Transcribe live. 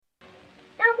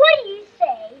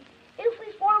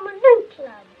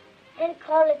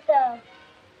call it the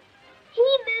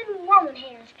He-Man Woman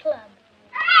Haters Club.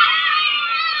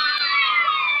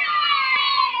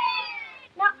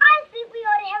 Now, I think we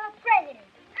ought to have a president.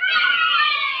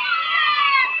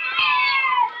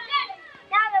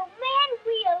 Now, the man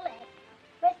we elect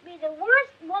must be the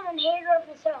worst woman hater of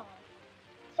us all.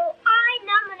 So I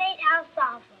nominate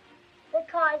Alfalfa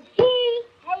because he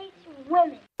hates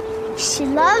women. She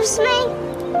loves me.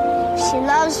 She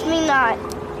loves me not.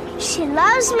 She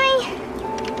loves me.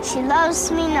 She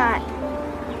loves me not.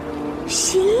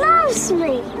 She loves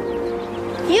me.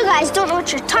 You guys don't know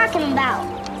what you're talking about.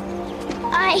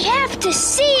 I have to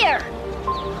see her.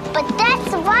 But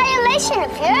that's a violation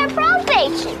of your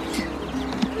probation.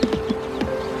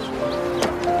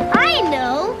 I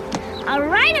know. I'll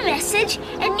write a message,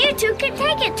 and you two can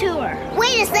take it to her.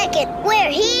 Wait a second. We're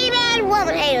He-Man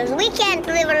Woman Haters. We can't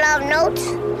deliver love notes.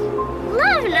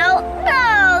 Love note?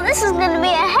 No, this is going to be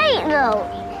a hate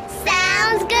note.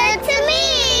 Sounds good to me.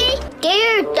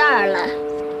 Dear Darla,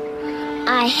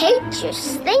 I hate your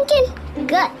stinking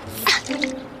guts.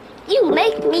 You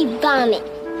make me vomit.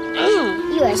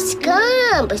 You are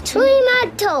scum between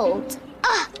my toes.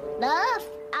 Love,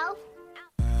 Alf.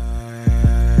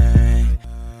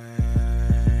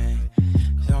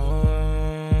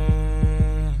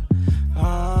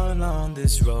 All on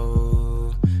this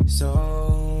road, so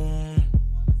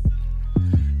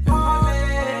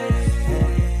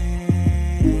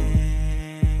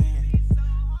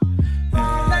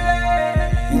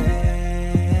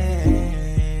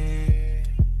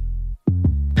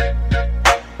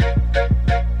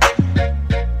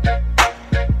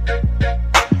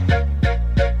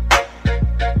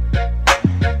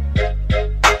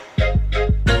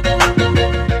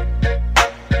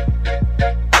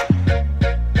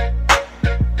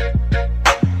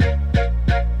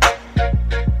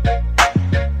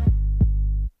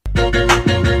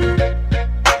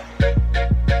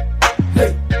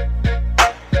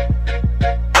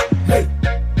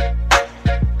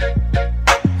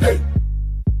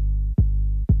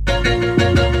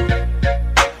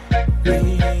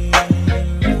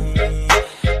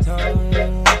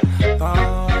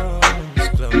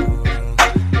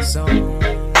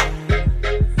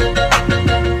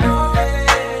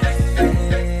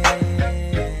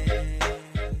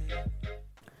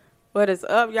What is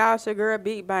up, y'all? It's your girl,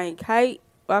 Big Bang Kate.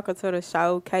 Welcome to the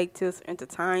show, Kate Tips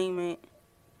Entertainment.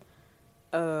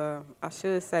 I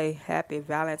should say Happy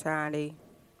Valentine's Day,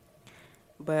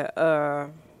 but y'all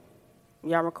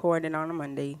recording on a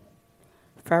Monday,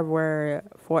 February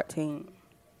 14th.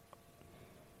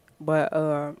 But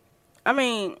I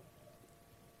mean,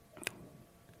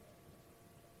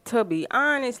 to be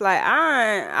honest, like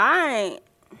I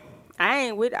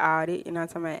ain't with all it. You know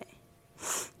what I'm talking about?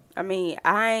 I mean,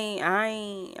 I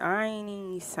ain't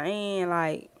even saying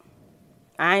like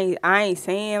I ain't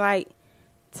saying like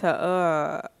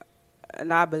to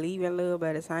not believe in love, but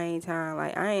at the same time,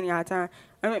 like I ain't got time.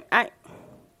 I mean, at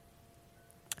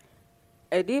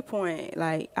this point,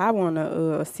 like I want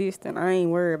a assistant. I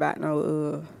ain't worried about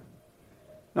no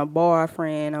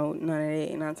boyfriend or none of that.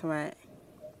 You know what I'm talking about?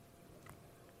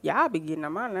 Y'all be getting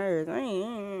on my nerves.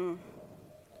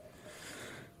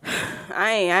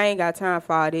 I ain't got time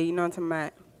for all that, you know what I'm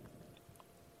talking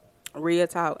about? Real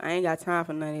talk. I ain't got time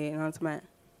for none of that, you know what I'm talking about?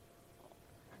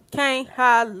 Can't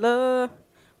hide love.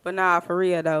 But nah, for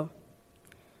real though.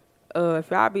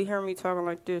 If y'all be hearing me talking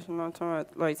like this, you know what I'm talking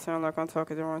about? Like sound like I'm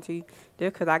talking to wrong teeth,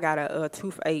 that's cause I got a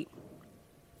toothache.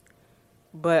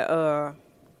 But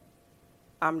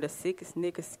I'm the sickest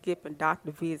nigga skipping doctor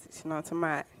visits, you know what I'm talking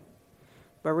about?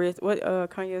 But what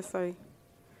Kanye say?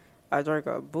 I drink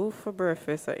a booth for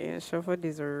breakfast, an insure for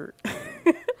dessert.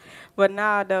 But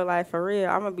nah, though, like, for real,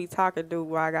 I'm going to be talking to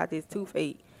while I got this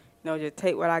toothache. You know, just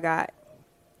take what I got.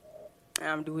 And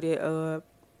I'm going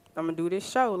to do this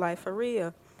show, like, for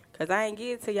real. Because I ain't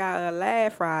getting to y'all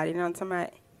last Friday, you know what I'm talking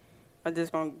about? I'm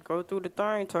just going to go through the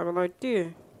thing talking like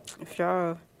this. If y'all,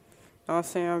 you know what I'm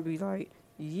saying, I'll be like,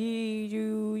 you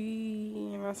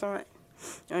know what I'm saying?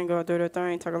 I ain't going through the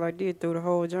thing talking like this through the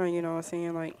whole joint, you know what I'm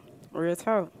saying? Like, real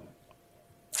talk.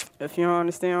 If you don't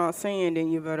understand what I'm saying,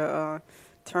 then you better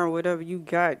turn whatever you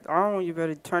got on. You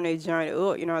better turn that joint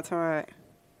up. You know what I'm talking about?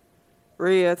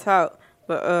 Real talk.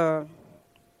 But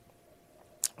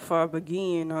before I begin,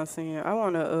 you know what I'm saying, I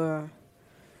want to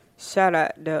shout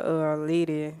out the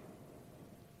lady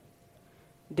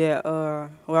that,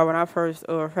 when I first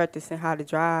practicing how to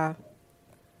drive,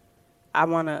 I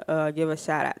want to give a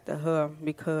shout out to her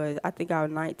because I think I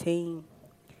was 19.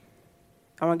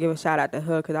 I want to give a shout out to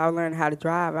her because I was learning how to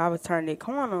drive. I was turning that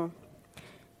corner,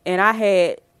 and I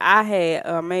had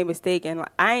made a mistake, and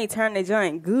I ain't turned the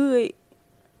joint good,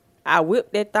 I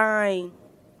whipped that thing.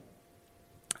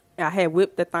 I had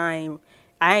whipped the thing.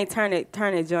 I ain't turn it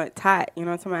joint tight. You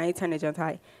know what I'm talking about? I ain't turn it joint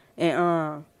tight.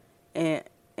 And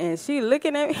and she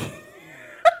looking at me.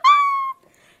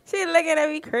 She looking at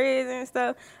me crazy and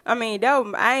stuff. I mean, that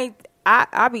was,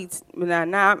 I be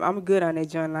now I'm good on that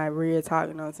joint, like real talk.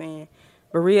 You know what I'm saying?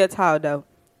 But real talk though,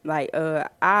 like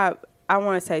I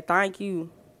want to say thank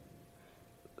you.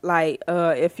 Like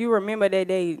if you remember that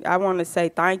day, I want to say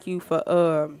thank you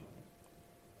for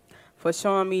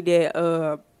showing me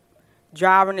that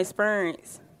driving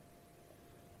experience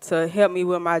to help me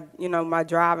with my my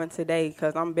driving today,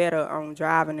 because I'm better on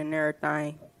driving and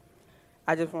everything.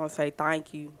 I just want to say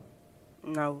thank you.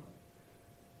 You know,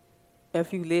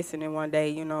 if you listening one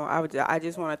day, I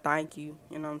just want to thank you.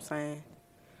 You know what I'm saying?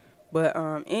 But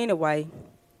anyway,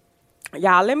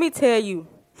 y'all, let me tell you,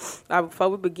 before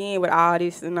we begin with all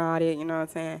this and all that, you know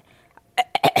what I'm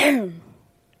saying?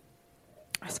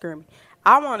 Screw me.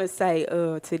 I want to say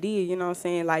to thee, you know what I'm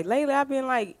saying? Like lately, I've been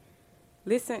like,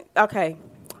 listen, okay.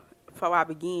 Before I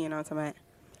begin, you know what I'm talking about?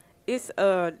 It's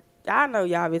I know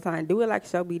y'all been trying to do it like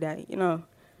show be that,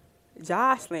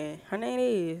 Jocelyn, her name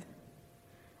is.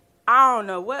 I don't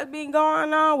know what been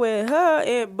going on with her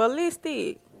and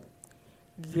Ballistic.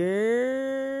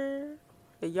 Girl,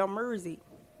 the young Mersey.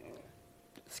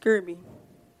 Screw me.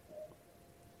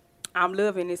 I'm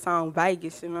loving this song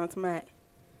Vegas, you know what I'm talking about?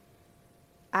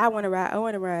 I wanna ride, I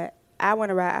wanna ride, I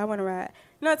wanna ride, I wanna ride.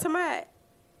 You know what I'm talking about?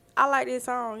 I like this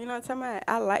song, you know what I'm talking about?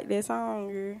 I like this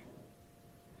song, girl.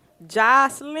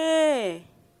 Jocelyn.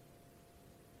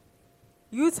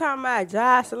 You talking about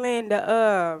Jocelyn,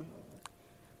 the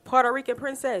Puerto Rican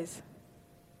princess?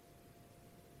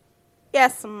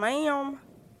 Yes, ma'am.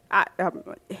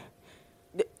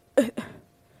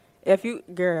 If you,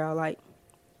 girl, like,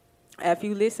 if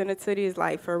you listening to this,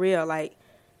 like, for real, like,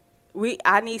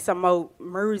 I need some more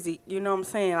music, you know what I'm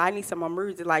saying? I need some more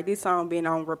music. Like, this song been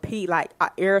on repeat, like,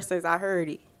 ever since I heard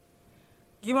it.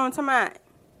 You know what I'm talking about?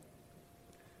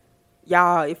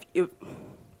 Y'all, if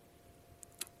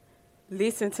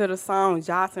listen to the song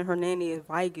Jocelyn Hernandez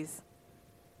Vegas.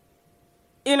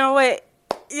 You know what?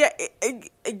 Yeah,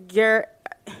 girl,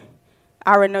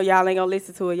 I already know y'all ain't gonna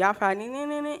listen to it. Y'all probably,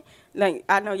 like,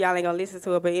 I know y'all ain't gonna listen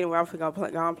to it, but anyway, I'm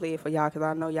gonna play it for y'all because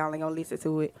I know y'all ain't gonna listen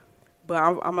to it. But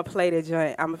I'm gonna play the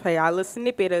joint. I'm gonna play y'all a little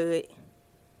snippet of it.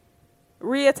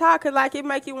 Real talk, cause like it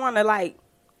make you wanna like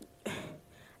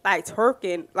twerk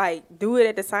and like do it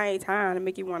at the same time to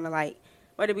make you wanna like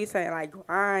what it be saying, like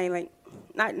grind, like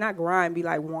not grind, be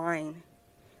like whine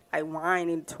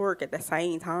and twerk at the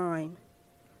same time.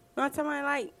 You know what I'm talking about?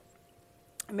 Like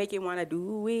make you wanna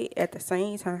do it at the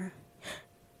same time.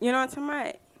 You know what I'm talking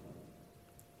about?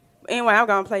 Anyway, I'm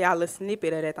gonna play y'all a little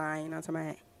snippet of that thing. You know what I'm talking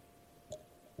about?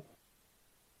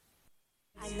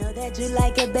 I know that you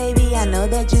like it, baby. I know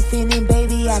that you feeling,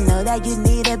 baby. I know that you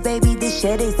need it, baby. This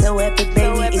shit is so epic,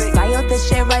 baby. It's style the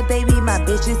shit right, baby. My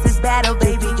bitches is battle,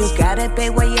 baby. You gotta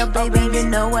pay way up, baby. You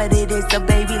know what it is, so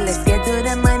baby. Let's get to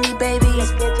the money, baby.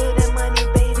 Let's get to the money,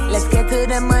 baby. Let's get to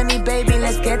the money, baby.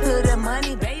 Let's get to the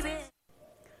money, baby.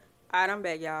 Alright, I'm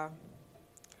back, y'all.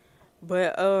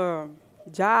 But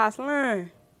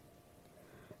Jocelyn.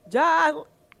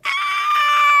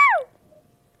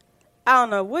 I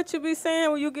don't know what you be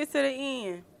saying when you get to the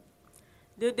end.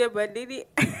 But did it?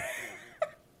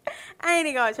 I ain't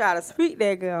even gonna try to speak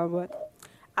that girl, but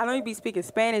I know you be speaking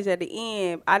Spanish at the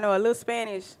end. I know a little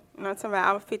Spanish. You know what I'm talking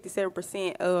about? I'm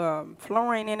 57%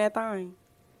 fluent in that thing.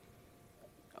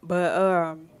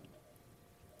 But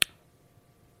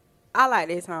I like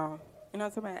this song. You know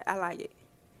what I'm talking about? I like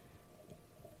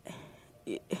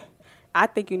it. I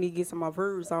think you need to get some more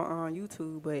verbs on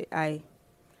YouTube, but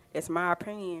it's my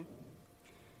opinion.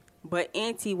 But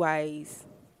anti-wise,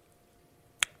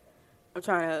 I'm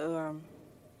trying to,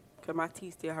 cause my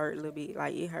teeth still hurt a little bit,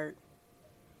 like it hurt.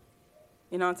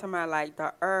 You know what I'm talking about? Like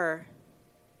the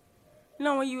you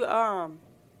know when you,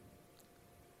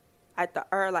 at the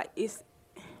like it's,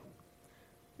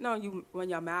 when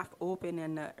your mouth open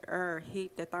and the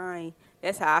hit the thing,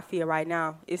 that's how I feel right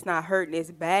now. It's not hurting, it's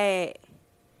bad.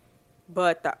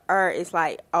 But the is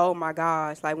like, oh my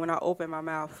gosh, like when I open my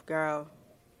mouth, girl.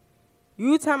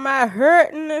 You talking about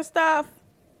hurting and stuff?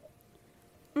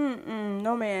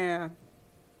 No man.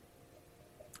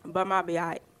 But my be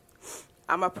alright.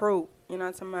 I'm a pro. You know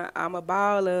what I'm talking about? I'm a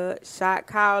baller, shot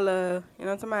caller. You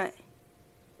know what I'm talking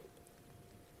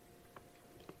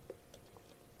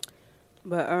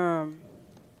about?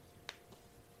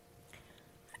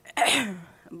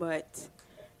 But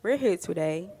we're here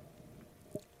today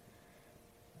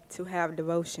to have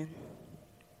devotion.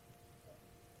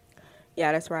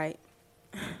 Yeah, that's right.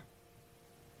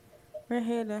 We're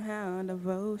here to have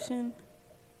devotion.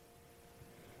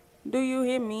 Do you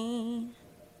hear me?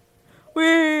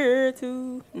 We're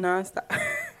to non-stop.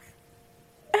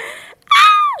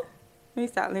 Let me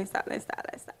stop.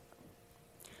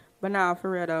 But nah,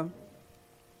 for real though.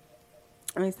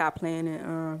 Let me stop playing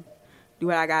and do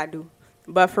what I gotta do.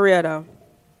 But for real though.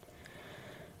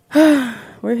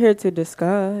 We're here to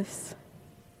discuss.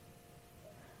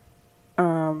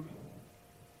 Let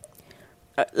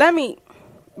me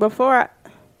before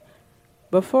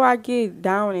I get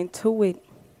down into it.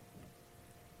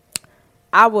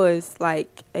 I was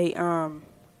like a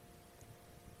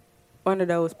one of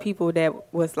those people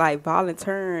that was like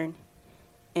volunteering,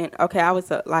 and okay, I was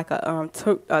a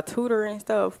tutor and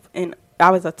stuff, and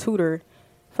I was a tutor.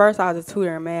 First, I was a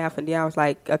tutor in math, and then I was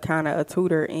like a kind of a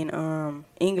tutor in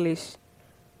English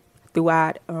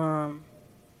throughout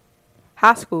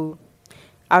high school.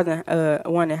 I was in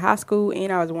one in high school,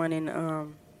 and I was one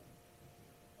in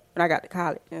when I got to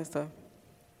college and stuff.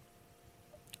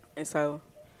 And so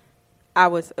I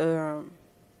was what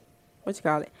you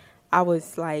call it? I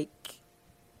was like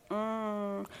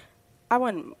I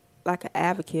wasn't like an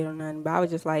advocate or nothing, but I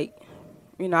was just like,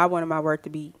 I wanted my work to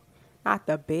be not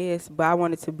the best, but I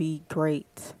wanted to be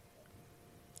great.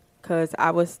 Cause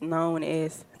I was known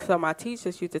as, so my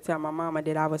teachers used to tell my mama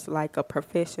that I was like a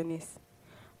perfectionist.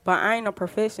 But I ain't a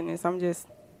perfectionist.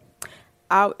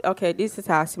 Okay, this is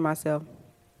how I see myself.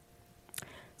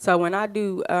 So when I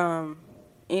do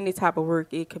any type of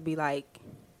work, it could be like,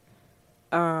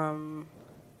 let me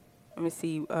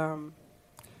see. Let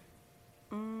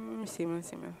me see.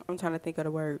 I'm trying to think of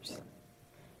the words.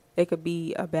 It could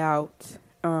be about,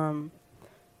 it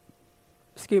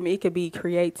could be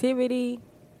creativity,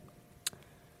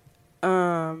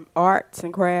 arts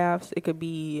and crafts. It could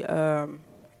be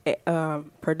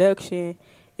production.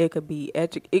 It could be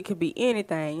it could be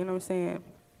anything. You know what I'm saying?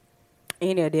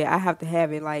 Any of that, I have to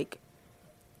have it like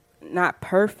not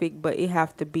perfect, but it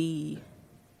have to be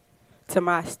to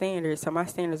my standards. So my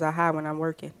standards are high when I'm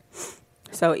working.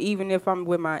 So even if I'm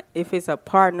if it's a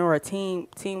partner or a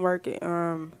teamwork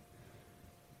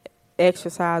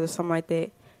exercise or something like that,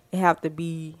 it have to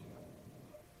be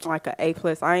like an A+.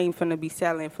 I ain't finna be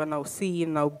settling for no C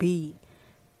and no B.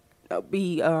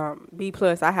 B+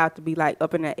 I have to be like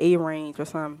up in the A range or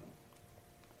something.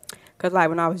 Cause like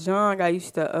when I was young, I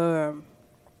used to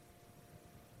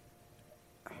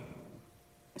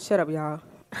shut up, y'all.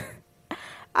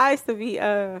 I used to be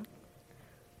I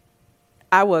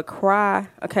would cry.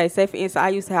 Okay, say for instance, I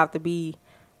used to have to be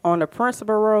on the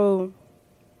principal road,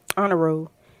 on the road,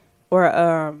 or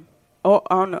on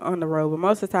the road. But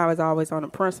most of the time, I was always on the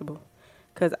principal,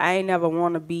 cause I ain't never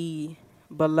want to be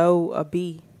below a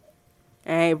B.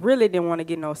 And I really didn't want to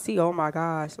get no C. Oh, my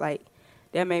gosh. Like,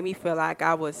 that made me feel like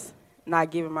I was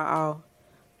not giving my all.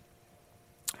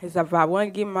 Because if I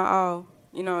wasn't giving my all,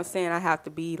 you know what I'm saying, I have to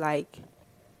be like,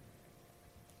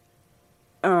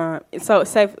 so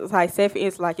say for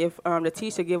instance, like if the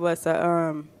teacher give us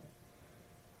a,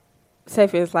 say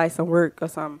for instance, like some work or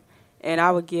something, and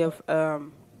I would give,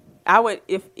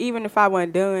 even if I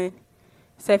wasn't done,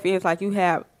 say for instance,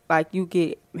 you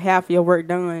get half your work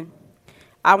done,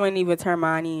 I wouldn't even turn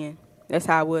mine in. That's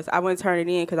how it was. I wouldn't turn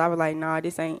it in because I was like, nah,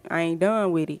 I ain't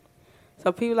done with it.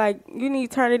 So people like, you need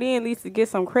to turn it in at least to get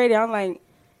some credit. I'm like,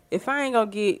 if I ain't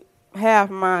gonna get half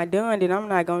mine done, then I'm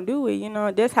not gonna do it. You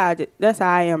know, that's how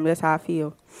I am. That's how I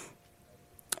feel.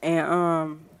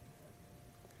 And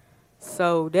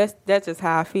so that's just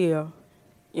how I feel.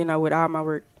 You know, with all my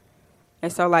work.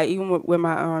 And so like even with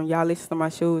my y'all listen to my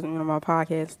shows and my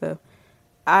podcast stuff,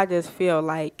 I just feel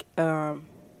like I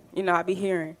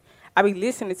be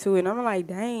listening to it, and I'm like,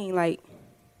 dang, like,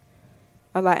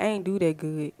 I ain't do that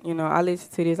good. You know, I listen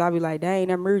to this, I be like, dang,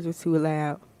 that merge was too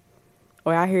loud.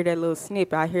 Or I hear that little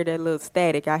snippet, I hear that little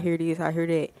static, I hear this, I hear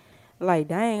that. Like,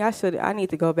 dang, I need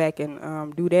to go back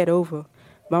and do that over.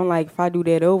 But I'm like, if I do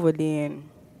that over, then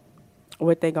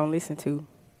what they gonna listen to,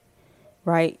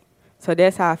 right? So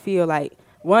that's how I feel like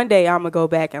one day I'm gonna go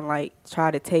back and like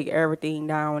try to take everything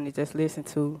down and just listen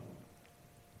to.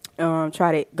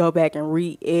 Try to go back and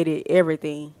re-edit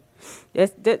everything.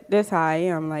 That's how I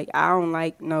am. Like, I don't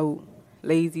like no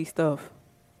lazy stuff.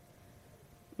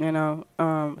 You know?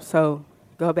 So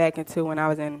go back into when I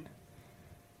was in,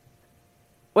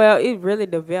 well, it really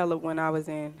developed when I was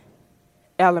in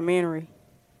elementary.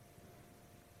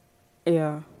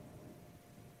 Yeah.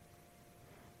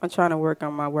 I'm trying to work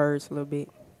on my words a little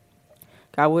bit.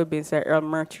 I would have been said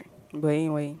elementary. But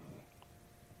anyway.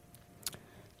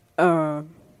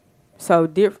 So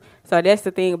that's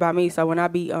the thing about me. So when I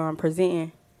be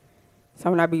presenting,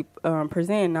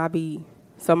 I be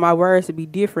So my words would be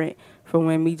different from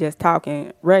when me just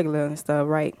talking regular and stuff,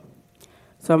 right?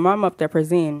 So I'm up there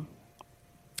presenting.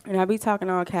 And I be talking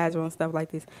all casual and stuff like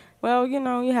this. Well,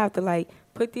 you have to like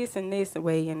put this in this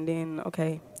way, and then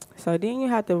okay. So then you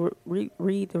have to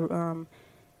read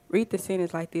the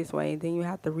sentence like this way. Then you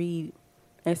have to read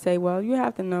and say, well, you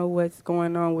have to know what's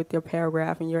going on with your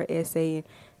paragraph and your essay, and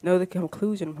know the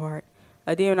conclusion part.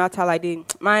 Then when I talk like this,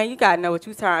 man, you gotta know what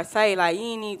you trying to say. Like you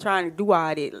ain't even trying to do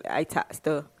all that like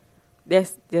stuff.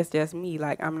 That's just me.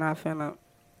 Like I'm not finna,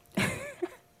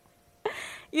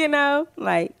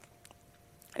 like.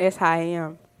 That's how I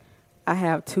am. I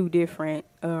have two different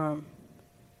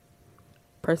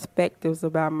perspectives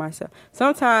about myself.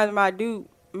 Sometimes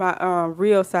my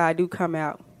real side do come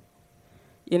out.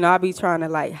 I be trying to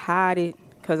like hide it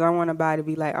because I want somebody to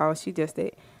be like, oh, she's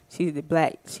that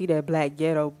black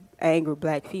ghetto angry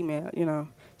black female.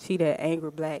 She that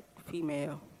angry black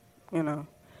female.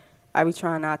 I be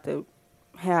trying not to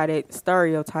have that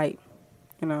stereotype.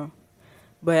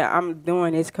 But I'm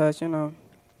doing this because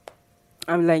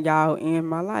I'm letting y'all in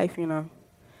my life,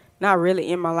 Not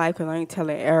really in my life because I ain't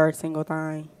telling every single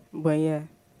thing. But, yeah.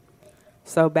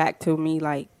 So, back to me,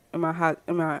 like, in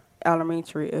my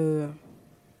elementary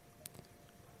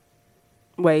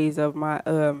ways of my,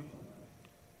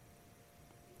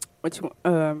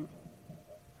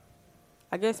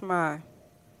 I guess my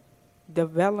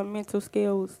developmental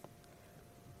skills.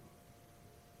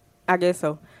 I guess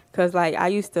so. Because, like, I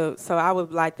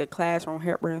was, like, the classroom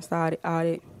helper and started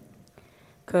audit.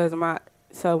 Cause my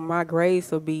grades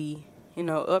will be,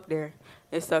 up there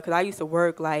and stuff. Cause I used to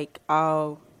work like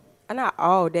not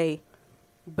all day,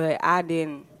 but I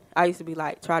used to be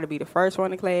like try to be the first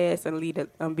one in class and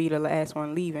be the last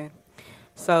one leaving.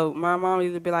 So my mom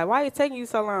used to be like, "Why it taking you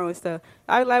so long and stuff?"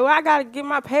 I was like, "Well, I gotta get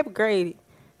my paper graded."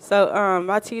 So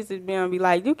my teacher would be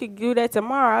like, "You can do that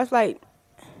tomorrow." I was like,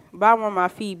 "But I want my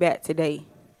feedback today."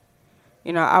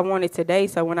 I want it today,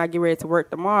 so when I get ready to work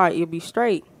tomorrow, it'll be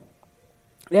straight.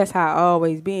 That's how I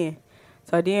always been.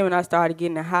 So then when I started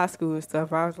getting to high school and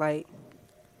stuff, I was like,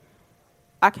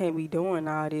 I can't be doing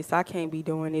all this. I can't be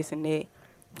doing this and that.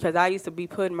 Because I used to be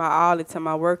putting my all into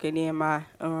my work, and then my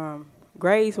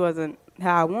grades wasn't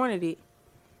how I wanted it.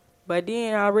 But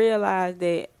then I realized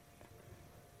that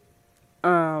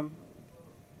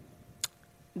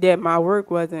that my work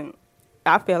wasn't,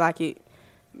 I felt like it,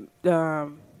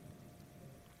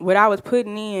 what I was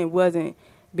putting in wasn't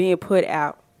being put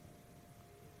out.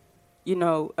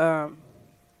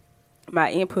 My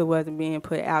input wasn't being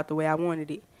put out the way I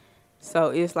wanted it. So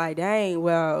it's like, dang,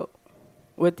 well,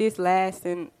 with this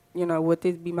lasting, would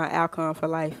this be my outcome for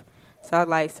life? So I was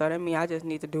like, so that means I just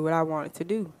need to do what I wanted to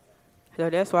do. So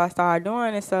that's why I started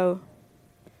doing it. So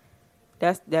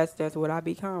that's what I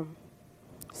become.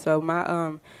 So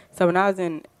so when I was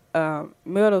in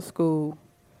middle school,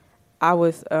 I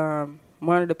was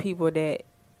one of the people that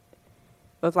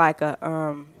was like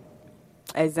a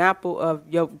example of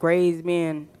your grades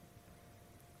being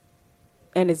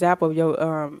an example of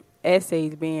your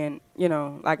essays being,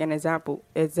 like an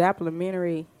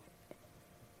exemplary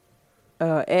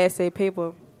essay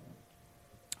paper.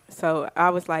 So I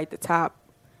was like the top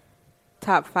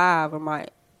 5 of my,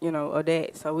 of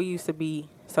that. So we used to be,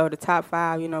 the top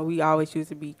 5, we always used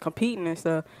to be competing and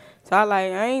stuff. So I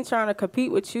ain't trying to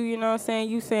compete with you, you know what I'm saying?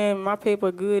 You saying my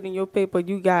paper good and your paper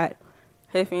you got,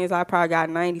 that means I probably got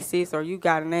 96 or you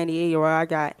got a 98 or I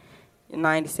got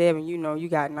 97, you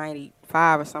got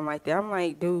 95 or something like that. I'm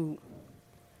like, dude,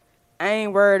 I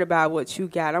ain't worried about what you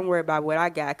got. I'm worried about what I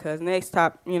got because next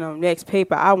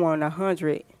paper, I want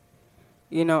 100.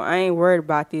 I ain't worried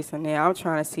about this and that. I'm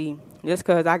trying to see, just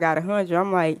because I got 100,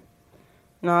 I'm like,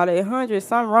 no, that 100,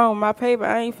 something wrong with my paper.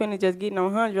 I ain't finna just get no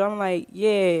 100. I'm like, yeah,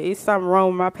 it's something wrong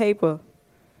with my paper.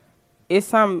 It's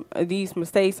some of these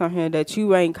mistakes on here that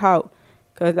you ain't caught.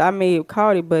 Because I may have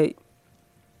caught it, but,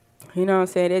 you know what I'm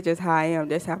saying? That's just how I am.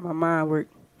 That's how my mind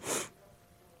works.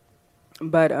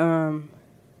 But,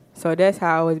 so that's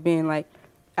how I always been. Like,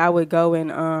 I would go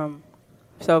and,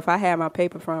 so if I had my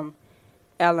paper from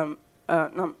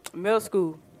middle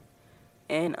school,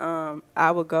 and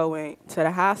I would go to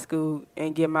the high school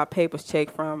and get my papers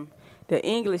checked from the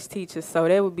English teachers. So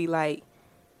they would be like,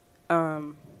 I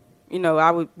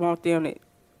would want them to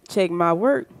check my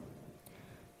work.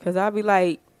 Because I'd be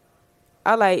like,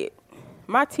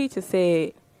 my teacher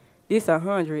said, this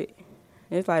 100.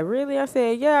 It's like, really? I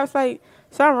said, yeah. I was like,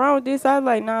 something wrong with this? I was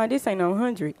like, nah, this ain't no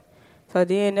 100. So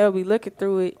then they'll be looking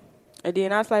through it. And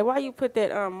then I was like, why you put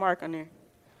that mark on there?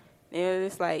 And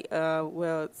it's like,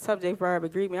 well, subject, verb,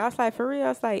 agreement. I was like, for real? I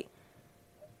was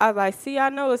like, see, I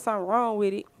know there's something wrong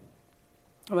with it.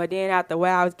 But then after a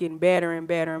while, I was getting better and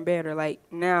better and better. Like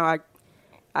now,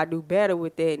 I do better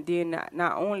with that. And then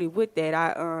not only with that,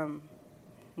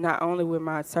 not only with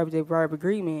my subject verb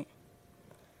agreement,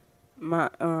 my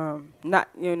not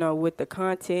with the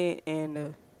content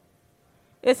and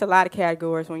it's a lot of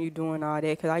categories when you're doing all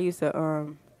that. Cause I used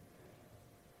to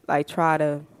like try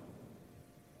to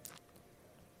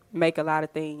make a lot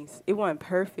of things. It wasn't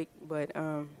perfect, but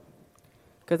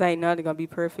cause ain't nothing gonna be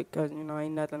perfect. Cause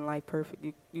ain't nothing like perfect.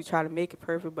 You try to make it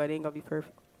perfect, but it ain't gonna be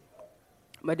perfect.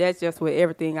 But that's just with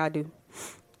everything I do.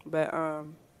 But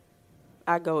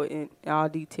I go in all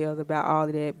details about all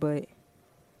of that. But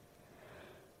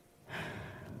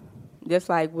just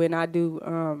like when I do,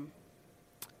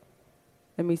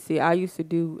 let me see. I used to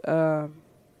do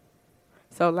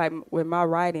so like with my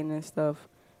writing and stuff,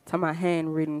 to my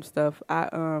handwritten stuff.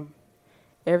 I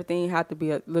everything had to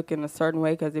be looking a certain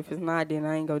way. Cause if it's not, then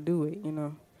I ain't gonna do it.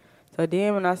 So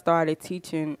then when I started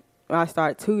teaching, when I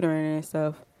started tutoring and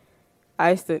stuff,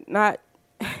 I used to not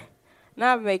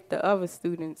make the other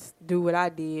students do what I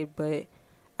did, but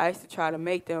I used to try to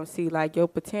make them see like your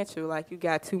potential. Like you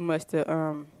got too much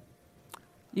to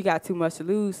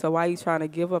lose. So why you trying to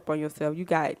give up on yourself? You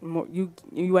got more.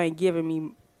 You ain't giving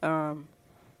me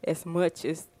as much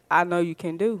as I know you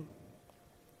can do.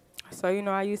 So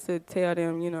I used to tell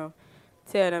them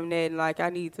that like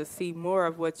I need to see more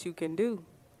of what you can do,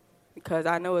 because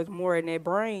I know it's more in their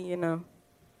brain.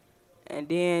 And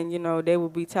then, they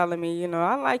would be telling me,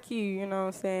 I like you, you know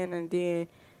what I'm saying? And then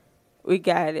we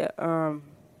got a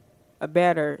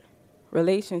better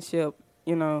relationship,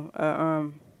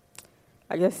 I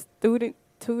guess student,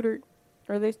 tutor,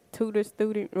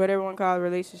 student, whatever one calls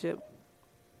relationship.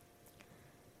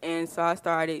 And so I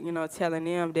started, telling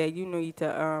them that you need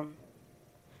to,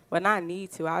 well, not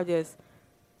need to, I was just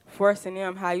forcing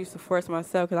them how I used to force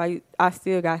myself, because I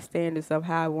still got standards of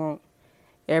how I want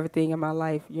everything in my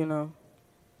life,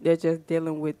 They're just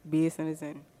dealing with business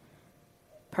and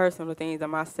personal things of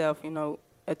myself,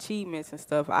 achievements and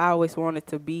stuff. I always wanted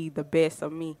to be the best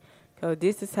of me. Because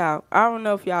this is how, I don't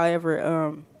know if y'all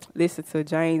ever listen to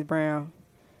James Brown,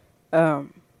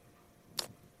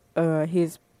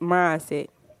 his mindset.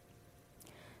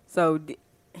 So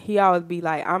he always be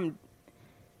like,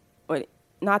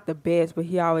 not the best, but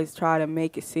he always try to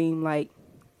make it seem like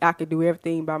I could do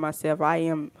everything by myself. I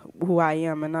am who I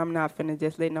am, and I'm not finna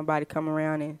just let nobody come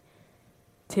around and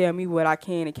tell me what I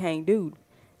can and can't do.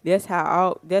 That's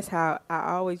how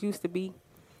I always used to be.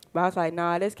 But I was like,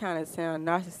 nah, this kind of sound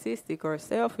narcissistic or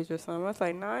selfish or something. I was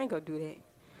like, nah, I ain't gonna do that.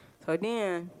 So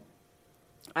then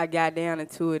I got down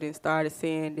into it and started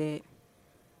saying that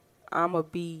I'ma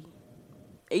be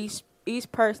each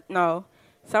person. No,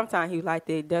 sometimes he was like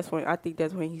that. I think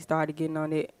that's when he started getting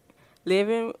on it.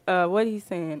 Living, what he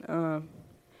saying?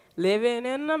 Living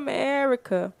in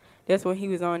America. That's when he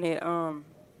was on that.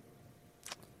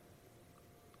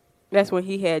 That's when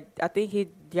he had. I think he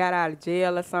got out of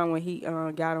jail or something when he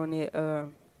got on that.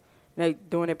 Like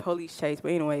doing that police chase.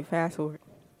 But anyway, fast forward.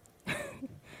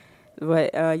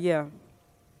 But yeah.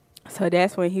 So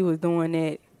that's when he was doing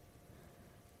that.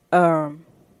 But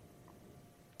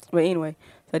anyway,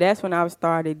 so that's when I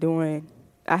started doing.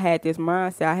 I had this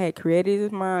mindset. I had created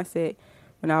this mindset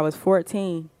when I was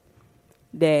 14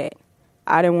 that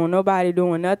I didn't want nobody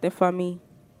doing nothing for me,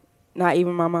 not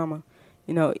even my mama.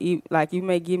 Like you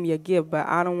may give me a gift, but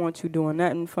I don't want you doing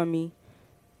nothing for me.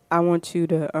 I want you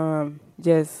to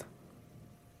just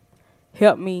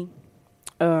help me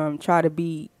try to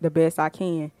be the best I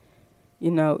can.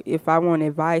 If I want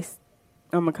advice,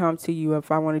 I'm going to come to you.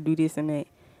 If I want to do this and that.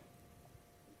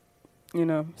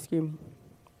 Excuse me.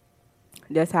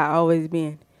 That's how I always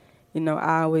been.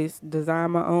 I always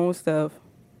design my own stuff,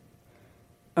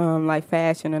 like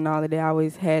fashion and all of that. I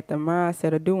always had the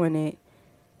mindset of doing it.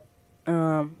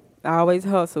 I always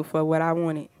hustle for what I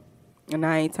wanted. And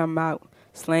I ain't talking about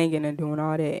slanging and doing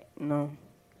all that.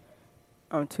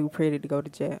 I'm too pretty to go to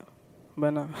jail.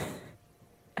 But no.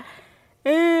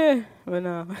 But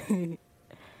no.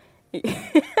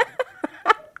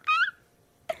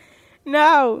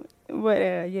 No.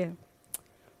 But, yeah.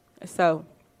 So,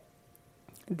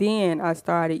 then I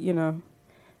started, then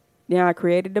I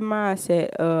created the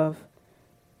mindset of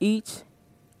each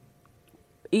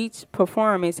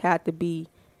performance had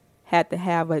to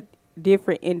have a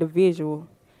different individual,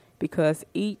 because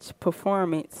each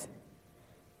performance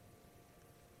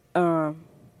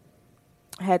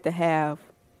had to have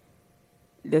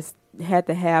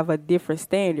a different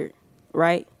standard,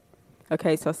 right?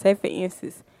 Okay, so say for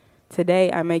instance,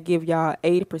 today I may give y'all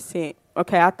 80%.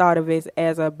 Okay, I thought of it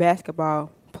as a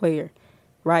basketball player,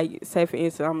 right? Say for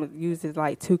instance, I'm gonna use it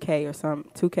like 2K or something.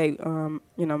 2K,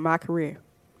 my career.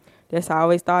 That's how I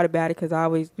always thought about it because I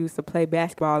always used to play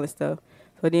basketball and stuff.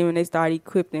 So then when they started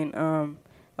equipping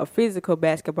a physical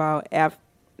basketball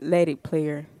athletic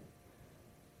player,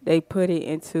 they put it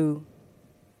into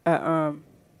a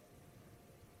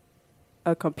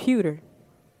computer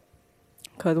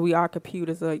because we are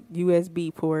computers, a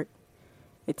USB port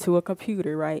into a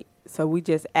computer, right? So we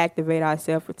just activate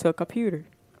ourselves into a computer.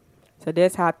 So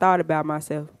that's how I thought about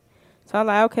myself. So I'm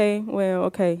like, okay,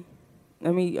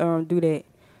 let me do that.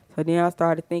 So then I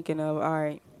started thinking of, all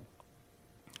right,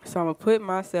 so I'm going to put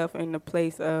myself in the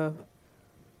place of,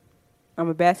 I'm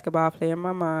a basketball player in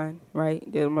my mind, right?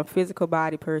 I'm a physical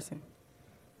body person,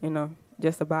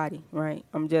 just a body, right?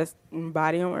 I'm just a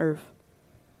body on earth.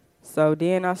 So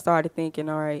then I started thinking,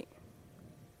 all right,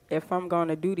 if I'm going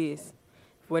to do this,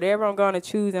 whatever I'm going to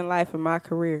choose in life in my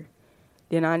career,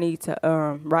 then I need to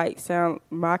sound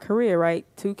my career, right?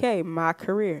 2K, my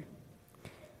career.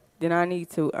 Then I need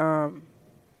to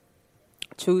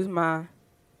choose my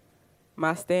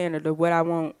standard of what I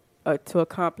want to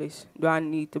accomplish. Do I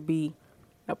need to be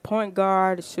a point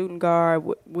guard, a shooting guard?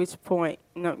 Which point?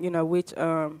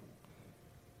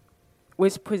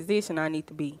 Which position I need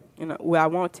to be? Where I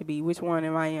want to be. Which one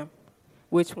am I?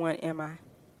 Which one am I?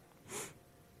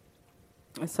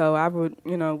 And so I would,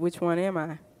 which one am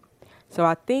I? So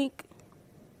I think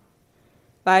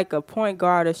like a point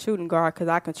guard or shooting guard because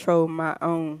I control my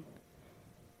own,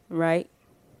 right?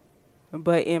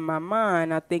 But in my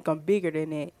mind, I think I'm bigger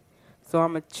than that. So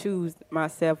I'm going to choose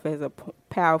myself as a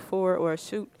power forward or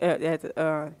as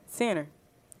a center,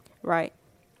 right?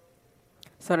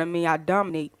 So that means I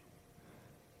dominate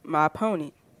my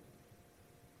opponent,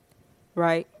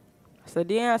 right? So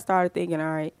then I started thinking,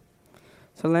 all right,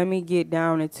 so let me get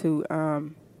down into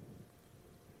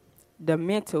the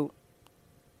mental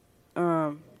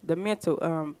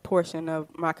portion of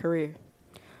my career.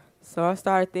 So I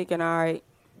started thinking, all right,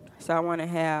 so I want to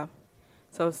have,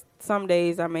 so some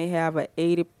days I may have a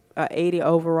 80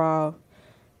 overall.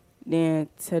 Then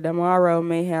to tomorrow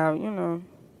may have,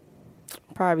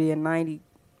 probably a 90,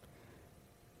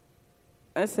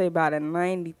 let's say about a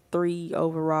 93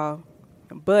 overall.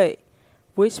 But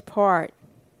which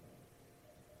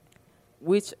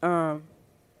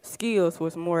skills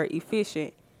was more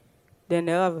efficient than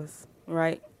the others,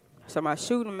 right? So my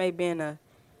shooting may be in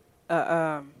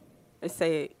let's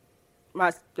say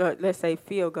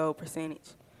field goal percentage.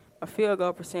 My field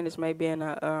goal percentage may be in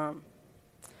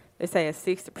let's say a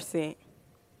 60%.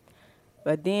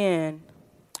 But then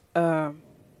I'm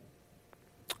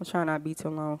trying not to be too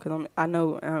long because I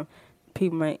know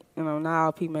people may, not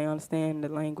all people may understand the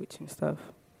language and stuff,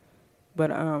 but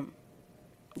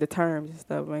the terms and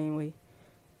stuff. But anyway,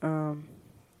 let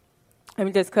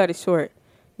me just cut it short.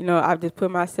 I've just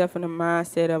put myself in the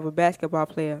mindset of a basketball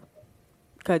player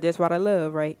because that's what I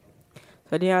love, right?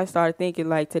 So then I started thinking,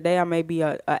 like, today I may be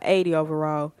a 80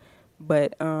 overall,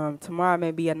 but tomorrow I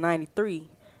may be a 93.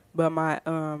 But my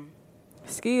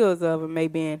skills of it may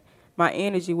be my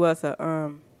energy was a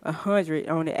 100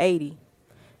 on the 80.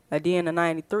 Then the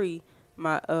 93,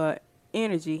 my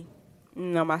energy,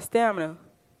 my stamina,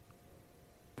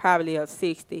 probably a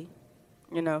 60,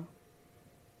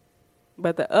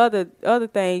 But the other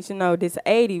things, this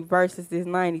 80 versus this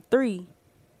 93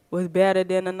 was better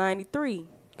than the 93.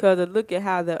 Because look at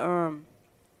how the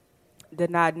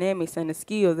dynamics and the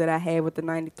skills that I had with the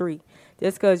 93.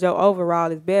 Just because your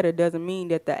overall is better doesn't mean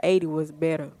that the 80 was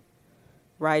better.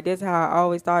 Right? That's how I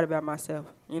always thought about myself.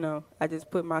 I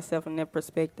just put myself in that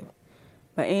perspective.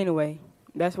 But anyway,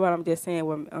 that's what I'm just saying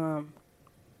with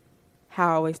how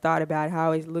I always thought about it, how I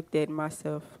always looked at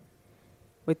myself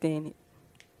within it.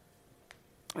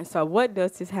 And so what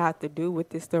does this have to do with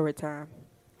this story time?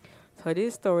 So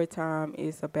this story time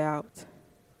is about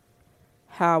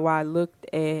how I looked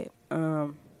at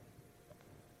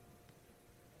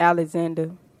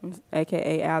Alexander,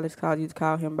 a.k.a. Alex, because I used to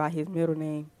call him by his middle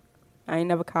name. I ain't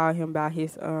never called him by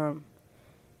his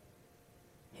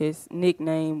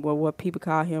nickname or what people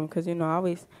call him because, I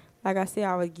always, like I said,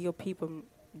 I always give people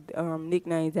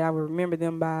nicknames that I would remember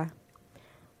them by,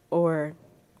 or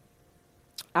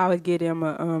I would give them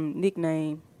a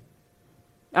nickname,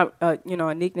 a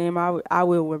nickname I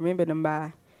will remember them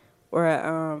by, or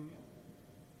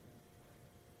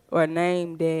a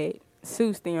name that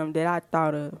suits them that I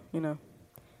thought of,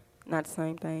 Not the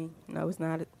same thing. No, it's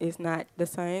not. It's not the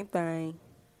same thing.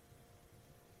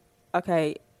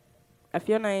 Okay, if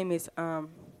your name is I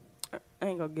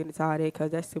ain't gonna get into all that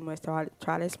because that's too much to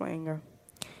try to explain, girl.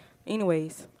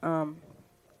 Anyways,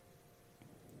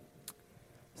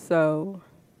 so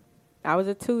I was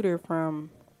a tutor from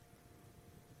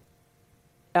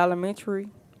elementary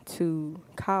to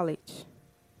college,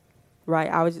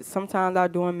 right? Sometimes I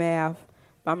was doing math,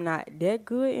 but I'm not that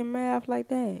good in math like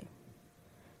that.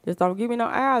 Just don't give me no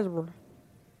algebra.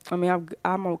 I mean,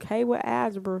 I'm okay with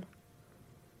algebra,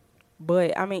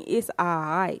 but I mean it's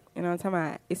alright. You know what I'm talking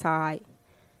about? It's alright.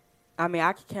 I mean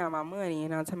I can count my money. You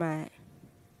know what I'm talking about?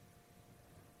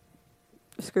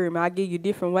 Screw me, I give you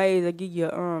different ways. I give you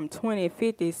 20,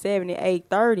 50, 70, 80,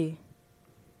 30.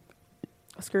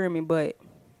 Screw me, but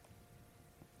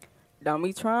don't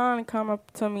be trying to come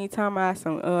up to me talking about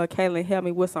some Caitlin help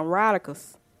me with some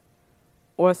radicals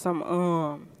or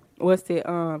some what's it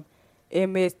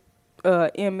MS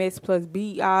MS plus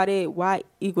B all that Y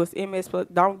equals MS plus.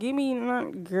 Don't give me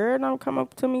none, girl. Don't come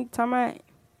up to me talking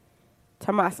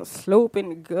about some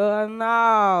sloping, girl.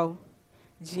 No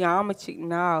geometry,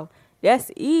 no.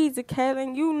 That's easy,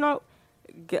 Caitlin. You know.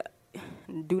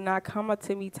 Do not come up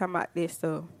to me talking about this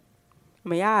stuff. I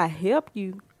mean, I help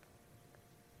you.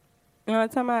 You know what I'm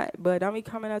talking about? But don't be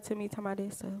coming up to me talking about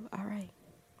this stuff. All right.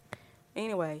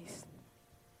 Anyways,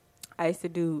 I used to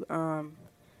do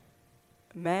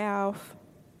math,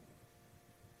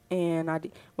 and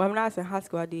when I was in high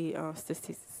school, I did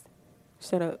statistics.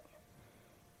 Shut up.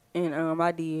 And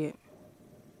I did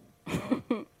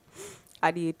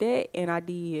I did that, and I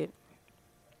did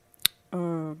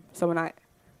and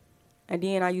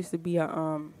then I used to be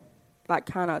a like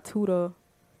kind of tutor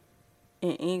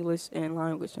in English and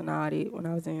language and all that when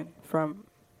I was from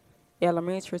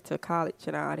elementary to college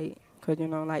and all that. Cause you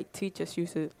know, like teachers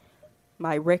used to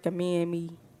like recommend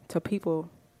me to people.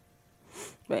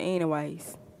 But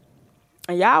anyways,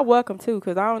 and y'all welcome too,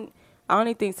 cause I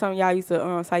only think some of y'all used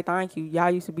to say thank you.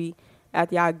 Y'all used to be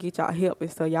after y'all get y'all help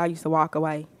and stuff. Y'all used to walk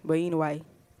away. But anyway.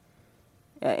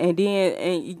 And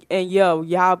then and yo,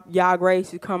 y'all grades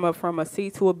should come up from a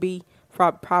C to a B,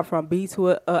 probably from B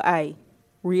to a.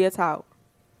 Real talk.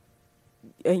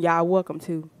 And y'all welcome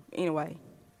to. Anyway.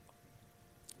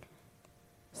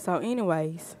 So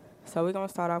anyways, we're gonna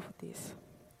start off with this.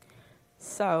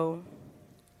 So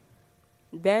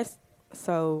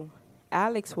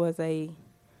Alex was a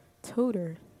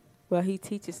tutor. Well, he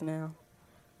teaches now.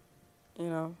 You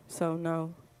know, so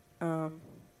no.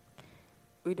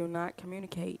 We do not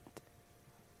communicate.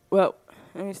 Well,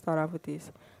 let me start off with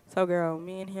this. So, girl,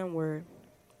 me and him were.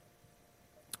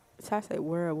 Should I say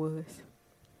where it was?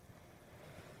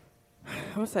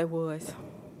 I'm gonna say was.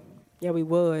 Yeah, we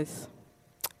was.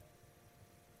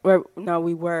 We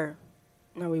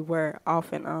were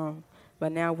off and on,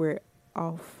 but now we're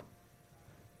off,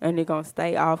 and they're gonna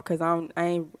stay off because I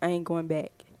ain't going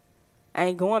back. I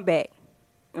ain't going back.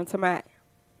 I'm talking about.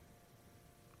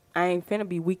 I ain't finna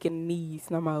be weak in the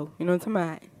knees no more. You know what I'm talking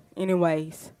about?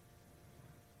 Anyways.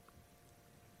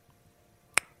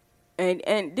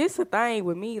 And this a thing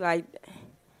with me, like,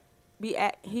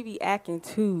 he be acting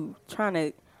too, trying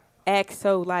to act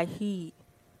so like he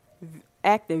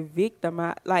act the victim,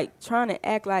 like trying to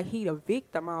act like he the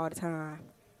victim all the time.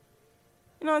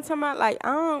 You know what I'm talking about? Like,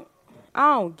 I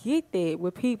don't get that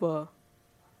with people.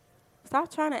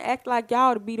 Stop trying to act like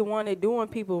y'all to be the one that doing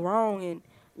people wrong and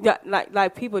yeah,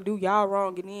 like people do y'all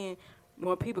wrong, and then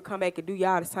when people come back and do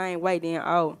y'all the same way, then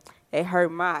they hurt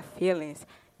my feelings.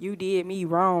 You did me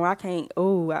wrong. I can't.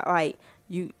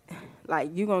 You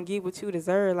gonna get what you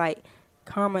deserve. Like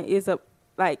karma is up.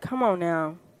 Like come on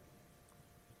now.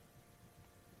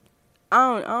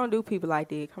 I don't do people like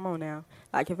that. Come on now.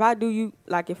 Like if I do you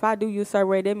a certain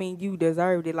way, that means you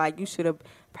deserved it. Like you should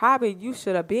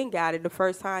have been got it the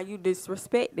first time you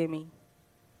disrespected me.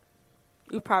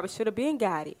 You probably should have been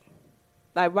got it.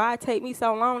 Like, why it take me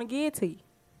so long to get it to you?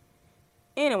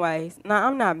 Anyways,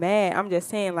 I'm not mad. I'm just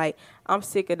saying, like, I'm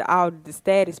sick of all the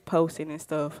status posting and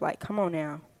stuff. Like, come on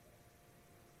now.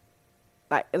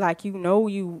 Like you know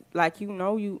you.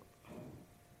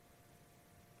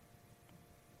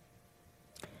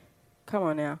 Come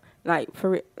on now. Like,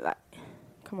 for real. Like,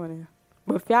 come on now.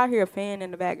 But if y'all hear a fan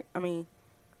in the back,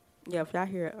 if y'all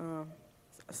hear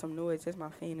some noise, that's my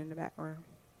fan in the background.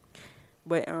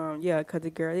 But, yeah, because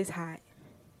the girl is hot.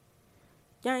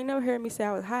 Y'all ain't never heard me say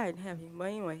I was hot, have you? But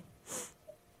anyway.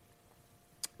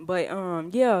 But,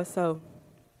 yeah, so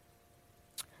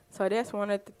that's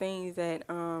one of the things that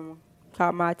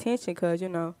caught my attention because, you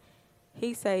know,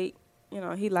 he say, you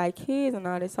know, he like kids and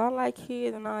all that. So I like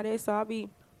kids and all that. So I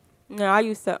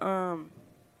used to,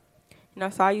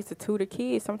 so I used to tutor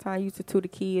kids. Sometimes I used to tutor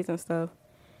kids and stuff.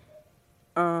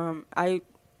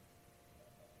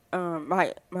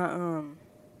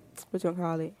 What you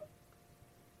call it?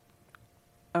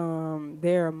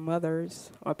 Their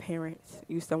mothers or parents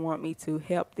used to want me to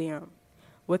help them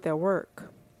with their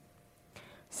work.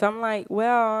 So I'm like,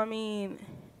 well, I mean,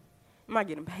 I'm not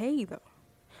getting paid though.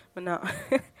 But no,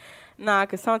 Nah,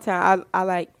 cause sometimes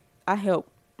I help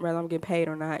whether I'm getting paid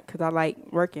or not, cause I like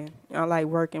working. I like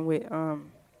working with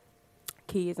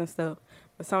kids and stuff.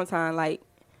 But sometimes like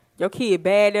your kid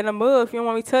bad in a mug. If you don't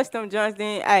want me to touch them joints,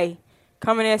 then hey,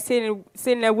 come in there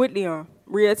sitting there with them.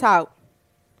 Real talk.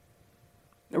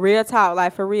 Real talk,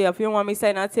 like for real. If you don't want me to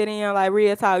say nothing to them, like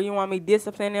real talk, you want me to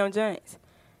discipline them joints,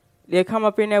 they'll come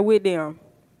up in there with them.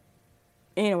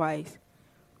 Anyways,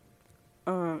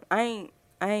 I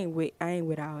ain't with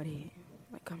all that.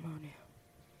 Like, come on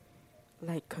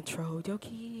now. Like, control your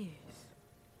kids.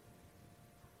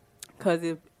 Cause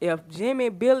if Jimmy,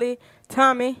 Billy,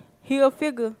 Tommy, he'll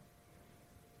figure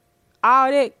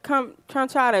all that come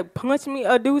try to punch me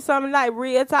or do something like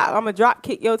real talk, I'ma drop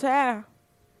kick your child.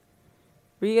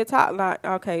 Real talk, like,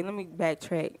 okay, let me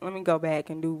backtrack. Let me go back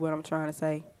and do what I'm trying to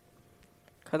say.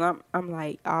 Cause I'm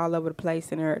like all over the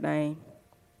place and everything.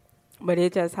 But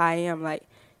it's just how I am. Like,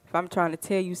 if I'm trying to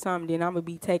tell you something, then I'm gonna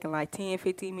be taking like 10,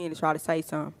 15 minutes to try to say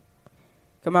something.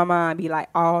 Cause my mind be like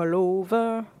all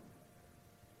over.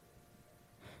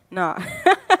 Nah.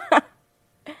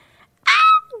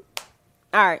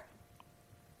 All right.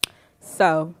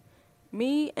 So,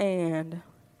 me and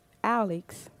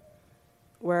Alex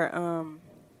were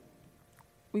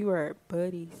we were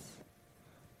buddies.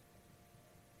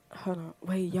 Hold on.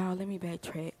 Wait, y'all, let me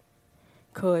backtrack.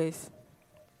 Cause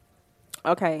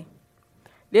okay.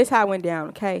 This how it went down,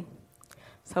 okay?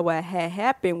 So what had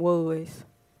happened was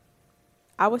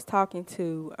I was talking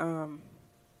to a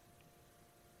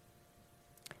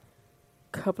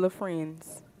couple of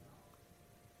friends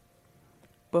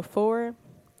before,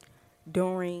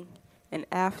 during, and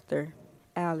after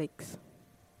Alex.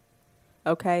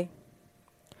 Okay?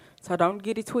 So don't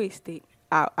get it twisted.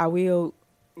 I will,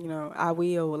 I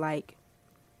would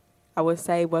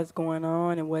say what's going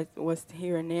on and what's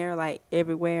here and there, like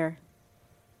everywhere,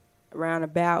 around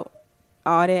about,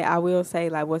 all that. I will say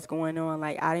like what's going on.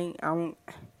 Like I'm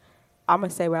gonna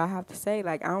say what I have to say.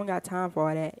 Like I don't got time for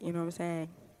all that. You know what I'm saying?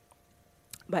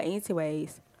 But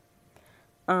anyways,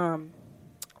 I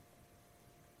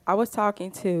was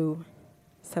talking to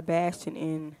Sebastian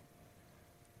in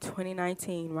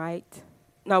 2019, right?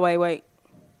 No, wait.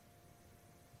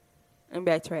 Let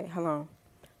me backtrack. Hold on.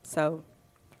 So,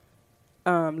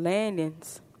 Landon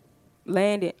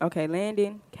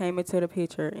came into the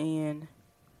picture in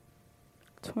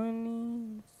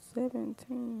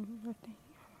 2017, I think.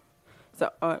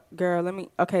 So, girl, let me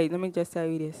just tell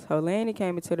you this. So, Landon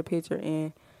came into the picture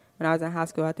when I was in high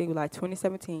school, I think it was like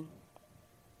 2017.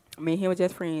 Me and him were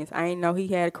just friends. I ain't know he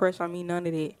had a crush on me, none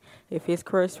of that. If his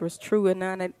crush was true or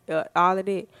none of all of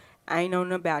that, I ain't know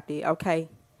nothing about that, okay?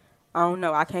 I don't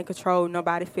know. I can't control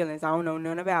nobody's feelings. I don't know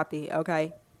nothing about that,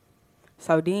 okay?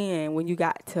 So then when you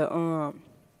got to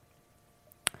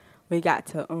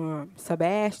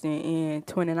Sebastian in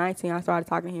 2019, I started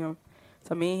talking to him.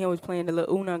 So me and him was playing the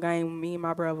little Uno game with me and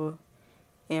my brother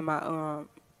and my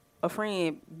a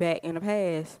friend back in the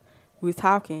past. We was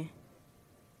talking.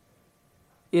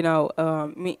 Me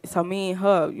and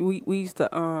her, we used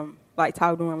to like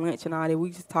talk during lunch and all that. We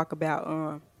used to talk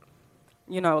about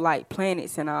like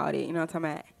planets and all that, you know what I'm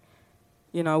talking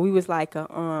about? We was like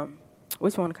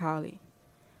what you wanna call it?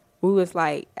 We was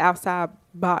like outside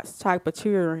box type of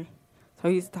children. So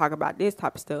we used to talk about this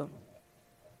type of stuff.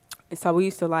 And so we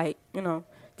used to like,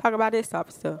 talk about this type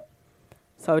of stuff.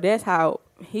 So that's how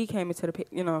he came into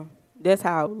the that's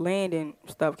how Landon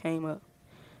stuff came up.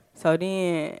 So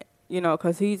then,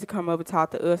 because he used to come up and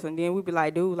talk to us, and then we'd be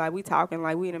like, dude, like, we talking,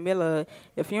 like, we in the middle of,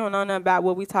 if you don't know nothing about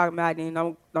what we talking about, then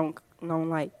don't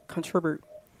like, contribute.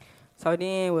 So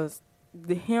then it was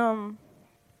him,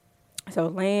 so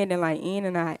Landon, like, in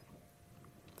and out.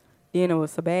 Then it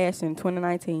was Sebastian,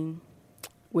 2019,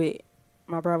 with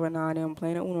my brother and all them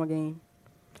playing the Uno game.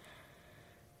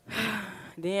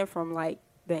 Then from, like,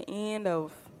 the end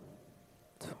of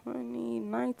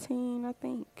 2019, I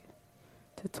think,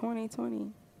 to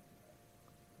 2020.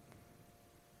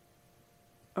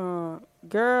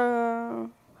 Girl,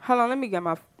 hold on, let me get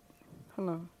hold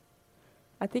on.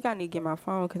 I think I need to get my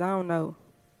phone because I don't know.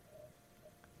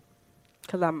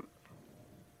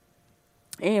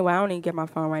 Anyway, I don't need to get my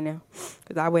phone right now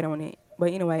because I wait on it.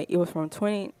 But anyway, it was from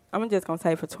I'm just going to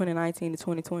say for 2019 to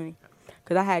 2020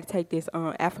 because I had to take this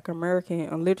African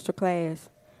American literature class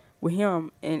with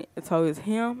him. And so it was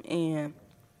him and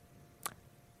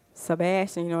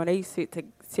Sebastian, they used to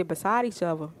sit beside each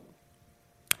other.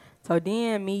 So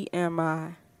then me and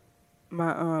my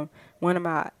one of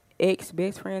my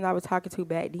ex-best friends I was talking to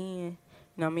back then,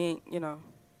 I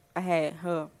had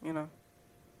her, All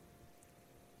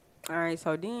right,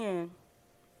 so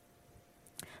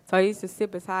I used to sit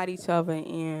beside each other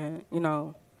and,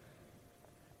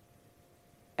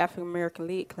 African American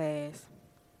Lit class.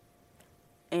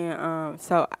 And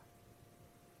so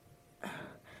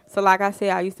like I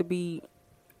said, I used to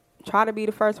try to be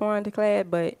the first one to class,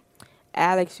 but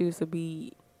Alex used to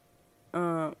be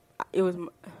it was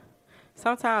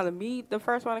sometimes me the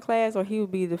first one in class, or he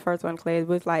would be the first one in class.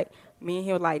 But it's like me and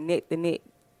him was like neck to neck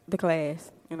the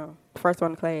class, the first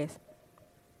one in class.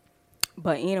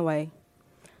 But anyway,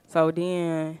 so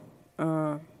then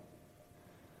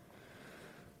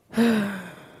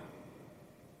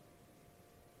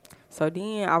so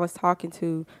then I was talking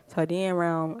to, so then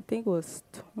around, I think it was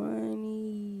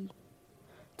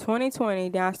 2020,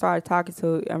 then I started talking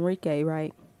to Enrique,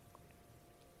 right?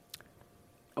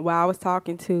 Well, I was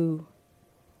talking to,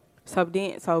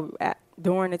 during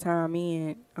the time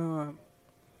when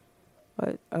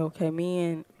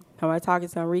I was talking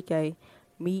to Enrique,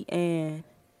 me and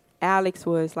Alex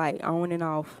was like on and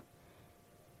off,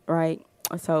 right?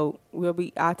 So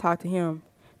I talked to him,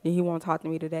 then he won't talk to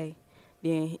me today.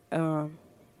 Then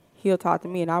he'll talk to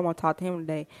me and I won't talk to him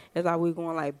today. It's like we're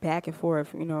going like back and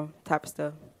forth, type of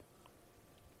stuff.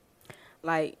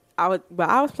 Like I was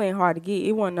playing hard to get.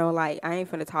 It wasn't no like I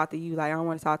ain't finna talk to you, like I don't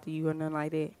want to talk to you or nothing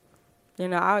like that.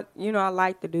 I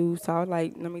like the dude, so I was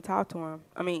like, let me talk to him.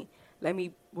 I mean, let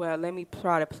me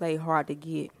try to play hard to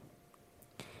get.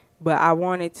 But I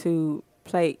wanted to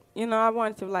play,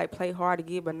 like play hard to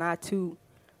get, but not too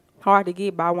hard to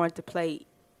get. But I wanted to play,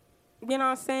 you know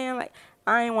what I'm saying? Like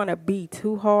I ain't want to be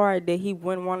too hard that he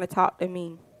wouldn't want to talk to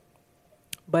me.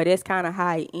 But that's kind of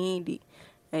how it ended.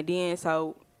 And then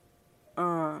so,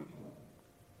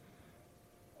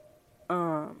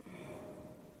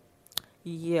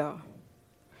 yeah.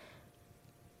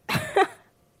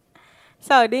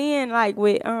 So then, like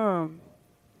with him,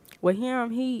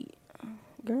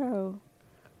 girl.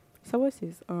 So what's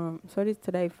this? So this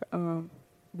today for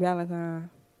Valentine.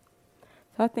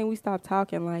 So I think we stopped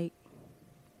talking like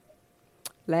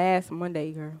last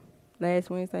Monday, girl. Last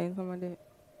Wednesday, something like that.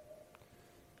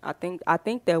 I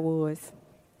think that was.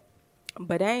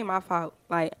 But that ain't my fault.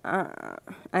 Like I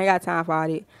ain't got time for all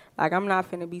that. Like I'm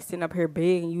not finna be sitting up here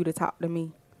begging you to talk to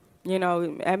me.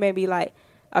 It may be like,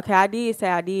 okay, I did say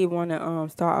I did want to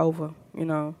start over. I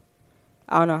don't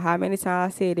know how many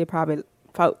times I said it. Probably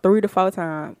 3 to 4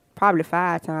 times. Probably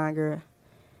 5 times, girl.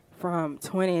 From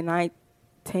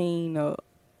 2019 or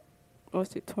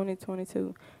what's it?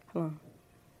 2022. Hold on.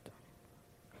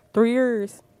 3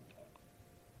 years.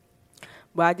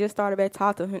 But I just started back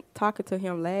talking to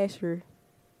him last year.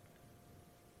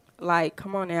 Like,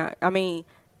 come on now. I mean,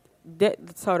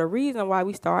 so the reason why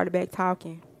we started back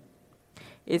talking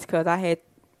is because I had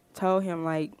told him,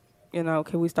 like,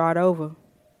 can we start over?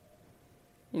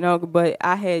 But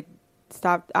I had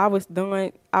stopped. I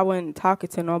wasn't talking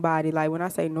to nobody. Like, when I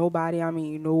say nobody, I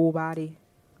mean nobody.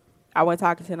 I wasn't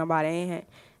talking to nobody.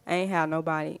 I ain't had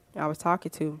nobody I was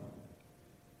talking to.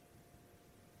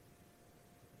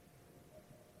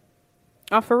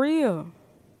 I'm for real.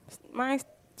 Man,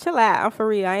 chill out. I'm for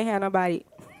real. I ain't had nobody.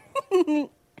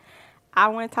 I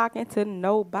wasn't talking to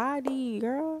nobody,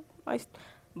 girl. Like,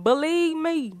 believe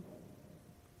me.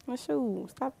 Shoot,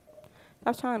 stop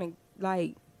trying to,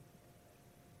 like,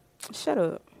 shut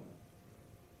up.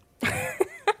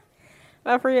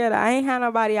 But for real, I ain't had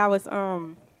nobody. I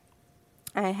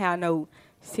ain't had no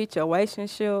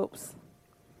situationships.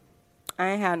 I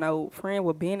ain't had no friend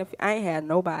with benefit. I ain't had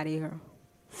nobody, girl.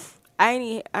 I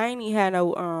ain't even had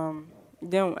no I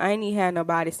ain't even had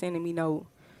nobody sending me no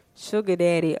sugar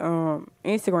daddy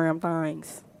Instagram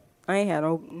things. I ain't had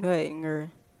no nothing, girl.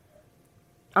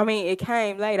 I mean, it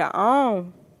came later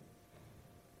on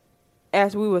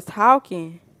as we was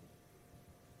talking.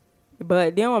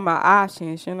 But then with my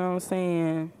options, you know what I'm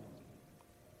saying?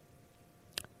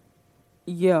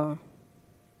 Yeah.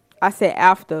 I said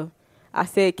after. I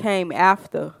said came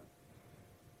after.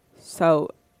 So,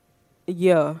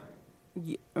 yeah.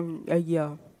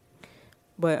 Yeah.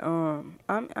 But I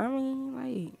mean,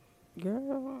 like,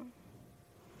 girl.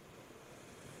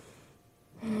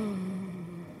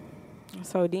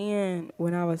 So then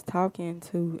when I was talking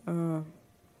to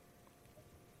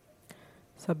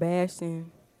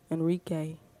Sebastian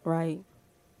Enrique, right?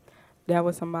 That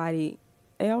was somebody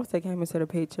else that came into the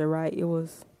picture, right? It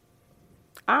was,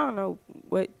 I don't know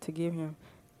what to give him.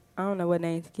 I don't know what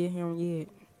name to give him yet.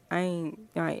 I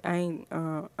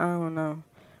don't know.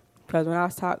 Because when I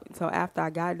was talking, so after I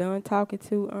got done talking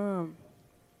to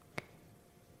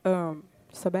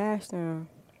Sebastian,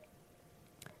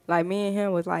 like me and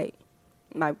him was like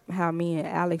how me and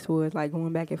Alex was like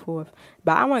going back and forth.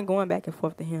 But I wasn't going back and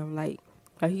forth to him. Like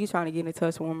he was trying to get in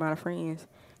touch with one of my friends.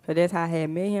 Because that's how I had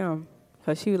met him.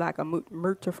 Because she was like a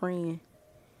mutual friend.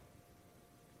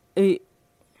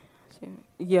 talking.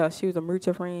 Yeah, she was a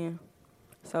mutual friend.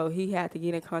 So he had to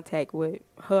get in contact with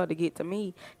her to get to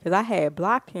me because I had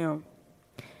blocked him.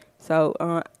 So,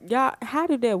 y'all, how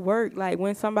did that work? Like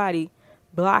when somebody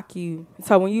block you,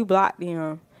 so when you block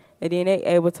them, and then they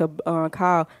able to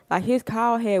call, like his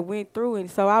call had went through, and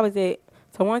so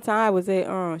so one time I was at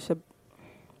I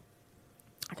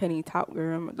can't even talk,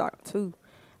 girl. I'm a doctor too.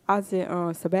 I was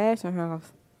at Sebastian's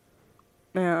house,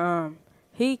 and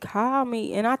he called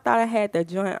me, and I thought I had the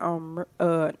joint on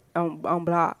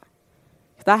block.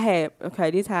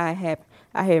 Cause this how it happened.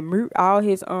 I had mute all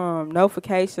his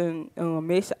notification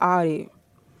miss all that.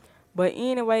 But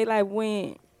anyway, like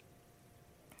when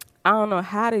I don't know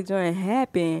how the joint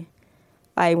happened.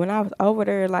 Like when I was over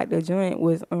there, like the joint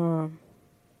was you know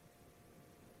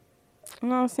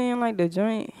what I'm saying? Like the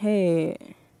joint had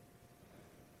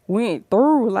went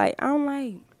through. Like I'm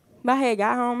like, I had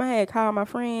got home, I had called my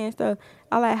friend and stuff.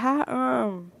 I like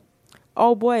how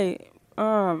oh boy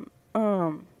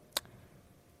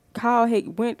call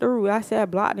had went through. I said I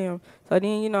blocked them. So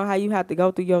then you know how you have to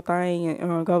go through your thing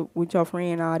and go with your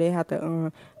friend and all that, have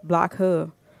to block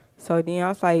her. So then I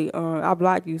was like, I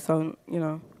blocked you, so you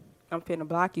know, I'm finna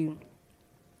block you.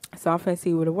 So I'm finna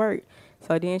see what it work.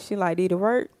 So then she like, did it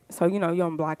work? So you know,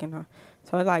 I'm blocking her.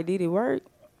 So I like, did it work?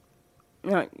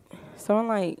 You know, so I'm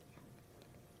like,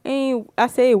 and I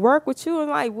said it work with you,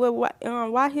 and like, what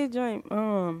why his joint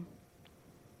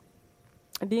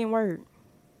it didn't work?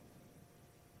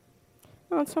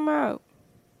 I'm talking about.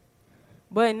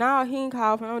 But now he ain't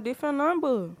call from no different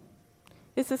number.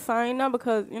 It's the same number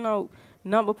because, you know,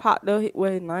 number popped up.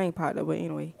 Well, his name popped up, but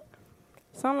anyway.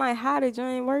 So I'm like, how did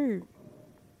Jane work?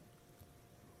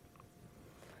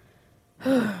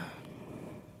 I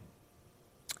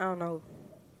don't know.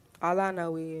 All I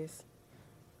know is,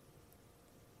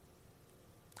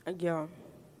 yeah.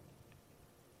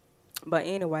 But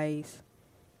anyways,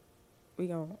 we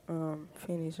gonna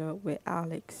finish up with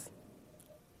Alex.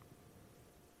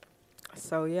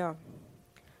 So yeah.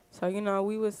 So you know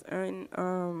we was in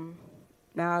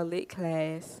our lit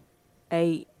class,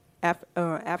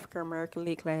 African American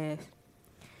lit class,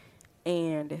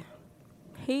 and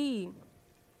he,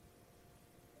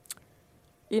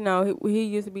 you know, he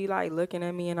used to be like looking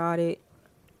at me and all that.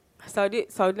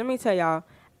 So let me tell y'all,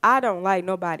 I don't like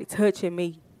nobody touching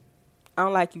me. I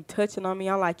don't like you touching on me.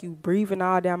 I don't like you breathing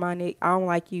all down my neck. I don't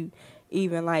like you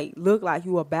even like look like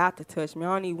you about to touch me.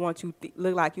 I don't even want you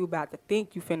look like you about to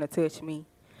think you finna touch me. You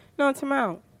know what I'm talking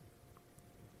about?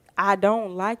 I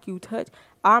don't like you touch.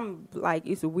 I'm like,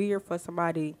 it's weird for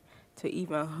somebody to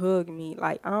even hug me.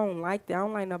 Like, I don't like that. I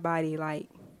don't like nobody like,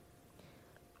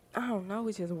 I don't know.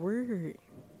 It's just weird.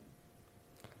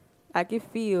 Like it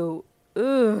feel,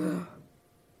 ugh.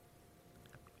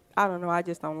 I don't know. I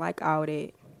just don't like all that.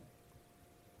 You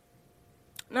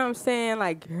know what I'm saying?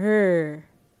 Like, her.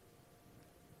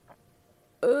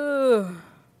 Ugh.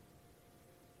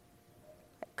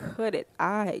 Cut it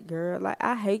out, girl. Like,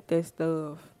 I hate that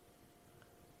stuff.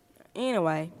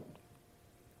 Anyway.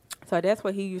 So, that's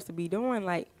what he used to be doing.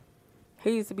 Like,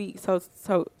 he used to be,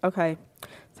 okay.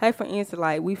 Say, for instance,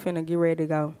 like, we finna get ready to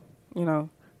go. You know,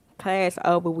 class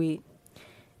over with.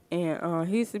 And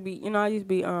he used to be, you know, I used to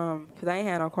be, because I ain't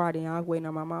had no car then. I was waiting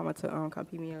on my mama to come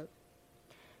pick me up.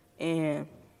 And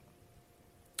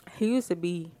he used to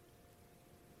be,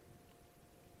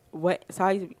 so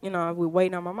I used to, you know, we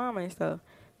waiting on my mama and stuff.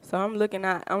 So I'm looking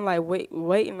at, I'm like,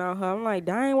 waiting on her. I'm like,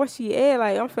 dang, where she at?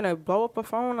 Like, I'm finna blow up her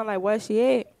phone. I'm like, where she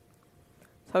at?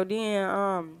 So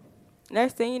then,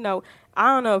 next thing you know, I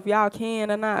don't know if y'all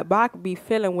can or not, but I could be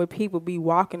feeling when people be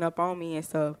walking up on me and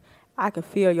stuff. I can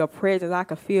feel your presence. I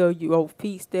can feel your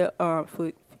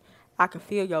I can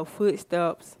feel your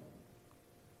footsteps.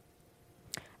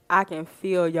 I can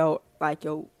feel your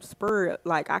spirit.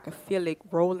 Like, I can feel it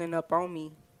rolling up on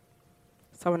me.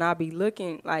 So when I be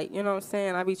looking, like, you know what I'm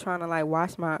saying, I be trying to, like,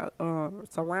 watch my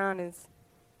surroundings.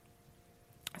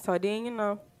 So then, you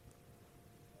know,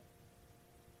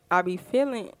 I be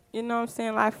feeling, you know what I'm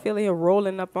saying, like, I feel it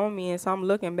rolling up on me. And so I'm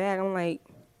looking back. I'm like,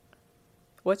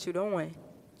 what you doing?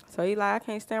 So he like, I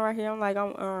can't stand right here. I'm like,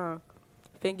 I'm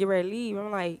finna get ready to leave.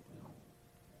 I'm like,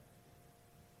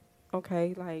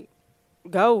 okay, like,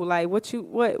 go. Like, what you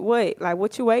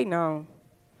waiting on?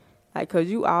 Like, cause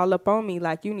you all up on me,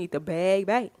 like you need to bag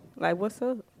back. Like, what's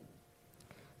up?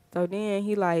 So then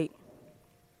he like,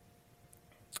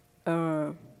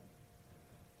 I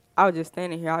was just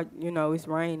standing here, you know, it's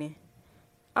raining.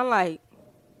 I'm like,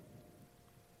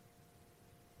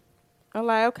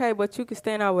 okay, but you can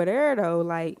stand over there though,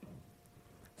 like,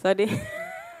 so then,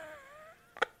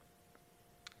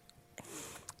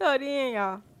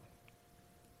 y'all.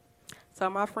 So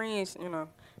my friends, you know,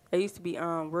 I used to be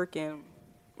working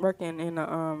in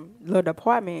a little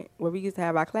department where we used to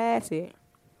have our class at.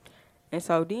 And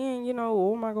so then,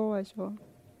 oh my gosh, yo.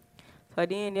 So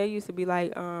then they used to be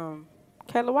like,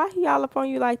 Kayla, why he all up on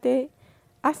you like that?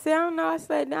 I said, I don't know.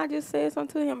 I just said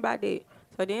something to him about that.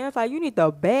 So then it's like, you need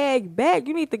to bag back.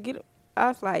 You need to get. I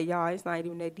was like, y'all, it's not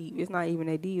even that deep. It's not even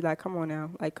that deep. Like, come on now.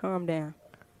 Like, calm down.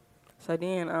 So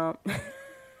then,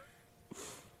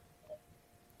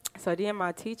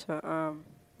 my teacher,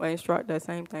 instructor,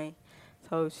 same thing.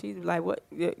 So she's like, what,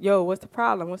 yo, what's the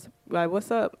problem? What's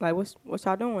up? Like, what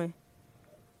y'all doing?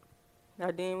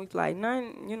 Now then we like,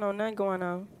 nothing going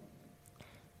on.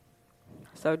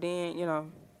 So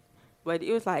then, but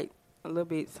it was like a little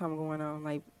bit something going on.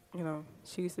 Like,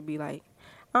 she used to be like,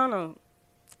 I don't know.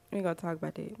 We ain't gonna talk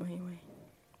about that, but anyway.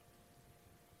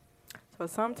 So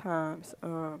sometimes,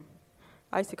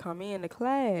 I used to come in the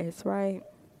class, right?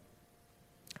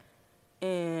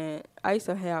 And I used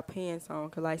to have pants on,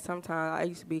 cause like sometimes I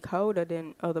used to be colder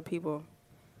than other people.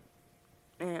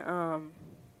 And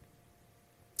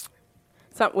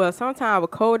sometimes I was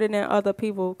colder than other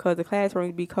people, cause the classroom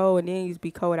used to be cold, and then it used to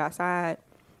be cold outside.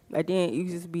 But then it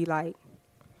used to be like, you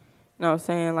know what I'm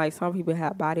saying? Like some people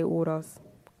have body odors.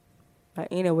 Like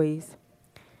anyways,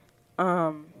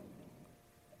 so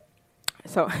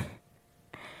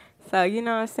so you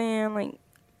know what I'm saying? Like,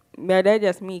 yeah, that's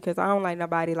just me, cause I don't like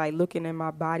nobody like looking at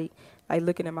my body, like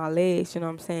looking at my legs. You know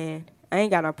what I'm saying? I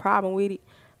ain't got no problem with it,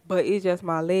 but it's just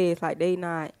my legs. Like they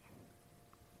not.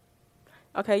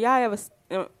 Okay, y'all ever?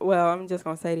 Well, I'm just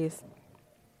gonna say this.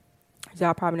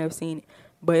 Y'all probably never seen it,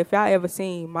 but if y'all ever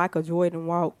seen Michael Jordan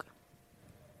walk,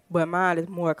 but mine is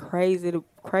more crazier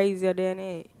than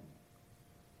that.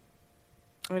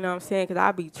 You know what I'm saying? Cause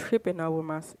I be tripping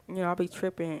over I be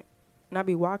tripping, and I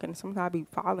be walking. Sometimes I be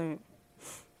falling.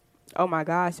 Oh my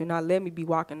gosh, you're not letting me be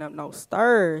walking up no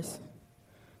stairs.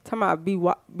 Talking about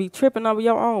be tripping over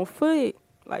your own foot,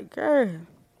 like girl.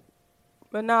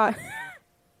 But not.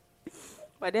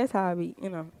 But that's how I be,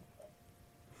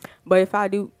 But if I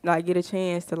do like get a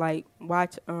chance to like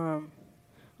watch on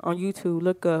YouTube,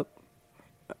 look up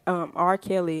R.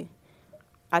 Kelly,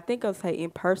 I think I'll say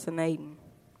impersonating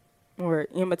or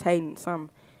imitating some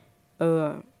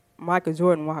Michael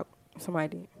Jordan walk,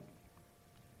 somebody did.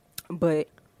 But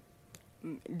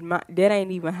that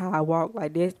ain't even how I walk.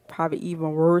 Like that's probably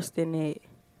even worse than that.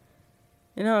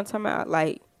 You know what I'm talking about?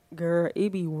 Like, girl,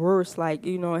 it be worse. Like,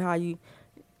 how you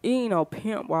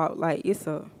pimp walk. Like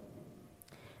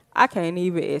I can't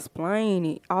even explain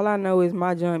it. All I know is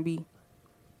my John be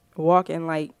walking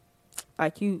like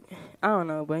you. I don't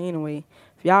know, but anyway,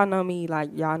 if y'all know me,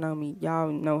 like y'all know me, y'all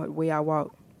know the way I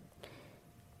walk.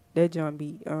 That John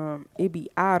be it be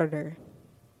out of there.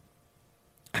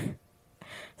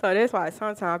 So that's why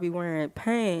sometimes I be wearing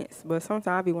pants, but sometimes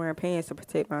I be wearing pants to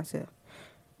protect myself.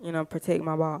 Protect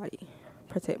my body.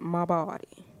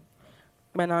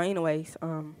 But no, anyways,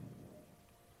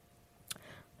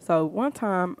 so one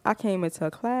time I came into a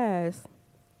class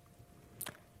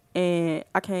and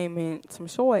I came in some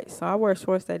shorts. So I wear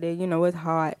shorts that day, it's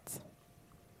hot.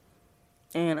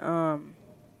 And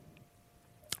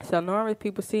so normally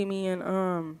people see me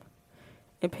in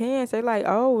pants, they like,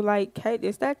 oh, like Kate,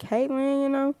 is that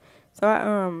Caitlin, So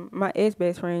I my ex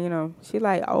best friend, she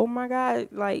like, oh my God,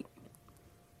 like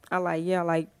I like, yeah,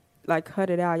 like cut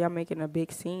it out. Y'all making a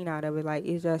big scene out of it. Like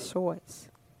it's just shorts.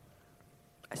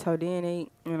 So then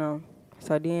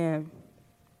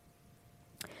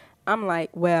I'm like,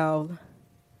 well,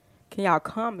 can y'all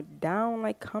calm it down?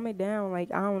 Like calm it down.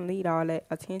 Like I don't need all that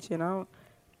attention. I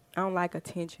don't like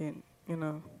attention,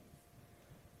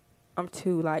 I'm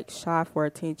too like shy for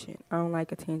attention. I don't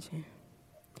like attention.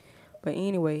 But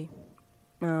anyway,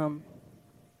 so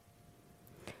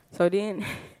then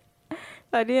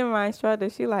my instructor,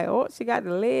 she like, oh, she got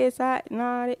the legs out and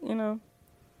all that,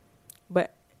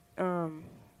 But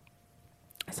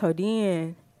so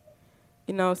then,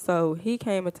 so he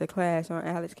came into class,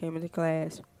 Alex came into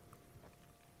class,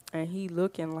 and he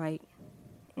looking like,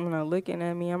 looking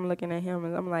at me. I'm looking at him,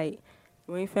 and I'm like,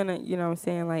 you ain't finna, what I'm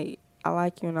saying? Like, I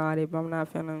like you and all that, but I'm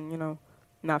not finna,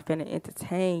 not finna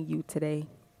entertain you today.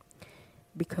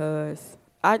 Because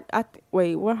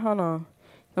wait, what, hold on.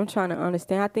 I'm trying to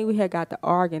understand. I think we had got to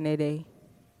arguing that day.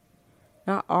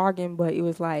 Not arguing, but it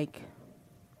was like,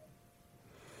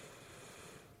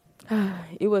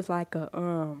 it was like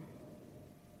a,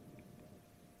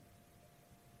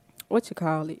 what you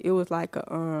call it? It was like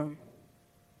a,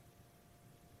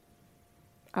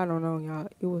 I don't know, y'all.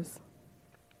 It was,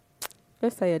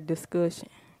 let's say a discussion.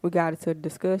 We got into a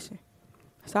discussion.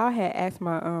 So I had asked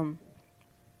my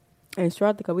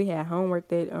instructor, because we had homework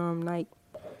that night.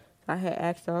 I had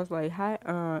asked her, I was like, hi,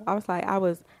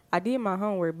 I did my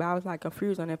homework, but I was like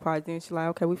confused on that part. Then she like,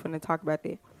 okay, we finna talk about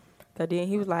that. So then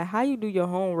he was like, how you do your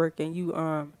homework and you,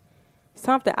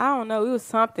 something, I don't know, it was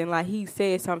something, like he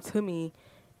said something to me.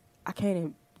 I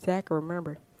can't exactly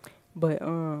remember. But,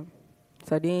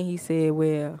 so then he said,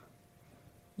 well,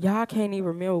 y'all can't even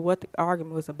remember what the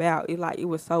argument was about. It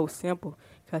was so simple.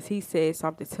 Because he said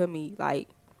something to me, like,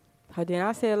 so then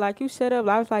I said, like, you shut up.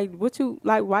 I was like,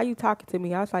 why you talking to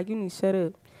me? I was like, you need to shut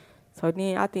up. So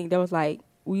then I think that was like,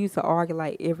 we used to argue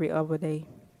like every other day.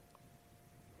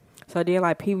 So then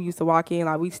like people used to walk in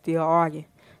like we still arguing.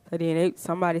 So then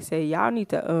somebody said, every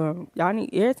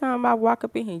time I walk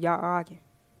up in here, y'all arguing.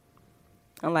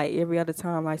 And like every other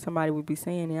time, like somebody would be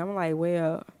saying it. I'm like,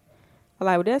 well,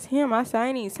 that's him. I said, I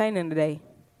ain't even say nothing today.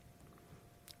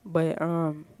 But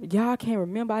y'all can't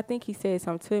remember. I think he said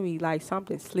something to me, like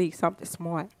something slick, something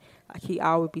smart. Like he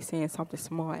always be saying something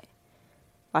smart.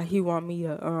 Like he want me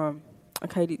to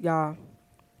okay, y'all.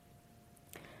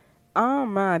 I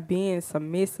don't mind being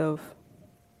submissive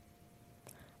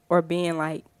or being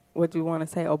like what you want to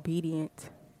say, obedient.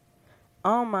 I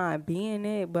don't mind being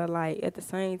it, but like at the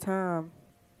same time,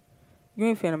 you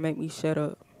ain't finna make me shut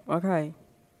up. Okay.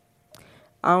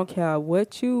 I don't care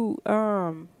what you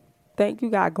think you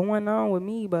got going on with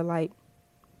me, but like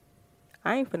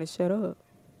I ain't finna shut up.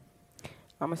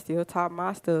 I'ma still talk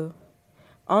my stuff.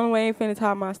 Only way I ain't finna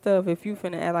talk my stuff if you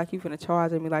finna act like you finna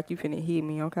charge at me, like you finna hit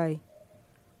me, okay?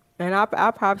 And I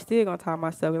probably still gonna talk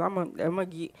my stuff. I'm gonna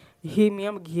hit me.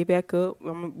 I'm gonna get back up.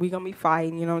 We gonna be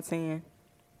fighting. You know what I'm saying?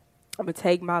 I'm gonna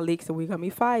take my licks and we gonna be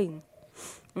fighting. You know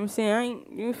what I'm saying?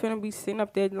 You ain't finna be sitting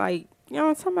up there like, you know what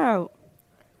I'm talking about?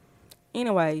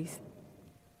 Anyways,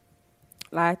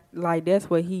 like that's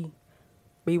what he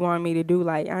be wanting me to do.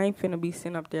 Like I ain't finna be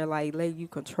sitting up there like let you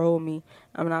control me.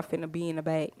 I'm not finna be in the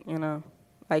back. You know,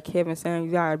 like Kevin saying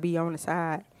you gotta be on the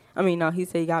side. I mean no, he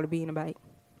said you gotta be in the back.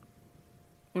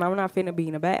 No, I'm not finna be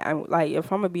in the back. Like, if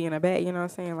I'm gonna be in the back, you know what I'm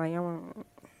saying? Like, I'm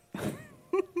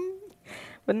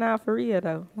but nah, for real,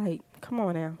 though. Like, come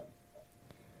on now.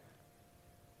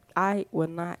 I will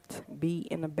not be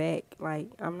in the back. Like,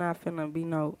 I'm not finna be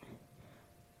no...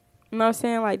 You know what I'm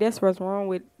saying? Like, that's what's wrong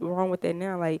with that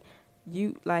now. Like,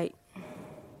 you, like...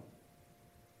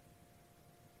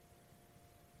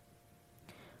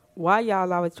 Why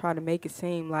y'all always try to make it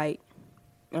seem like...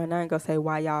 And I ain't gonna say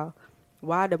why y'all...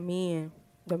 Why the men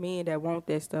that want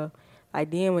that stuff, like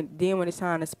then when it's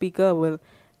time to speak up, well,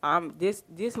 this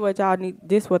what y'all need.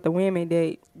 This what the women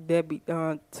that be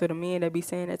to the men that be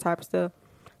saying that type of stuff.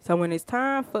 So when it's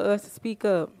time for us to speak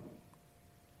up,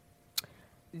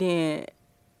 then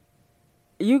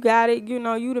you got it. You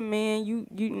know, you the man. You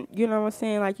know what I'm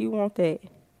saying. Like you want that.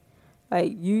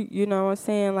 Like you know what I'm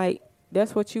saying. Like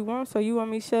that's what you want. So you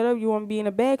want me to shut up. You want me to be in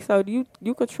the back. So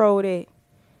you control that.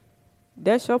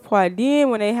 That's your part. Then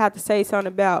when they have to say something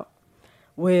about,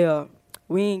 well,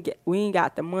 we ain't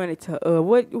got the money to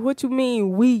what you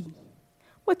mean we?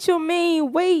 What you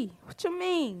mean we? What you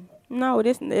mean? No,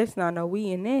 that's not no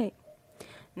we in that.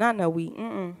 Not no we.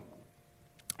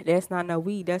 That's not no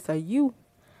we. That's a you.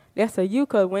 That's a you.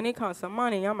 Cause when it comes to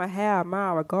money, I'ma have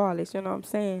mine regardless. You know what I'm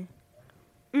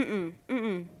saying?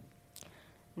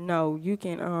 No, you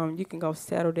can go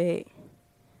settle that.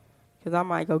 Cause I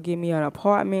might go get me an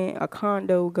apartment, a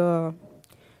condo, girl.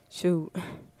 Shoot.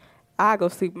 I go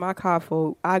sleep in my car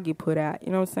before I get put out.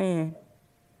 You know what I'm saying?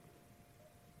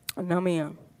 No,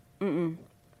 ma'am.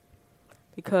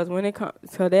 Because when it comes,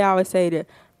 so they always say that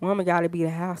woman got to be the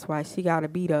housewife. She got to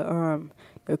be the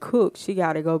cook. She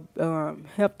got to go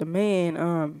help the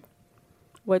man.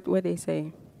 What they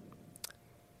say?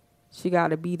 She got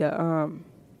to be the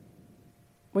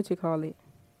what you call it?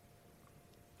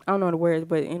 I don't know the words,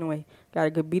 but anyway,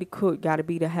 gotta be the cook, gotta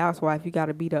be the housewife. You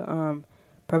gotta be the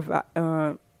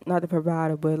not the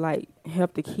provider, but like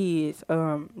help the kids,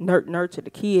 nurture the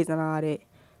kids and all that.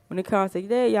 When it comes to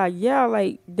that, yeah,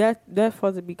 like that's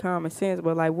supposed to be common sense.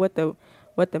 But like, what the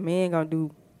man gonna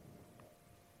do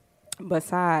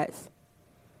besides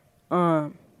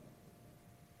helping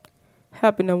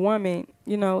the woman?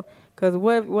 You know, cause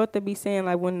what they be saying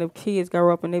like when the kids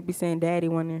grow up and they be saying daddy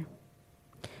when they're.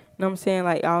 You know what I'm saying?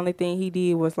 Like, the only thing he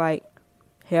did was, like,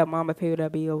 help mama pay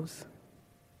their bills.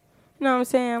 You know what I'm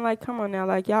saying? Like, come on now.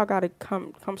 Like, y'all got to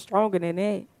come stronger than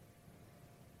that.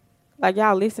 Like,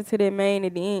 y'all listen to that man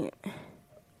at the end.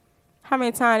 How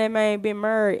many times that man been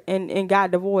married and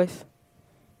got divorced?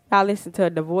 Y'all listen to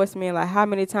a divorced man. Like, how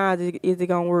many times is it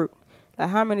going to work? Like,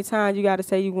 how many times you got to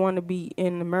say you want to be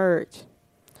in the marriage?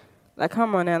 Like,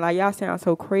 come on now. Like, y'all sound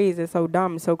so crazy, so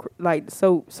dumb, so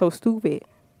stupid.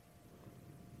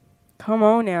 Come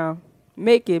on now.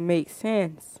 Make it make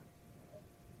sense.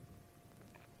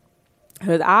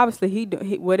 Because obviously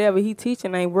whatever he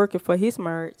teaching ain't working for his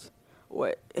marriage.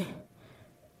 What?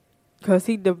 Because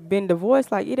been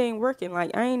divorced, like, it ain't working. Like,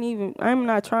 I'm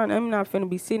not finna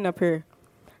be sitting up here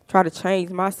try to change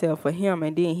myself for him,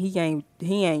 and then he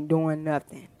ain't doing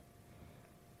nothing.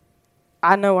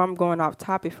 I know I'm going off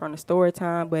topic from the story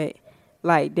time, but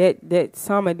like that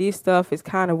some of this stuff is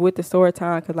kind of with the story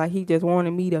time, because like he just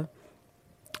wanted me to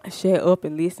shut up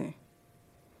and listen.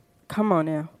 Come on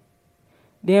now.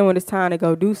 Then when it's time to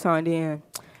go do something, then,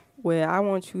 well, I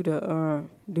want you to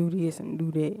do this and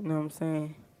do that. You know what I'm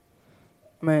saying?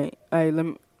 Man, hey, let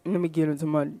me get into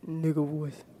my nigga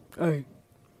voice. Hey,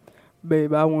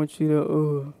 babe, I want you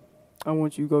to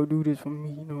go do this for me.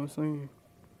 You know what I'm saying?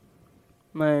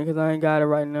 Man, 'cause I ain't got it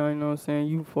right now. You know what I'm saying?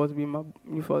 You supposed to be my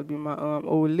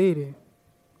old lady.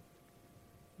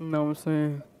 You know what I'm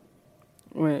saying?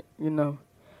 When 1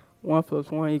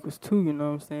 + 1 = 2. You know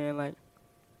what I'm saying? Like,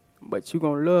 but you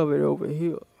gonna love it over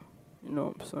here. You know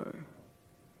what I'm saying?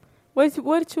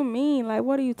 What did you mean? Like,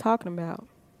 what are you talking about?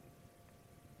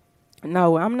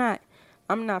 No, I'm not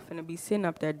finna be sitting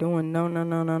up there doing no. No,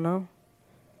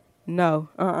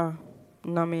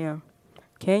 no, ma'am.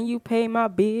 Can you pay my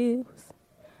bills?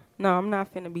 No, I'm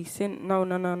not finna be sitting, no.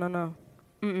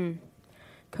 Mm-mm.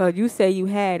 'Cause you say you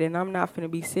had it, and I'm not finna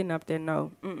be sitting up there,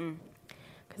 no. Mm-mm.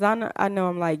 'Cause I know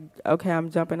I'm like, okay, I'm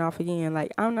jumping off again.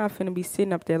 Like, I'm not finna be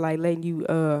sitting up there, like, letting you,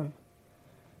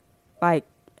 like,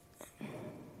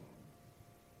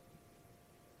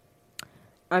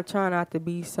 I'm trying not to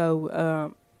be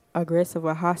so, aggressive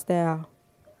or hostile.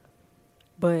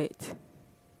 But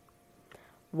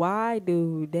why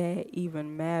do that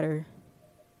even matter?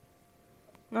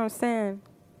 You know what I'm saying?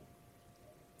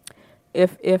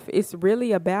 If it's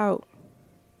really about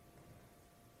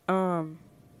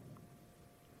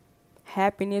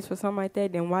happiness or something like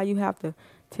that, then why you have to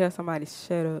tell somebody to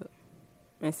shut up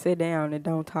and sit down and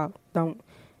don't talk? Don't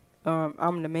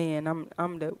I'm the man,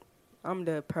 I'm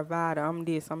the provider, I'm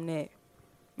this, I'm that.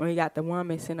 When you got the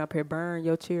woman sitting up here burning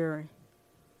your children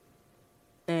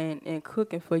and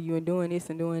cooking for you and doing this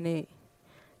and doing that.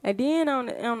 And then on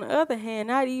the other hand,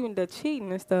 not even the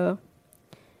cheating and stuff.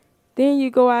 Then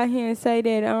you go out here and say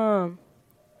that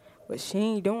but she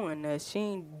ain't doing that. She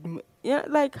ain't, yeah,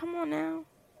 like, come on now.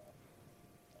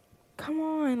 Come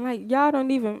on, like, that don't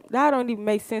even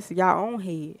make sense to y'all own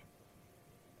head.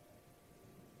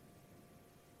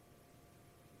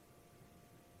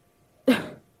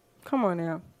 Come on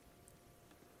now.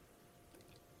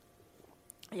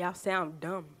 Y'all sound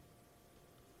dumb.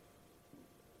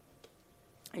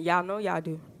 Y'all know y'all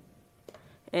do.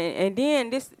 And then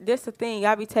this the thing.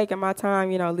 I be taking my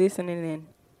time, listening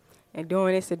and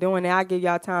doing this and doing that. I give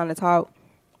y'all time to talk.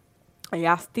 And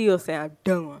y'all still sound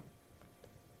dumb.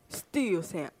 Still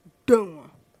sound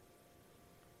dumb.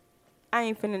 I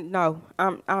ain't finna, no.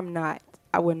 I'm not.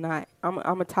 I would not. I'm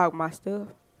gonna talk my stuff.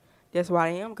 That's what I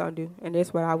am gonna do. And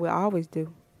that's what I will always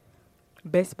do.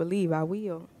 Best believe I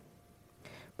will.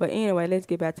 But anyway, let's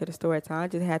get back to the story time. I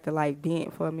just had to, like,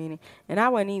 vent for a minute. And I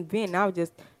wasn't even venting. I was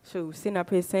just sitting up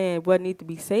here saying what need to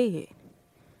be said.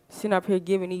 Sitting up here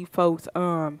giving these folks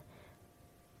the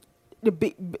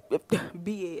big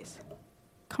BS.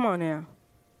 Come on now.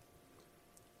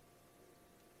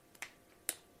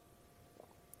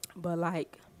 But,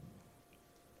 like,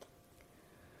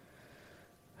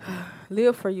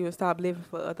 live for you and stop living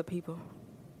for other people.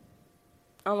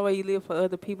 Only way you live for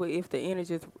other people if the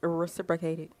energy is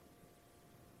reciprocated.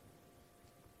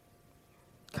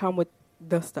 Come with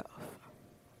the stuff.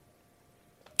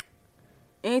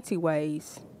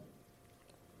 Anyways.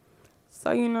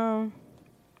 So,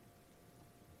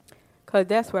 because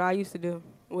that's what I used to do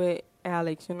with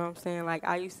Alex, you know what I'm saying? Like,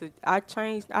 I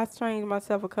changed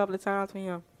myself a couple of times with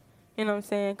him. You know what I'm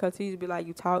saying? Because he used to be like,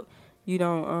 you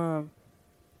don't,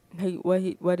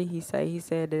 what did he say? He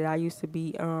said that I used to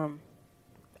be,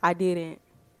 I didn't,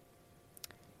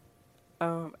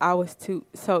 I was too,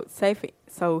 so safe.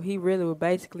 So he really was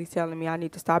basically telling me I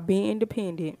need to stop being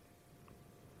independent.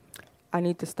 I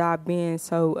need to stop being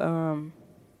so,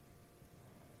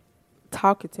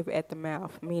 talkative at the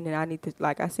mouth, meaning I need to,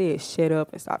 like I said, shut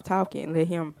up and stop talking and let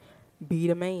him be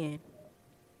the man.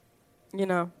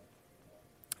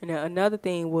 And then another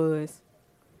thing was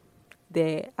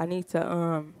that I need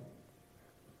to,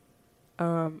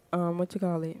 what you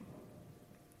call it?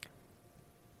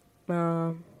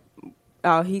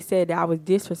 He said that I was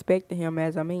disrespecting him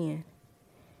as a man.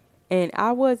 And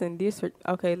I wasn't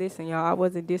okay, listen, y'all, I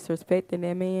wasn't disrespecting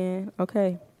that man,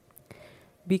 okay?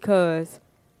 Because,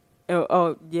 he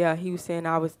was saying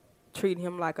I was treating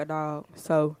him like a dog.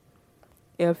 So,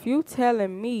 if you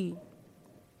telling me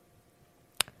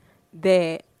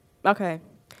that, okay,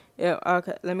 Yeah,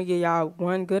 okay, let me give y'all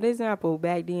one good example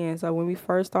back then. So when we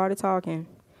first started talking,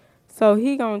 so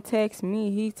he gonna text me.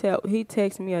 He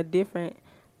text me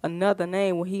another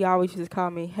name when he always used to call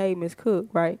me, "Hey, Miss Cook,"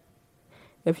 right?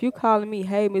 If you calling me,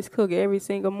 "Hey, Miss Cook," every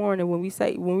single morning when we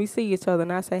see each other,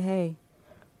 and I say, "Hey,"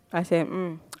 I said,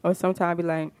 or sometimes I be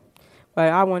like,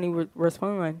 but I won't even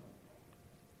respond.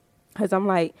 Cause I'm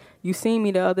like, you seen me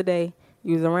the other day.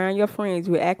 You was around your friends.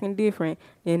 You were acting different.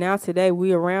 Then now today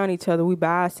we around each other. We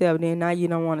by ourselves. Then now you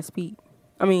don't want to speak.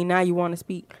 I mean, now you want to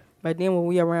speak. But then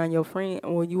when you around your friends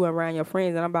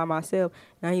and I'm by myself,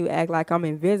 now you act like I'm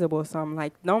invisible or something.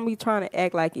 Like, don't be trying to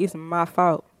act like it's my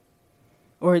fault.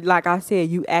 Or like I said,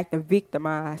 you acting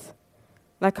victimized.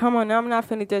 Like, come on now, I'm not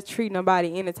finna just treat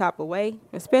nobody any type of way.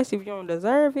 Especially if you don't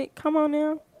deserve it. Come on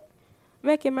now.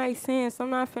 Make it make sense. I'm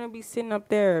not finna be sitting up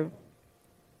there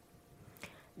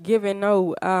giving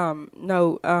undeserved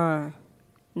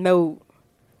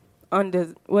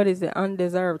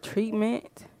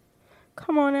treatment.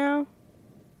 Come on now.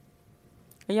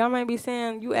 And y'all might be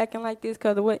saying you acting like this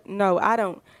because of what? No, I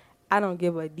don't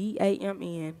give a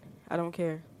DAMN. I don't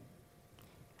care.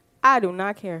 I do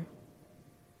not care.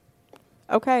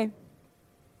 Okay.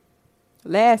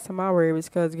 Last time I worried was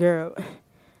because, girl,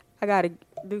 I gotta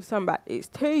do something about this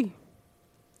teeth.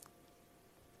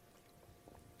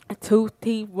 Tooth,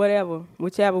 teeth,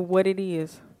 whichever what it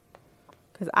is.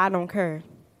 Because I don't care.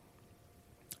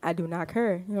 I do not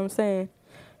care. You know what I'm saying?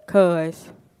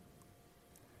 Because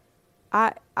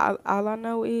all I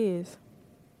know is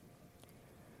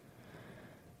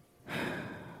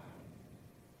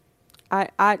I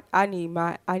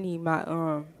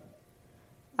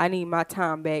need my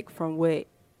time back from what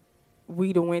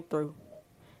we done went through.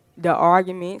 The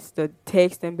arguments, the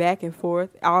texting back and forth,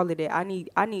 all of that. I need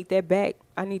that back.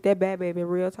 I need that back, baby.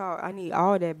 Real talk. I need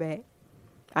all that back.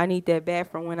 I need that back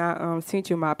from when I sent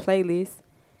you my playlist.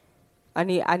 I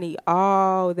need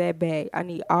all that back. I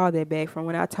need all that back from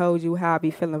when I told you how I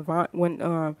be feeling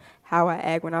how I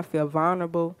act when I feel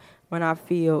vulnerable, when I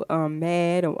feel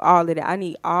mad, and all of that. I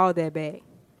need all that back.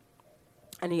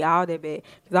 I need all that back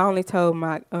because I only told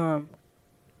my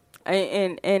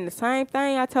and the same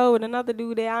thing I told another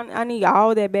dude that I need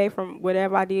all that back from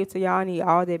whatever I did to y'all. I need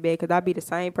all that back because I be the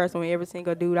same person with every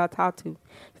single dude I talk to.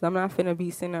 Because I'm not finna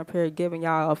be sitting up here giving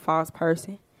y'all a false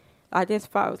person. I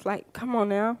just was like, come on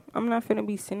now. I'm not finna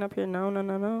be sitting up here.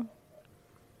 No.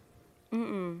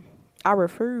 I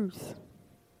refuse.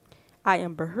 I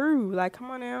am behooved. Like,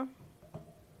 come on now.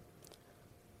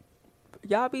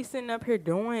 Y'all be sitting up here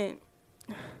doing...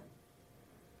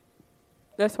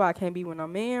 That's why I can't be with no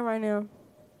man right now.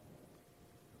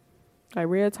 Like,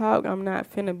 real talk, I'm not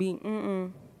finna be,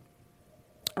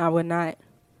 I would not.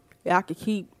 I could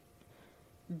keep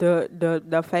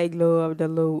the fake love, the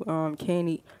little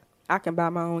candy. I can buy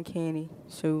my own candy.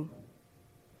 Shoot.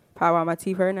 Probably why my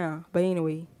teeth hurt now. But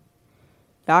anyway,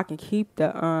 y'all can keep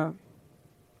the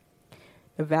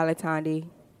Valentine's Day.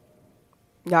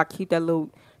 Y'all keep that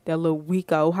little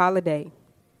week old holiday.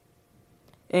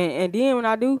 And then when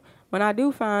I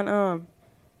do find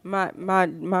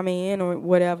my man or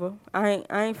whatever, I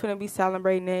ain't finna be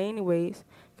celebrating that anyways.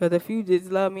 Cause if you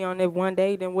just love me on that one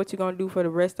day, then what you gonna do for the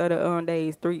rest of the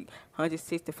days?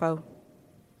 364.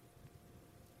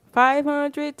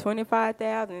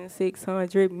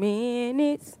 525,600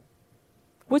 minutes.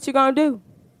 What you gonna do?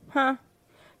 Huh?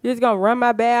 You just gonna run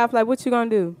my bath? Like, what you gonna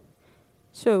do?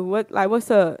 Sure, what's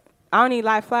up? I don't even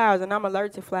like flowers, and I'm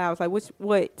allergic to flowers. Like,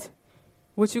 what?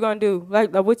 What you gonna do?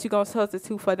 Like what you gonna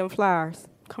substitute for them flowers?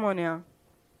 Come on now.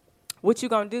 What you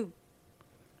gonna do?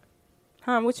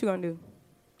 Huh? What you gonna do?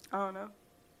 I don't know.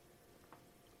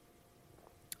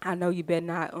 I know you better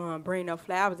not bring no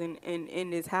flowers in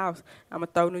this house. I'm going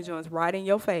to throw new joints right in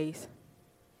your face.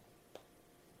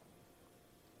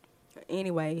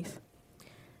 Anyways.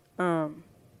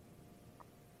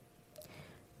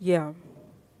 Yeah.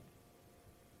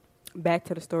 Back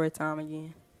to the story time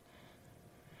again.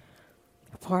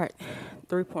 Part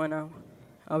 3.0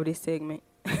 of this segment.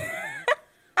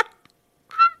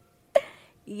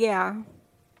 Yeah.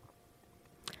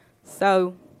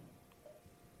 So,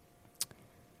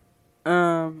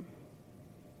 all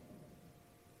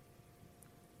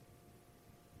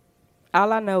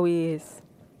I know is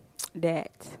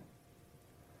that.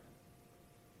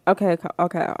 Okay, all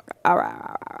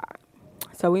right.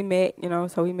 So we met,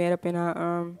 up in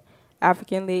our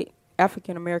African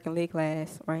American lit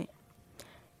class, right?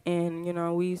 And,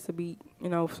 we used to be,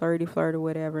 flirty,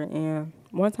 whatever. And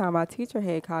one time our teacher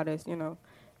had caught us,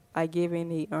 like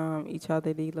giving each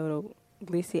other the little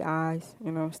glissy eyes,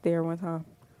 stare one time.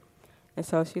 And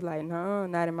so she like, no,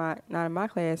 not in my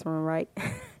classroom, right?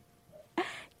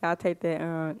 Y'all take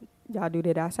that, y'all do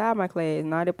that outside my class,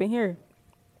 not up in here.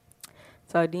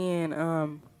 So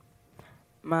then,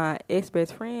 my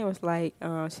ex-best friend was like,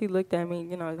 she looked at me,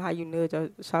 you know, how you nudge your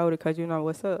shoulder because you know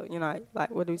what's up. You know,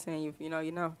 like, what are we saying? If you know,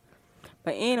 you know.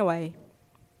 But anyway,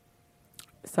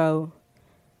 so,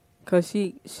 because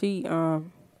I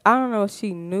don't know if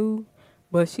she knew,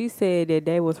 but she said that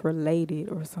they was related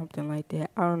or something like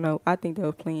that. I don't know. I think they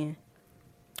were playing.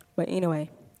 But anyway,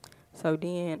 so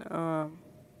then,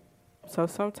 so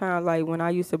sometimes, like, when I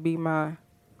used to be my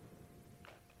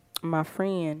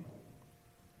friend,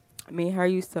 me and her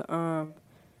used to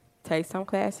take some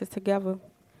classes together,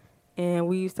 and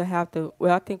we used to have to.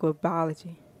 Well, I think with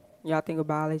biology. Y'all think of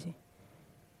biology?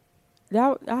 Did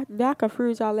I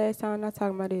confuse y'all last time? Not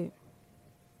talking about it.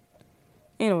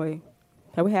 Anyway,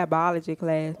 so we had biology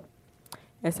class,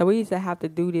 and so we used to have to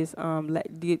do this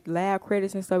get lab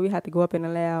credits and stuff. We had to go up in the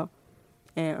lab,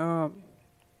 and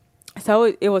so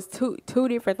it was two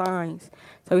different things.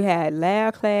 So we had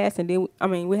lab class, and then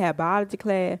we had biology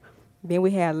class. Then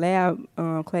we had lab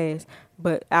class.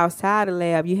 But outside the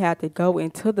lab, you had to go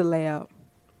into the lab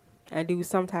and do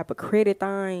some type of credit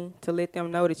thing to let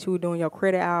them know that you were doing your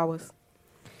credit hours.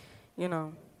 You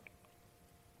know.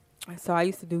 So I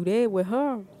used to do that with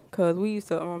her because we used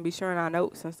to be sharing our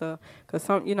notes and stuff. Because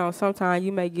sometimes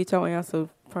you may get your answer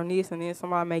from this, and then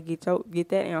somebody may get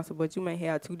that answer, but you may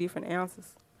have two different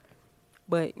answers.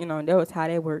 But that was how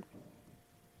that worked.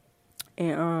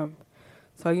 And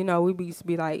so we used to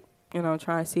be like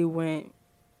trying to see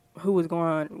who was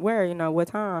going where, what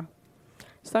time.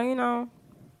 So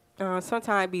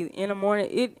sometimes it be in the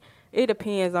morning. It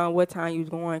depends on what time you was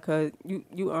going, because you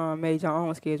made your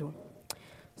own schedule.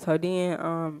 So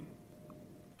then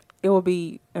it would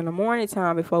be in the morning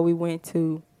time before we went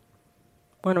to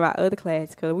one of our other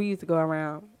classes, because we used to go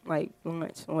around like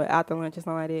lunch or after lunch or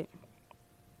something like that.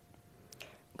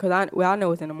 Because I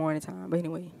know it's in the morning time, but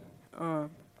anyway.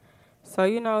 So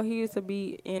he used to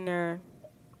be in there,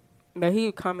 but he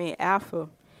would come in alpha,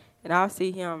 and I'll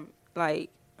see him like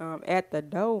at the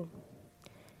door.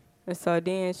 And so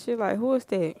then she like, who is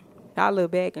that? I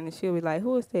look back and she'll be like,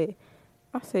 who is that?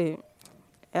 I said,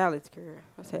 Alex, girl.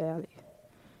 I said, Alex.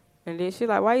 And then she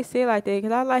like, why you say it like that?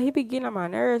 Because I like, he be getting on my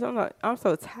nerves. I'm like, I'm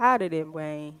so tired of them,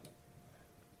 Wayne.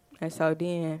 And so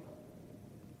then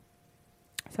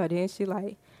she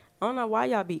like, I don't know why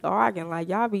y'all be arguing. Like,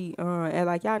 y'all be, and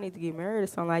like, y'all need to get married or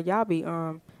something. Like, y'all be,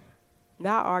 y'all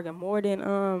arguing more than,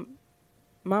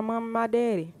 my mom and my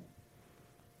daddy.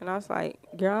 And I was like,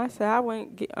 girl, I said, I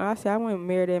wouldn't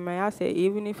marry that man. I said,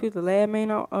 even if he's the last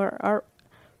man on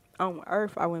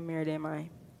earth, I wouldn't marry that man.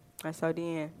 And so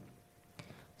then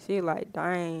she like,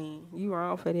 dang, you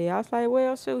wrong for that. I was like,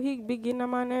 well, shoot, he be getting on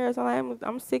my nerves.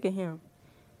 I'm sick of him.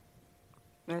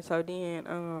 And so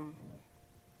then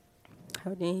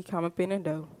he come up in the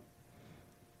door.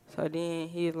 So then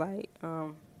he's like,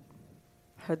 then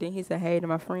he said, hey to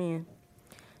my friend.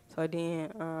 So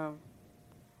then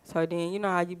you know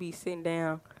how you be sitting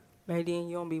down, and then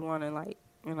you don't be wanting like,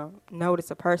 notice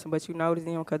a person, but you notice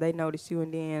them because they notice you,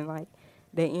 and then like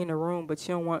they in the room, but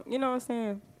you don't want, you know what I'm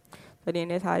saying? So then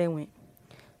that's how they went.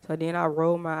 So then I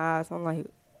rolled my eyes. I'm like,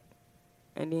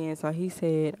 and then so he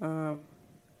said,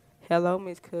 hello,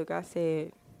 Miss Cook. I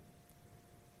said,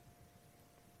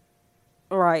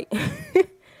 right.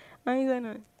 I ain't say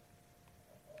nothing.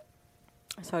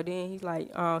 So then he's like,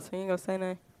 so you ain't gonna say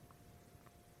nothing?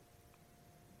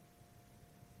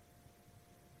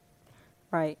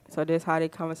 Right. So that's how the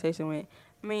conversation went.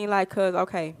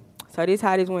 Okay. So this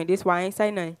how this went. This why I ain't say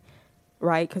nothing.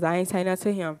 Right? Because I ain't say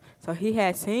nothing to him. So he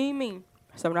had seen me.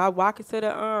 So when I walk into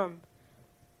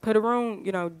the room,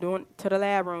 doing to the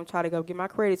lab room, try to go get my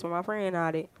credits with my friend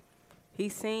out it. He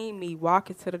seen me walk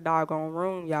into the doggone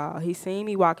room, y'all. He seen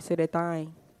me walk into that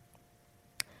thing.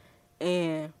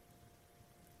 And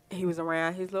he was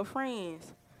around his little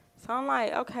friends. So I'm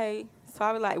like, okay. So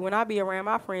I be like, when I be around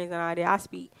my friends and all that, I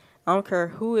speak. I don't care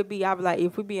who it be. I be like,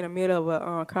 if we be in the middle of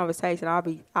a conversation,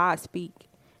 I speak.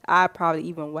 I probably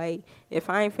even wait. If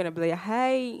I ain't finna be like,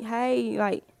 hey,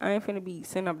 like, I ain't finna be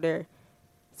sitting up there.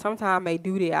 Sometimes I may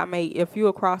do that. If you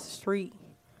across the street,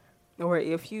 or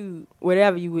if you,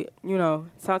 whatever you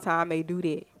sometimes I may do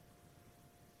that.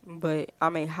 But I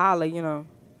may holler,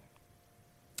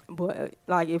 But,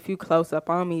 like, if you close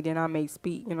up on me, then I may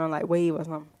speak, like wave or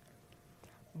something.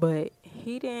 But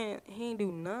he didn't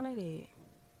do none of that.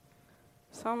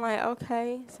 So I'm like,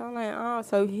 okay. So I'm like, oh.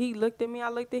 So he looked at me, I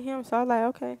looked at him. So I was like,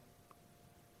 okay.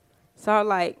 So I'm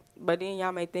like, but then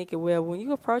y'all may think, well, when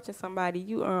you approaching somebody,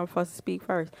 you supposed to speak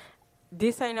first.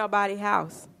 This ain't nobody's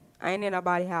house. I ain't in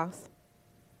nobody's house.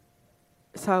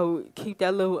 So keep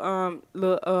that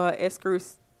little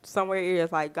excuse somewhere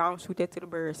else. Like, go and shoot that to the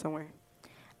birds somewhere.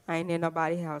 I ain't in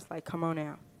nobody's house. Like, come on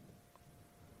now.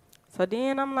 So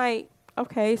then I'm like,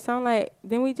 okay. So I'm like,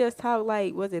 then we just talked,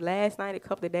 like, was it last night, a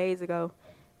couple of days ago?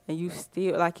 And you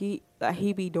still, like, he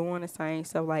be doing the same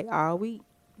stuff, like, all week.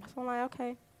 So I'm like,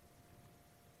 okay.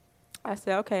 I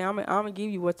said, okay, I'm gonna give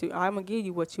you what you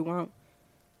want.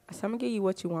 I said, I'm gonna give you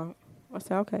what you want. I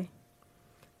said, okay.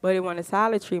 But it wasn't a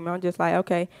solid treatment. I'm just like,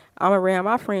 okay, I'm around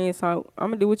my friends, so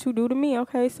I'm gonna do what you do to me.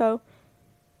 Okay, so,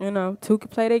 two can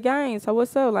play their game. So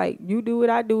what's up? Like, you do what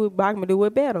I do, but I'm gonna do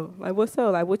it better. Like, what's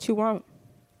up? Like, what you want?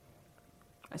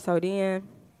 So then,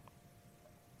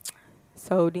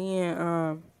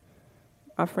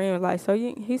 my friend was like,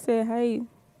 he said, hey.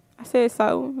 I said,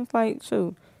 so? It's like,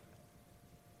 shoot.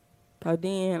 So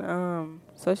then,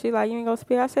 so she like, you ain't gonna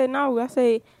speak? I said, no. I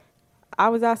said, I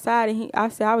was outside, and I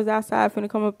was outside finna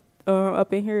come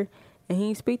up in here, and he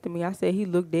ain't speak to me. I said, he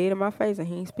looked dead in my face, and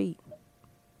he ain't speak.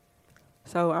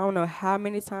 So I don't know how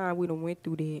many times we done went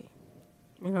through that. You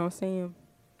know what I'm saying?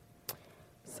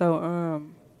 So,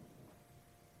 I'm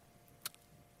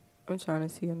trying to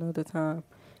see another time.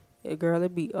 Yeah, girl,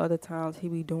 it be other times he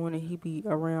be doing it. He be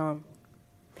around.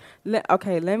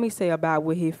 Let me say about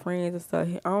with his friends and stuff.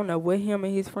 I don't know what him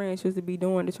and his friends used to be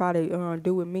doing to try to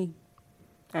do with me.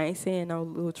 I ain't saying no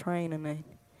little train or nothing.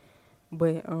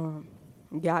 But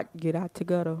get out the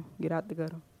gutter. Get out the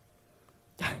gutter.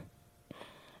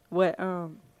 What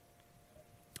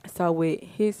so with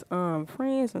his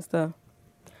friends and stuff.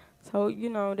 So,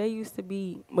 they used to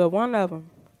be, well, one of them,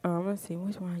 let's see,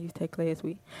 which one I used to take class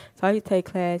with. So I used to take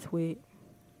class with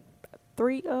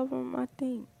 3 of them, I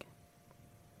think.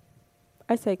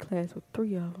 I take class with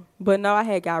 3 of them. But no, I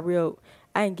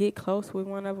didn't get close with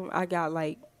one of them. I got,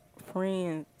 like,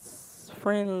 friendly,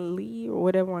 or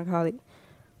whatever you want to call it.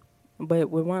 But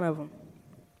with one of them.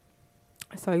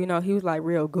 So, he was, like,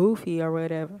 real goofy or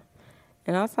whatever.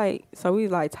 And I was like, so we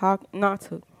was, like, talking,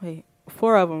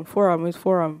 4 of them. It's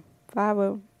 4 of them. 5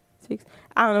 of them. 6.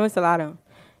 I don't know. It's a lot of them.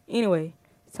 Anyway,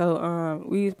 so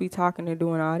we used to be talking and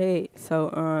doing all that.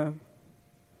 So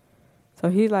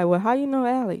he's like, well, how you know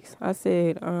Alex? I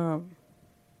said,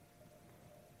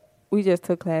 we just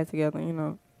took class together.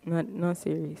 Not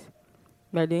serious.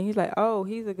 But then he's like, oh,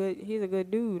 he's a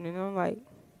good dude. And I'm like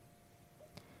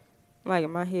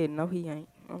in my head, no, he ain't.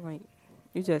 I'm like,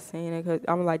 you just saying it because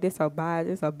I'm like, this a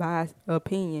biased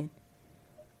opinion.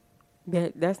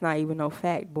 That's not even no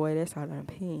fact, boy. That's not an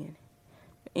opinion.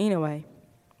 But anyway,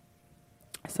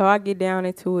 so I get down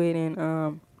into it,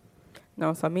 and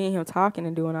so me and him talking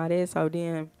and doing all that. So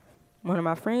then one of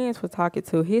my friends was talking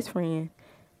to his friend.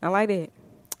 I like that.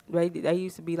 They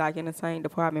used to be like in the same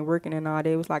department working and all that.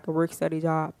 It was like a work study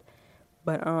job.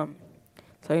 But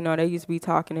so they used to be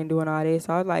talking and doing all that.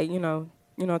 So I was like,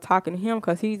 talking to him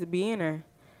because he used to be in there,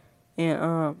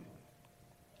 and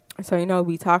so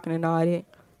we talking and all that.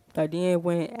 So then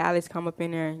when Alex come up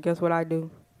in there, guess what I do?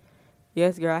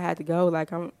 Yes, girl, I had to go.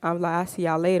 Like, I'm like, I'll see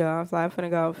y'all later. I was like, I'm finna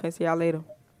go. Finna see y'all later.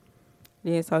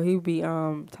 Then so he be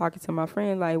talking to my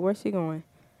friend, like, where's she going?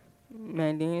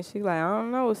 And then she like, I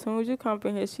don't know. As soon as you come up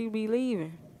in here, she be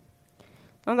leaving.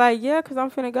 I'm like, yeah, because I'm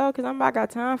finna go because I got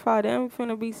time for it. I'm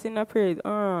finna be sitting up here.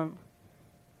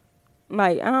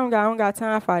 Like, I don't got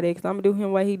time for that because I'm going to do him the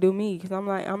way he do me. Because I'm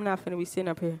like, I'm not finna be sitting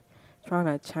up here trying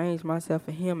to change myself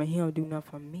for him and he don't do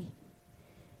nothing for me.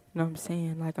 You know what I'm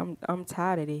saying? Like, I'm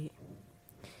tired of it.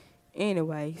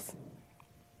 Anyways.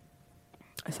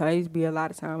 So there used to be a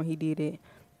lot of time when he did it.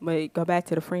 But go back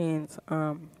to the friends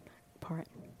part.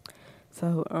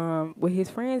 So with his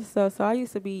friends and stuff, so I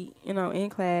used to be, in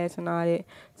class and all that.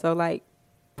 So like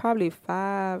probably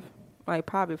 5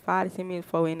 to 10 minutes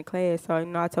before in the class. So,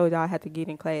 I told y'all I had to get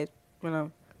in class,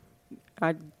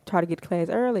 I try to get to class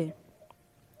early.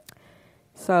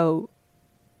 So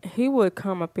he would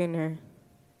come up in there.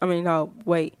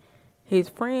 His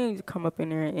friends come up in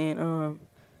there and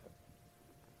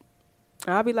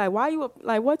I'll be like, why you up?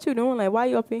 Like, what you doing? Like, why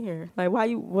you up in here? Like,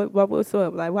 what's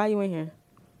up? Like, why you in here?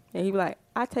 And he be like,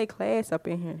 I take class up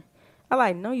in here. I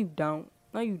like, no, you don't.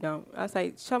 No, you don't. I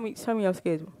say, show me your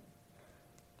schedule.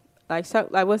 Like,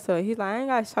 what's up? He's like, I ain't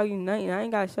got to show you nothing. I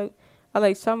ain't got to show. I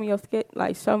like, show me your schedule.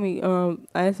 Like, show me.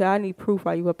 I said, I need proof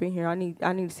why you up in here. I need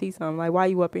to see something. Like, why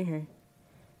you up in here?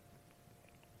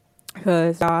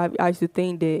 Because I used to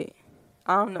think that,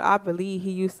 I don't know, I believe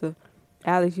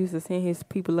Alex used to send his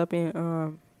people up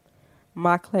in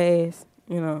my class,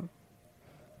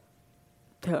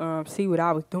 to see what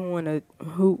I was doing or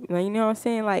who, you know what I'm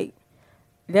saying? Like,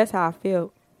 that's how I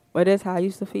felt. Or that's how I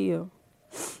used to feel.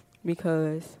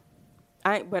 Because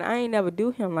I ain't never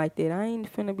do him like that. I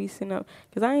ain't finna be sitting up,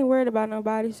 because I ain't worried about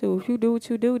nobody. So if you do what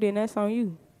you do, then that's on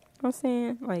you. I'm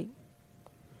saying? Like,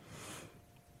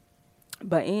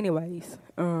 but anyways,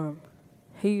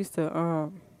 he used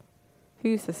to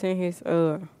send his,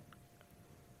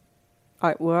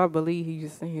 I believe he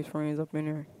used to send his friends up in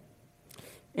there.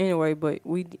 Anyway, but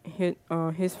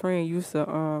his friend used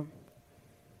to,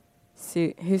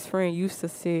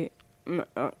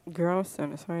 girl, I'm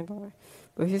saying the same thing.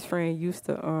 But his friend used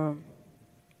to,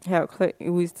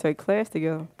 we used to take class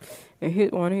together.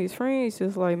 And one of his friends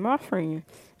just like my friend.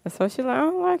 And so she like, I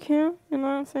don't like him. You know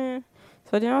what I'm saying?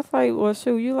 So then I was like, well,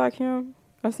 shoot, you like him?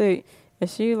 I said, and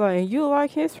she like, you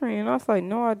like his friend? And I was like,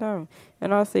 no, I don't.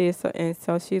 And I said,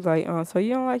 so she like, so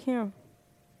you don't like him?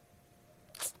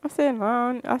 I said,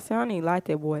 no. I said, I don't even like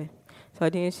that boy. So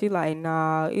then she like,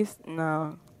 nah, it's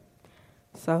nah.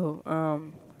 So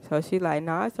she like,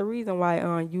 nah, that's the reason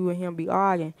why you and him be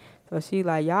arguing. So she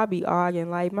like, y'all be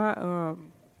arguing like my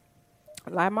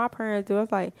parents do. I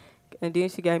was like, and then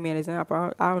she gave me an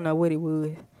example. I don't know what it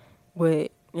was,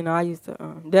 but you know, I used to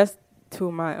that's two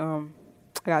of my I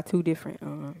got two different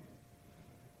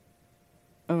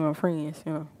friends.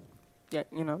 You know, yeah,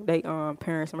 you know they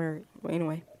parents married. But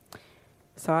anyway,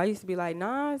 so I used to be like,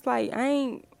 nah, it's like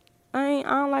I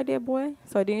don't like that boy.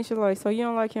 So then she like, so you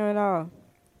don't like him at all?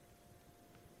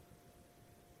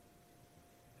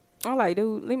 I'm like,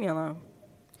 dude, leave me alone.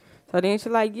 So then she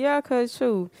like, yeah, cause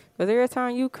every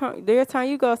time you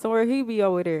go somewhere, he be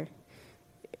over there.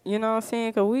 You know what I'm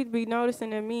saying? Cause we'd be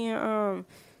noticing that me and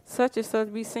such and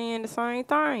such be saying the same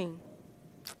thing.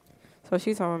 So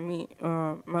she's talking me,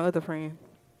 my other friend,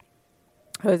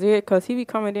 cause he be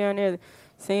coming down there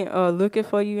saying, looking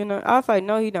for you. And I was like,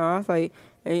 no, he don't. I was like,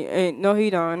 and no,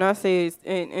 he don't. And I said,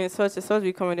 and such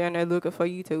be coming down there looking for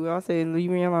you too. I said,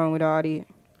 leave me alone with all that.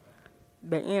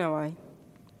 But anyway,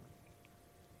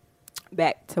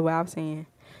 back to what I was saying.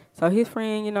 So his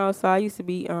friend, you know, so I used to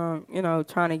be, you know,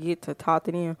 trying to get to talk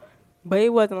to them. But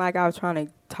it wasn't like I was trying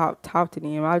to talk to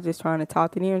them. I was just trying to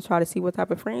talk to them and try to see what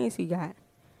type of friends he got.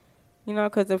 You know,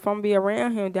 because if I'm going to be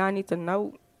around him, then I need to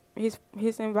know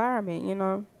his environment, you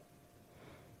know.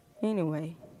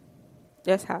 Anyway,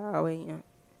 that's how I am.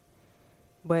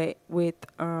 But with,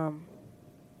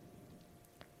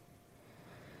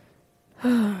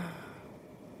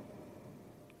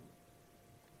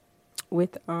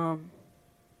 what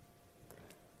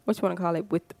you want to call it,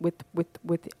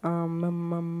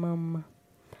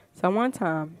 so one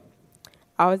time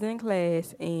I was in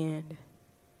class and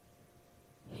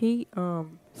he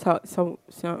one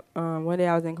day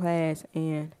I was in class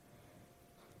and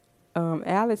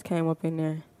Alice came up in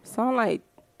there. So I'm like,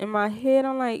 in my head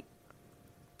I'm like,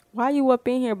 why you up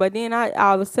in here? But then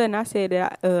all of a sudden I said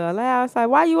that aloud. I was like,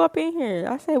 why you up in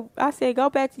here? I said, go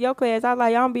back to your class. I was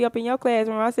like, I don't be up in your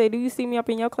classroom. I said, do you see me up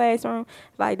in your classroom?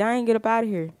 Like, dang, get up out of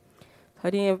here. So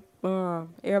then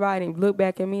everybody looked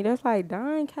back at me. That's like,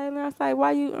 dang, Caitlin. I was like,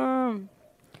 why you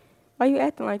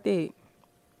acting like that?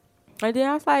 And then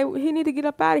I was like, he need to get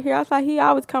up out of here. I was like, he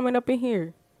always coming up in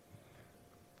here.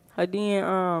 So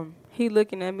then he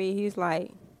looking at me. He's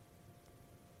like,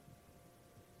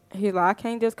 I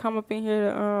can't just come up in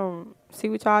here to see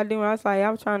what y'all doing. I was like,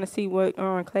 I was trying to see what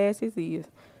class this is.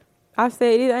 I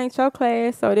said, it ain't your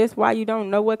class, so that's why you don't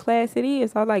know what class it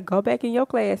is. I was like, go back in your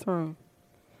classroom.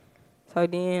 So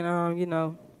then, you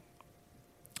know,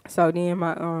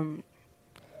 my,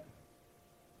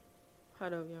 hold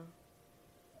up, y'all.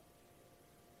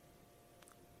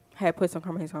 Had put some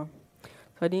comments on.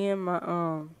 So then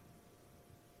my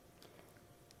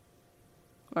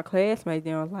classmates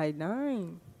then was like,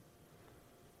 dang.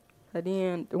 So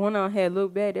then the one I had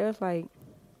looked back, they was like,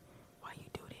 why you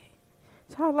do that?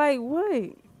 So I was like,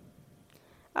 what?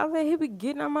 I was like, he be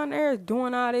getting on my nerves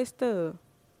doing all this stuff.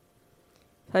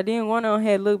 So then one of them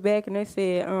had looked back and they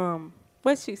said,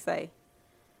 what did she say?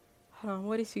 Hold on,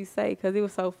 what did she say? Because it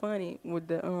was so funny with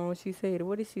the what she said.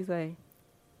 What did she say?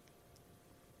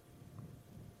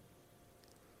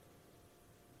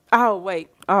 Oh, wait.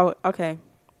 Oh, okay.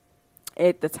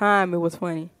 At the time, it was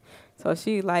funny. So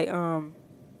she like,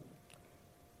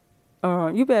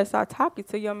 you better stop talking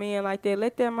to your man like that.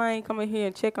 Let that man come in here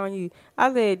and check on you.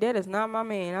 I said, that is not my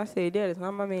man. I said, that is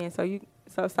not my man. So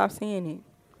stop saying it.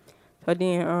 So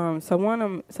then, so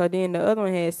then the other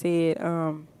one had said,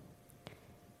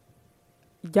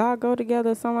 y'all go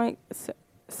together, something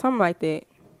like that.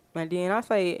 And then I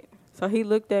said, so he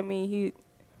looked at me.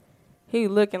 He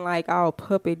looking like all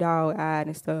puppy dog eyed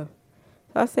and stuff.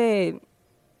 So I said,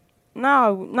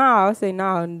 no. I said,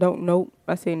 no, don't, nope.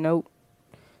 I said, nope.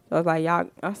 So I was like, y'all,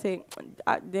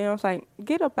 then I was like,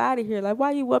 get up out of here. Like,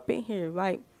 why you up in here?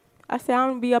 Like, I said,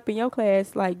 I'm going to be up in your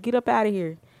class. Like, get up out of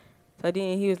here. So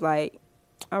then he was like,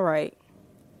 all right.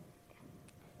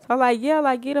 So I was like, yeah,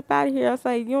 like, get up out of here. I was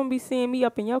like, you don't be seeing me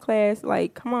up in your class.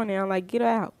 Like, come on now. Like, get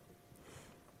out.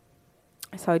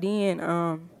 So then,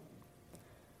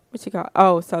 what you call?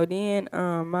 Oh, so then,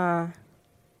 so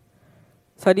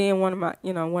then one of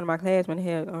my classmates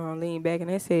had leaned back and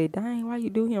they said, dang, why you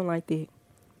do him like that?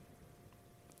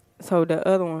 So the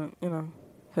other one,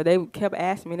 so they kept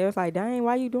asking me. They was like, dang,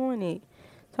 why you doing it?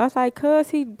 So I was like,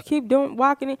 cuz he keep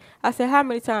walking in. I said, how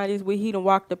many times this week he done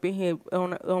walked up in here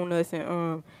on us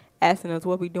and asking us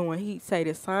what we doing? He say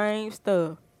the same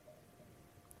stuff.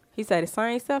 He say the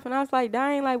same stuff. And I was like,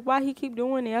 dang, like, why he keep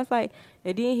doing it? I was like,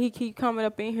 and then he keep coming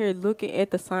up in here looking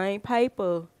at the same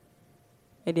paper.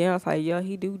 And then I was like, yeah,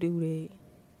 he do that.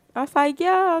 I was like,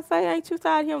 yeah. I was like, ain't you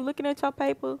tired of him looking at your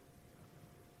paper?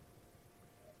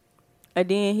 And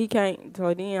then he came,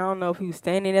 so then I don't know if he was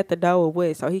standing at the door or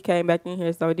what. So he came back in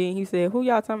here. So then he said, who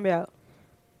y'all talking about?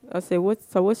 I said, what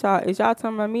y'all, is y'all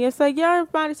talking about me? I said, yeah,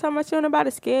 everybody talking about you.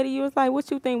 Nobody scared of you. It's like,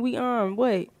 what you think we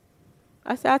what?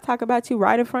 I said, I talk about you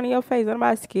right in front of your face.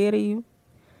 Nobody scared of you.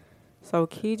 So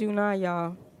kid you not,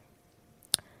 y'all.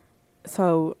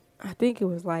 So I think it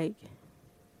was like,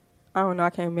 I don't know, I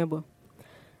can't remember.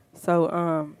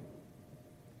 So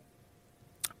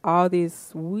all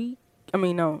this week,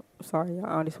 no, sorry, y'all,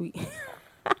 all this week.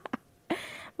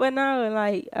 But no,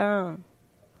 like,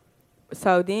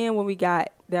 so then when we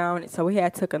got down, so we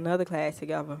had took another class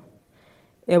together.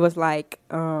 It was like,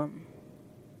 so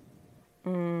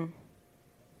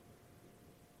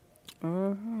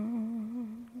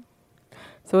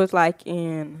it's like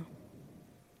in,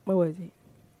 what was it?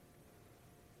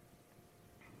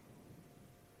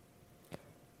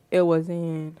 It was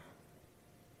in,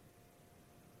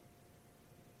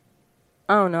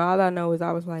 I don't know. All I know is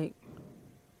I was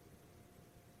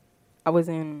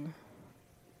in,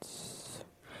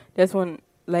 that's when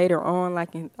later on,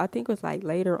 like I think it was like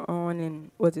later on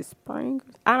in, was it spring?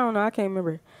 I don't know. I can't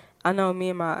remember. I know me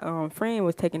and my friend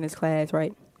was taking this class,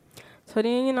 right? So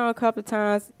then, a couple of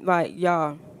times, like,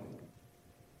 y'all,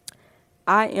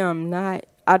 I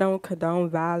don't condone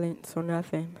violence or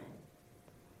nothing.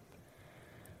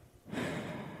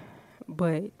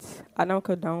 But I don't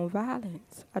condone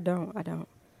violence. I don't.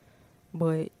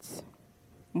 But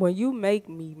when you make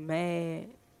me mad,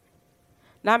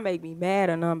 not make me mad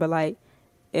or nothing, but like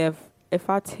if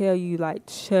I tell you like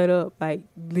shut up, like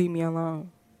leave me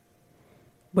alone.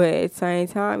 But at the same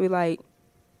time, be like,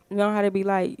 you know how to be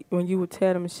like when you would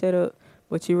tell them to shut up,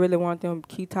 but you really want them to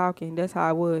keep talking. That's how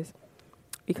I was.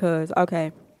 Because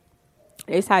okay,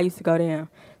 it's how I used to go down.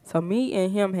 So me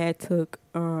and him had took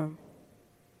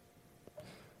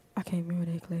I can't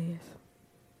remember that class.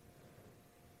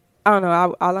 I don't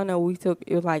know. All I know we took,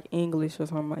 it was like English or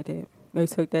something like that. We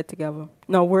took that together.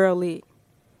 No, World Lit,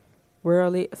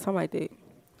 something like that.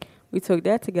 We took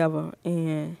that together,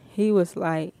 and he was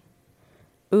like,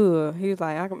 ugh. He was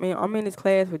like, I'm in this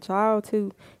class with y'all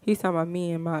too. He's talking about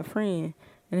me and my friend.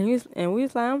 And we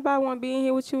was like, I'm about want to be in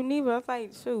here with you neither. I was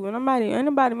like, shoot, ain't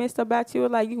nobody messed up about you.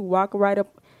 Like, you can walk right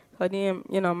up. So then,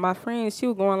 my friend, she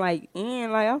was going like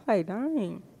in. Like, I was like,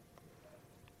 dang.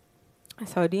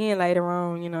 So then later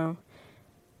on,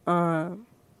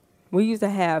 we used to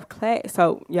have class.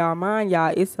 So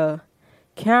y'all, it's a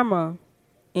camera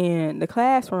in the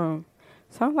classroom.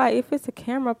 So I'm like, if it's a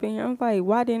camera up in here, I'm like,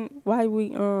 why we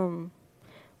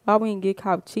didn't get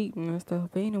caught cheating and stuff.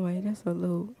 But anyway, that's a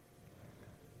little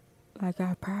like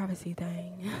our privacy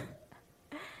thing.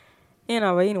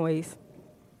 But anyways,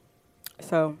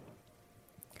 so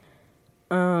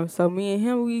me and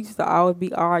him, we used to always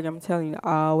be arguing. I'm telling you,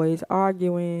 always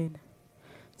arguing.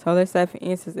 So let's say, for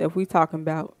instance, if we talking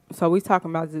about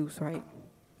Zeus, right?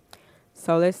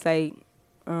 So let's say,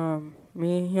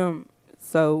 me and him,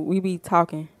 so we be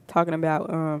talking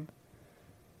about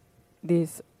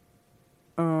this.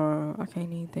 I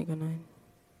can't even think of nothing.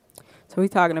 So we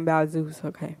talking about Zeus,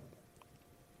 okay?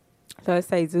 So let's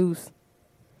say Zeus.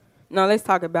 No, let's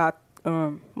talk about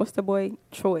what's the boy?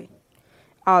 Troy.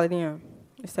 All of them.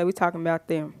 Let's say we talking about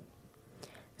them.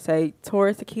 Say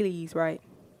Taurus, Achilles, right?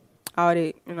 All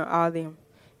that, all of them.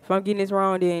 If I'm getting this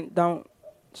wrong, then don't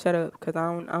shut up, because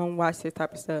I don't watch this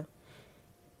type of stuff.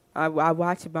 I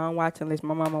watch it, but I don't watch it unless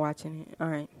my mama watching it. All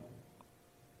right.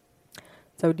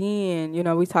 So then,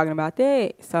 we talking about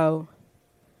that. So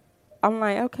I'm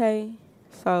like, okay.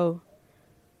 So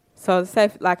say,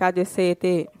 like I just said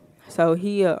that. So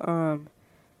he,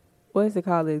 what is it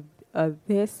called? A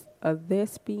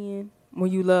thespian, when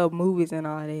you love movies and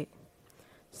all that.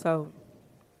 So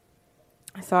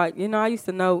I used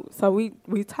to know. So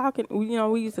we talking.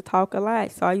 We used to talk a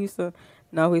lot. So I used to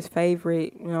know his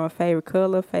favorite, favorite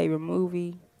color, favorite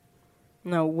movie,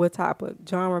 what type of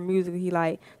genre music he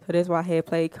like. So that's why I had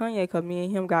played Kanye, because me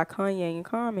and him got Kanye in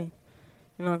common.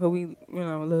 Because we,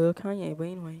 love Kanye. But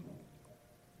anyway.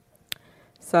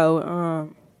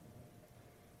 So,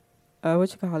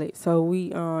 what you call it? So we,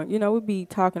 we be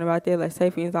talking about that. Like, say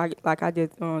for instance, like I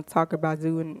just talk about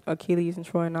Zoo and Achilles and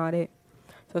Troy and all that.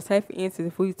 So say for instance,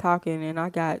 if we talking and I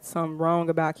got something wrong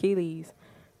about Achilles,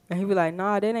 and he be like,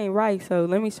 nah, that ain't right. So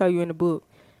let me show you in the book.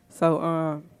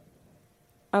 So,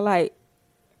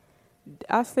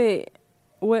 I said,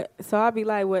 what? So I be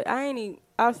like, well,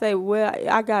 I'll say, well,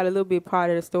 I got a little bit part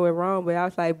of the story wrong, but I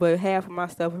was like, but half of my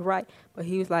stuff is right. But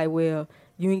he was like, well,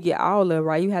 you didn't get all of it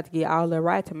right. You have to get all of it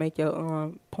right to make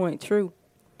your point true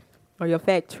or your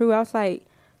fact true. I was like,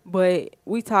 but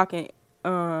we talking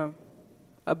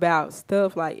about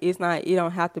stuff like it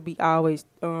don't have to be always.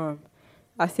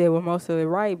 I said, well, most of it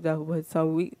right though. But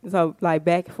so like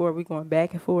back and forth, we going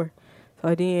back and forth.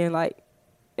 So then like.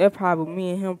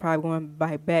 Me and him probably going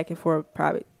back and forth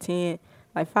probably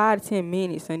 5 to 10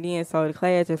 minutes, and then so the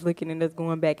class just looking at us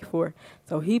going back and forth.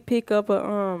 So he pick up he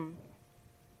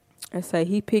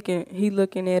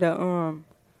looking at a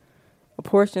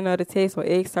portion of the text or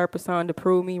excerpt or something to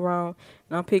prove me wrong,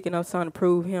 and I'm picking up something to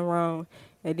prove him wrong,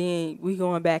 and then we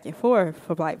going back and forth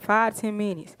for like 5 to 10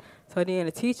 minutes. So then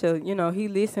the teacher, he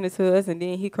listening to us and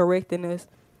then he correcting us.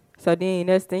 So then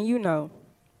next thing you know,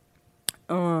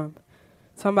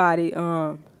 somebody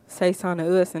say something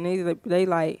to us and they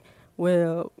like,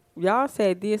 well, y'all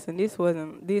said this and this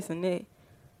wasn't this and that.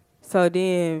 So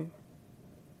then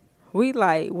we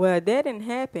like, well, that didn't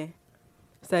happen.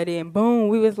 So then boom,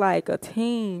 we was like a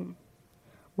team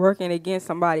working against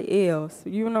somebody else.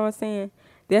 You know what I'm saying?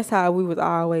 That's how we was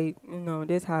always,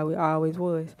 that's how we always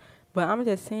was. But I'm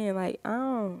just saying, like,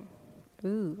 girl.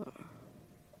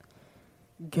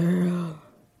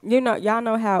 Y'all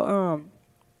know how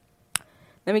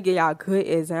let me give y'all a good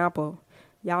example.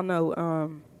 Y'all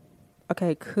know,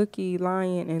 Cookie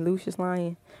Lion and Lucius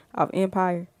Lion of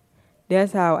Empire.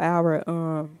 That's how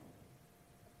our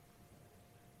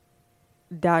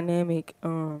dynamic,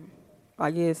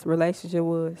 I guess, relationship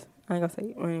was. I ain't gonna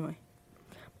say anyway.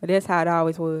 But that's how it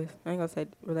always was. I ain't gonna say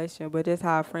relationship, but that's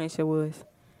how our friendship was.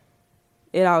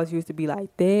 It always used to be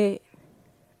like that.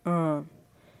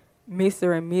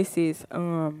 Mr. and Mrs.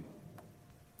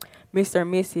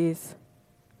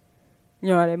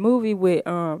 That movie with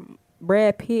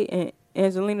Brad Pitt and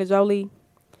Angelina Jolie.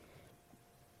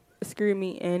 Excuse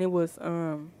me, and it was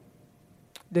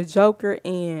the Joker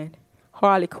and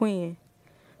Harley Quinn.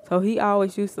 So he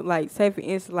always used to like, say for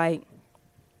instance, like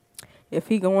if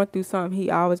he going through something, he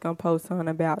always gonna post something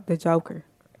about the Joker.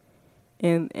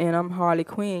 And I'm Harley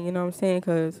Quinn, you know what I'm saying?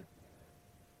 Cause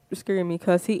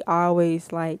he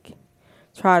always like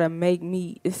try to make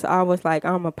me. It's always like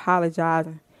I'm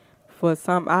apologizing for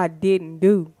something I didn't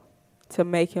do to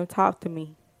make him talk to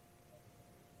me.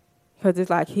 Because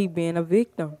it's like he being a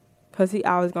victim. Because he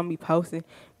always going to be posting,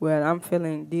 well, I'm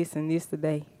feeling this and this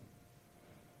today.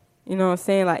 You know what I'm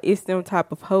saying? Like, it's them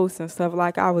type of posts and stuff.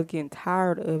 Like, I was getting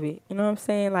tired of it. You know what I'm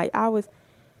saying? Like,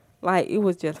 it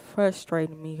was just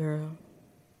frustrating me, girl.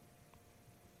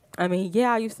 I mean,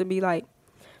 yeah, I used to be like,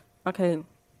 okay,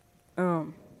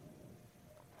 I'm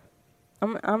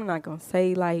not going to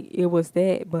say, like, it was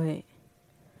that, but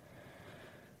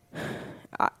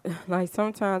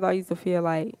sometimes I used to feel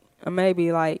like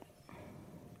maybe like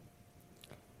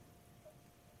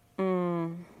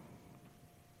let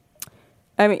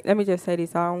me just say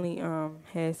this. I only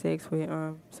had sex with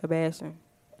Sebastian.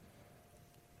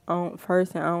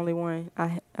 First and only one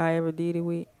I ever did it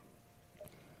with.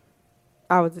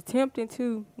 I was attempting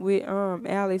to with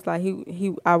Alex. Like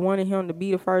I wanted him to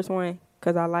be the first one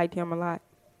because I liked him a lot,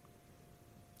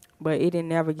 but it didn't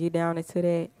never get down into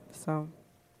that. So.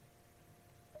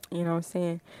 You know what I'm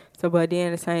saying? So, but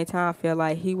then at the same time, I feel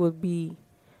like he would be,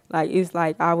 like, it's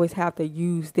like I always have to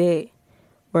use that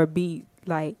or be,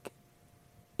 like,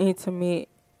 intimate,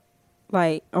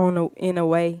 like, in a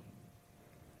way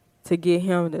to get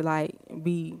him to, like,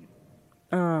 be,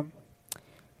 I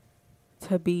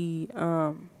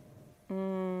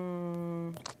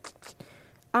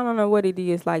don't know what it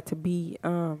is, like, to be,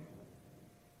 I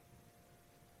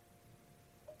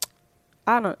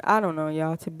don't know,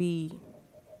 y'all, to be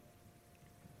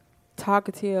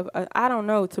talkative. I don't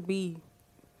know, to be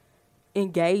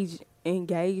engaged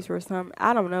or something.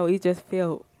 I don't know. It just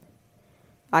felt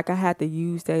like I had to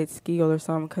use that skill or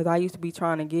something because I used to be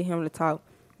trying to get him to talk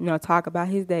about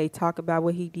his day, talk about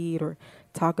what he did, or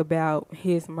talk about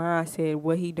his mindset,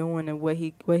 what he doing, and what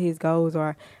his goals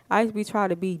are. I used to be trying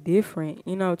to be different,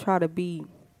 try to be, you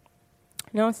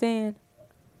know what I'm saying?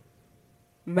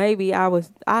 maybe I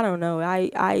don't know.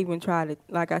 I even tried to,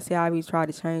 like I said, I even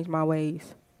tried to change my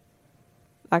ways.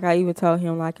 Like I even told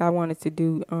him like I wanted to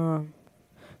do,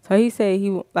 so he said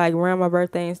he, like around my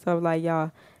birthday and stuff, like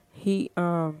y'all, he,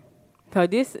 so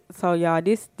y'all,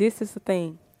 this is the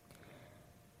thing.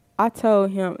 I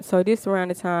told him, so this around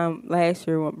the time last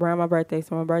year, around my birthday,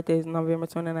 so my birthday is November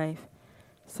 29th.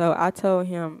 So I told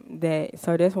him that,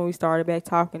 so that's when we started back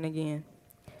talking again.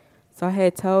 So I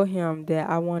had told him that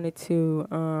I wanted to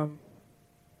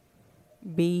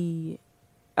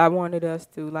I wanted us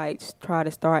to like try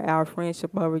to start our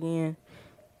friendship over again.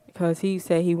 Because he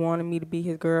said he wanted me to be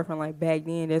his girlfriend, like back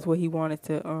then. That's what he wanted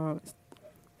to,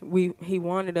 he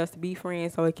wanted us to be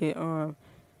friends so he could,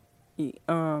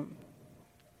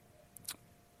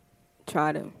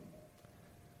 try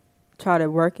to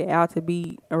work it out to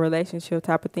be a relationship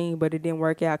type of thing, but it didn't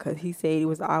work out because he said it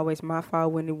was always my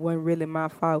fault when it wasn't really my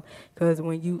fault. Because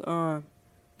when you,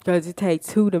 because it takes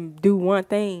two to do one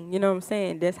thing, you know what I'm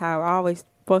saying? That's how it always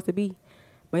supposed to be.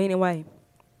 But anyway,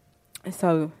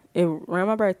 so around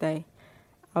my birthday,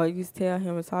 I used to tell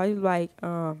him, so I was like,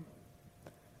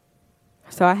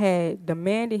 so I had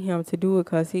demanded him to do it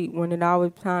because when it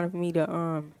always time for me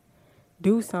to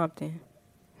do something,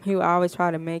 he would always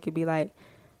try to make it be like,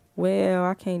 well,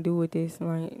 I can't do with this,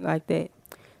 like that.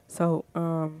 So,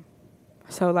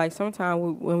 so like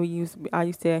sometimes when I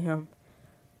used to tell him,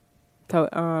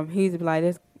 so he used to be like,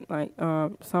 that's like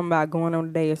something about going on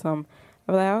a date or something.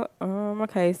 I'd be like,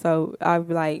 okay, so I'd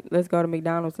be like, let's go to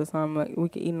McDonald's or something, like we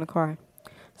could eat in the car.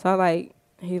 So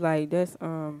he like, that's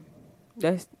not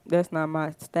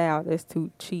my style, that's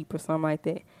too cheap or something like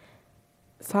that.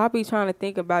 So I be trying to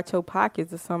think about your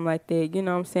pockets or something like that, you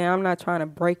know what I'm saying? I'm not trying to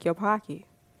break your pocket.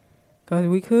 Because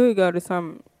we could go to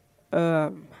some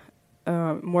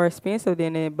more expensive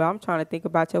than that, but I'm trying to think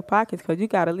about your pockets because you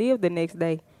got to live the next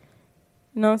day.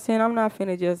 You know what I'm saying? I'm not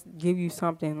finna just give you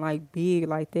something, like, big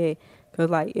like that. Because,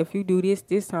 like, if you do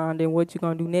this time, then what you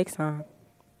going to do next time?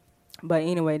 But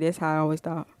anyway, that's how I always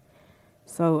thought.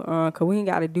 So, because we ain't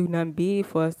got to do nothing big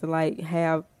for us to, like,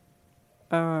 have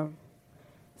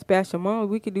special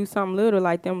moments. We could do something little,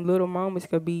 like them little moments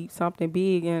could be something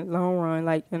big in the long run,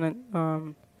 like in a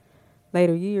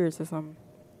later years or something,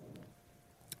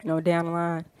 you know, down the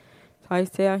line. So I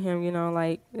used to tell him, you know,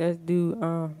 like, let's do,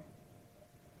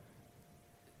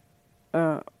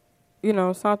 you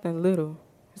know, something little.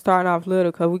 Starting off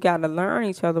little because we got to learn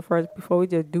each other first before we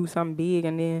just do something big.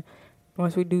 And then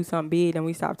once we do something big, then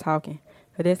we stop talking.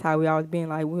 Because that's how we always been.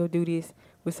 Like, we'll do this.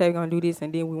 We'll say we're going to do this,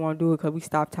 and then we won't do it because we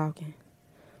stop talking.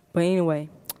 But anyway,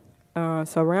 so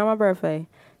around my birthday,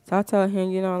 so I told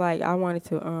him, you know, like, I wanted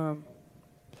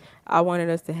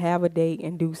us to have a date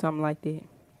and do something like that.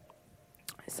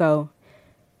 So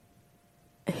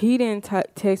he didn't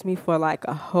text me for like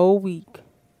a whole week.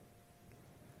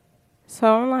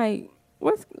 So I'm like,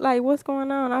 what's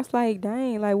going on? I was like,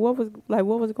 dang, what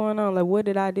was going on? Like, what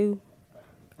did I do?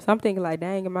 So I'm thinking like,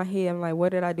 dang, in my head, I'm like,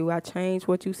 what did I do? I changed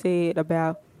what you said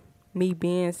about me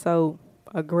being so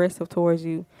aggressive towards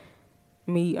you.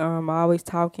 Me always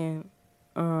talking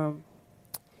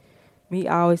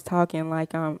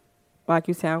like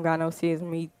you say, I don't got no sense.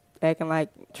 Me acting like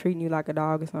treating you like a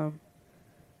dog or something.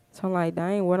 So I'm like,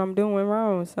 dang, what I'm doing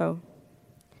wrong? So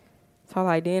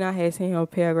like, then I had sent him a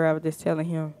paragraph just telling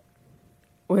him.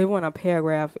 Well, it wasn't a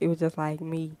paragraph. It was just like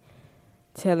me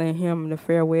telling him the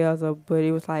farewells, but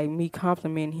it was like me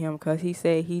complimenting him because he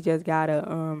said he just got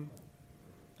a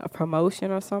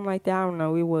promotion or something like that. I don't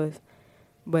know, it was,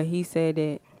 but he said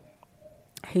that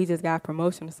he just got a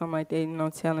promotion or something like that. You know,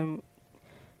 telling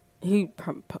he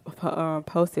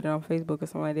posted it on Facebook or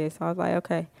something like that. So I was like,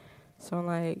 okay. So I'm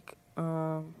like,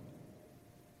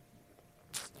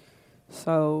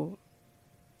 so,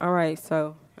 all right.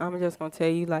 So I'm just gonna tell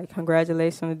you, like,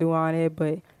 congratulations to do all that,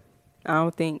 but I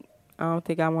don't think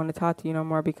I want to talk to you no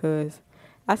more because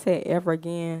I said ever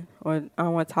again, or I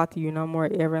don't want to talk to you no more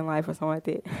ever in life or something like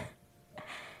that.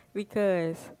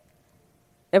 Because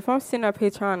if I'm sitting up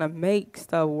here trying to make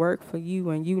stuff work for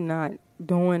you and you not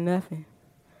doing nothing,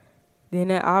 then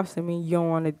that obviously means you don't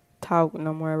want to talk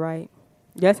no more, right?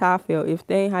 That's how I feel. If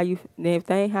they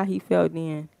ain't how he felt,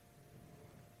 then,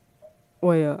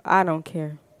 well, I don't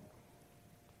care.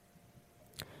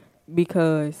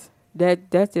 Because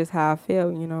that's just how I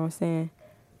felt, you know what I'm saying?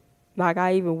 Like,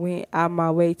 I even went out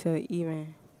my way to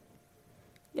even,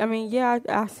 I mean, yeah,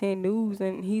 I sent news,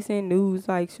 and he sent news,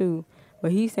 like, shoot.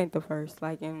 But he sent the first,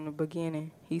 like, in the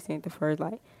beginning. He sent the first,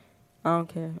 like, I don't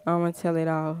care. I'm going to tell it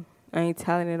all. I ain't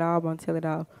telling it all, but I'm going to tell it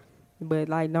all. But,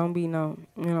 like, don't be no,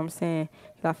 you know what I'm saying?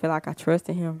 'Cause I feel like I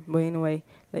trusted him. But anyway,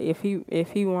 like, if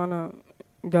he want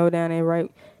to go down that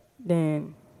right,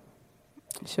 then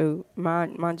Shoot, my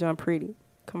John pretty.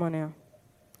 Come on now.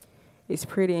 It's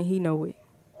pretty and he know it.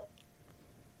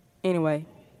 Anyway.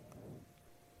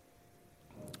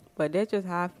 But that's just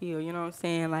how I feel, you know what I'm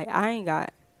saying? Like, I ain't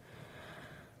got,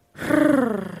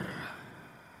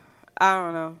 I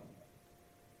don't know.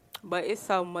 But it's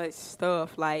so much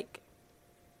stuff, like,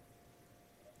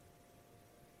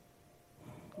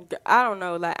 I don't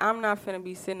know. Like, I'm not finna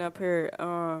be sitting up here,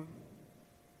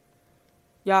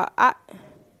 y'all,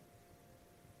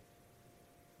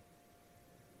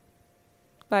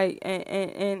 like,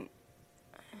 and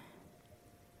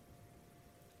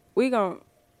we gon',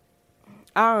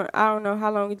 I don't know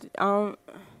how long,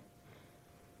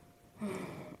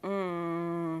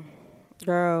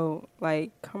 girl,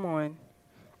 like, come on.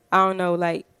 I don't know,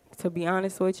 like, to be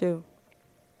honest with you,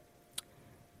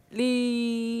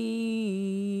 leave.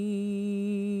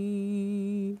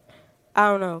 I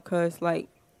don't know, cause like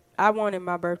I wanted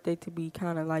my birthday to be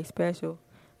kind of like special,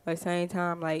 but at the same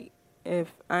time, like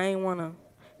if I ain't wanna,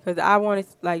 cause I wanted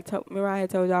like remember I had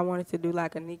told you I wanted to do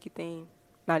like a Nicki theme,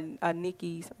 not a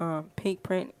Nicki's Pink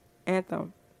Print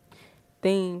anthem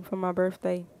theme for my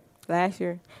birthday last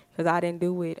year, cause I didn't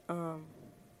do it for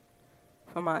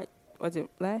my was it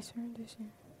last year or this year?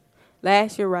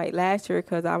 Last year, right? Last year,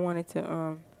 cause I wanted to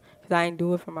cause I didn't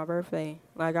do it for my birthday.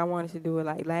 Like I wanted to do it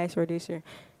like last year or this year.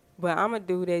 But I'm going to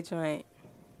do that joint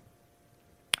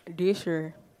this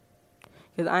year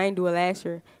because I ain't do it last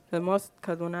year. Because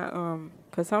when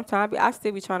because sometimes I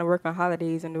still be trying to work on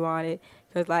holidays and do all that.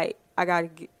 Because, like, I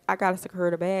gotta secure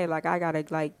the bag. Like, I got to,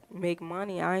 like, make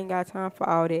money. I ain't got time for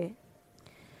all that. You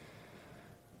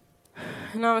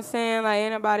know what I'm saying? Like,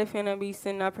 anybody finna be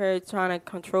sitting up here trying to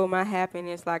control my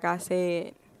happiness, like I said.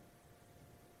 You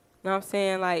know what I'm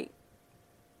saying? Like,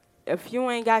 if you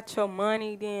ain't got your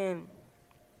money, then...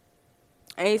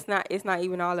 And it's not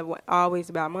even always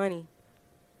about money.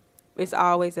 It's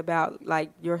always about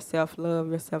like your self-love,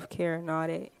 your self-care and all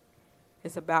that.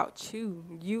 It's about you.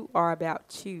 You are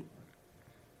about you. You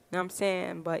know what I'm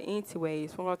saying? But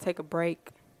anyways, we're going to take a break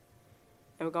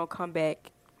and we're going to come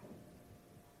back.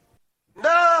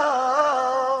 No.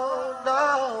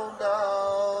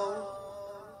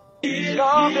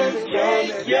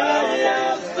 Take your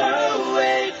love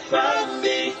away from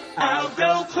me. I'll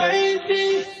go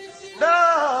crazy.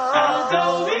 I'll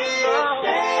go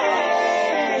insane.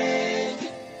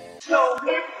 So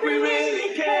if we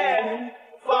really care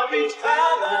for each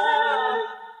other,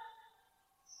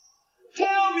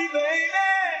 tell me,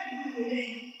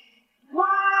 baby,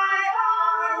 why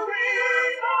are we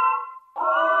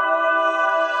apart?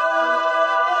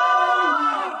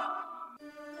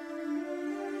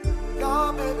 No,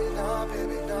 baby, no,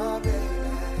 baby, no, baby.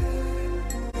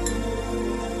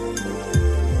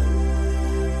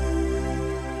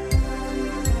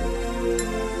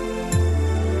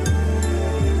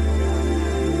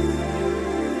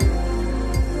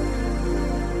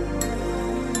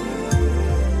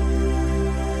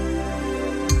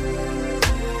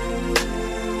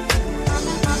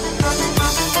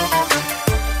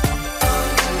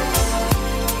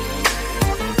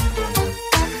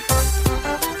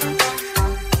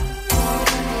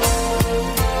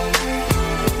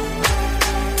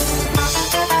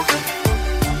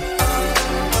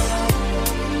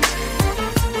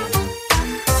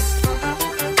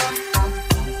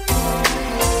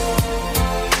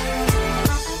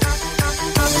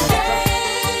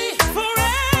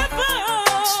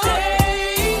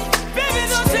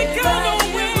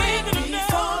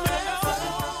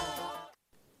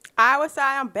 I would say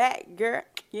I'm back, girl.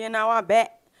 You know I'm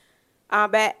back.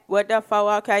 I'm back with the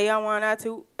 4, okay, you 1 or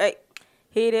 2. Hey,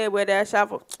 hit it with that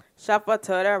shuffle. Shuffle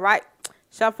to the right.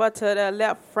 Shuffle to the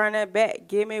left, front and back.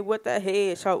 Give me with the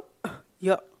head show.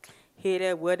 Yup. Hit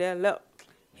it with the left.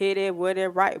 Hit it with it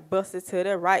right. Bust it to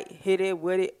the right. Hit it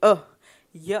with it.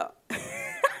 Yup.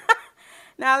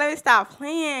 Now let me stop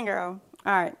playing, girl.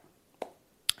 All right.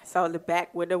 So the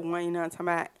back with the 1, you know what I'm talking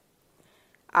about.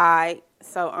 All right.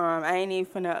 So I ain't even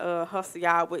finna hustle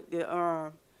y'all with the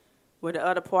other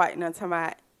part, you know what I'm talking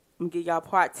about. I'm gonna give y'all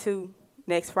part 2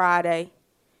 next Friday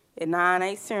at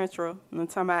 9/8 Central. You know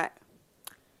what I'm talking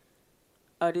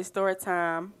about. This story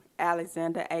time,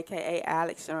 Alexander, aka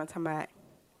Alex, you know what I'm talking about.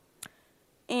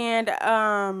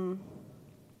 And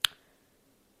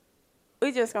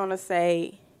we just gonna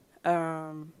say,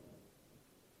 I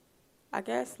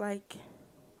guess like,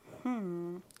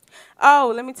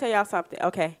 Oh, let me tell y'all something.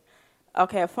 Okay,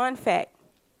 a fun fact.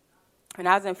 When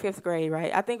I was in 5th grade,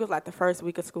 right? I think it was like the first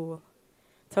week of school.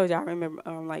 Told y'all I remember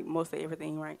like most of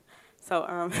everything, right?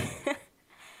 So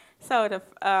so the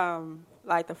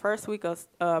like the first week of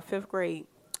 5th grade,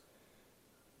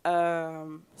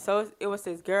 So it was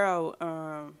this girl.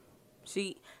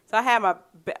 So I had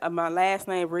my last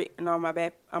name written on my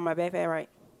backpack, right?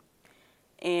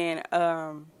 And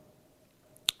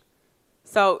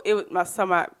so it was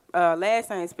my last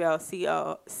name spelled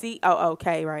Cook,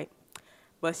 right?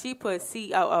 But she put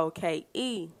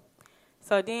Cooke.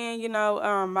 So then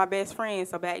my best friend.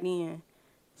 So back then,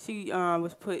 she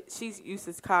she used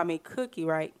to call me Cookie,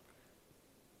 right?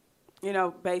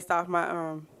 Based off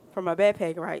my from my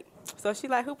backpack, right? So she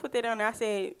like, who put that on there? I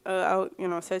said, such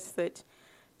and such.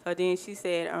 So then she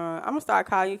said, I'm gonna start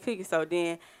calling you Cookie. So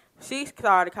then she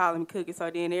started calling me Cookie.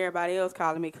 So then everybody else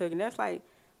calling me Cookie. And that's like,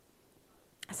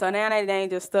 so now that name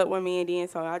just stuck with me, and then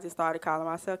so I just started calling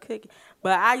myself Cookie.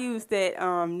 But I use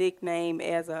that nickname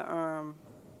as a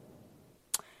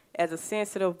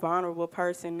sensitive, vulnerable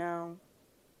person now.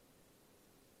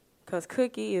 Cause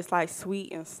Cookie is like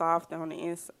sweet and soft on the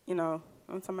inside, what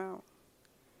I'm talking about.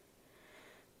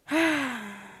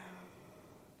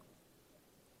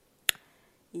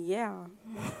 Yeah.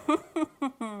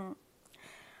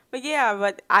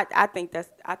 but I think that's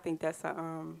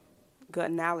a good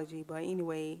analogy. But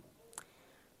anyway,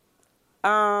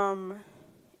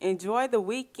 enjoy the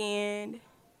weekend.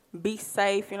 Be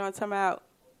safe, you know what I'm talking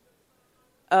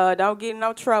about. Don't get in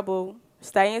no trouble.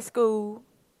 Stay in school,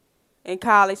 in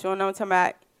college, you know what I'm talking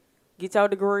about. Get your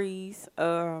degrees.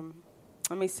 Let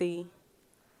me see.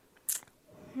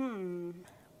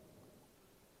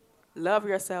 Love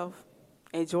yourself.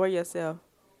 Enjoy yourself.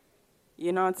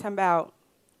 You know what I'm talking about.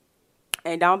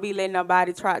 And don't be letting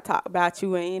nobody try to talk about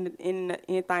you and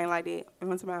anything like that. You know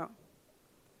what I'm talking about.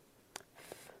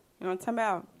 You know what I'm talking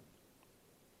about.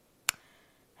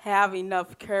 Have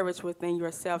enough courage within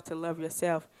yourself to love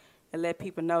yourself and let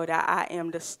people know that I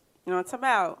am the, you know what I'm talking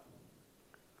about.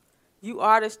 You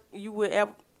are the, you will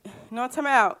ever, you know what I'm talking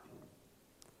about.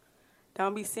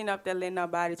 Don't be sitting up there letting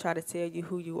nobody try to tell you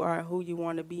who you are, who you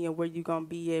want to be, and where you going to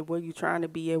be at, where you trying to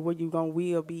be at, where you going to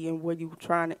will be, and where you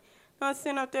trying to, don't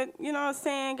sit up there, you know what I'm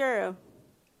saying, girl.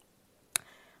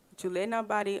 But you let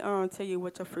nobody tell you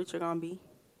what your future going to be.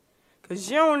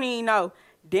 Because you don't even know.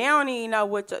 They don't even know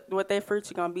what their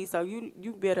future going to be, so you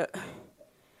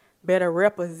better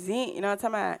represent, you know what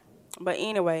I'm talking about. But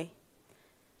anyway,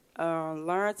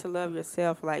 learn to love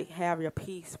yourself, like have your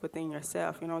peace within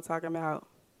yourself, you know what I'm talking about.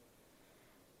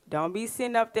 Don't be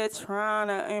sitting up there trying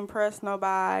to impress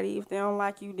nobody. If they don't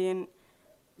like you, then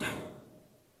you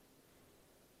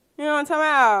know what I'm talking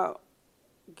about,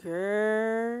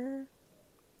 girl.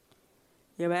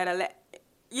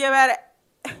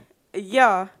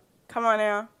 Yeah, come on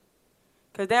now.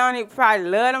 Because they don't even probably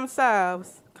love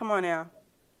themselves. Come on now.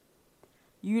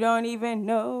 You don't even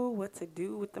know what to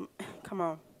do with them. Come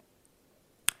on.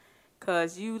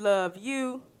 Because you love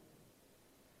you.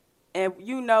 And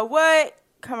you know what?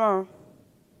 Come on.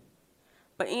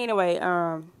 But anyway,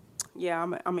 I'm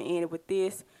going to end it with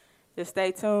this. Just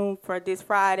stay tuned for this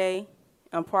Friday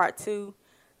on part 2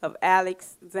 of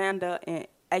Alexander and,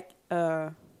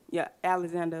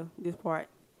 Alexander, this part.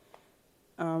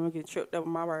 I'm going to get tripped up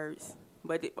with my words.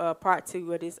 But part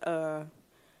 2 of this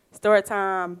story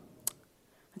time,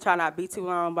 I'm trying not to be too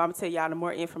long, but I'm going to tell y'all the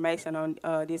more information on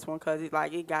this one because it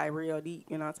got real deep,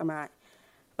 you know what I'm talking about.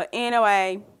 But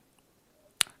anyway,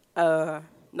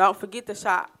 don't forget to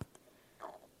shop.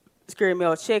 Scary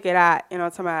Mill, check it out, you know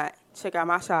what I'm talking about. Check out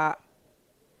my shop.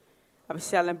 I be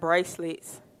selling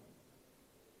bracelets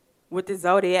with the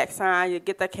zodiac sign. You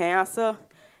get the Cancer,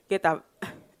 get the,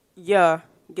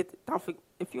 don't forget,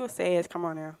 if you're a Sag, come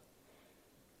on now.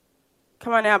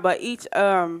 Come on now, but each,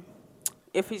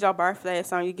 if it's your birthday or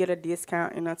something, you get a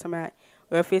discount, you know what I'm talking about.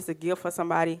 Or if it's a gift for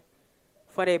somebody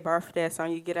for their birthday or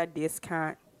something, you get a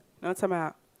discount, you know what I'm talking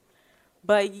about.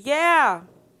 But yeah,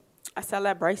 I sell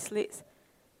like bracelets,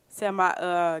 sell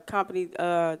my company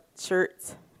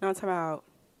shirts, you know what I'm talking about.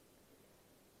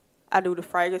 I do the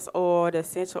fragrance oil, the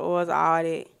essential oils, all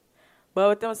that. But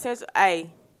with them essential, hey,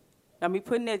 don't be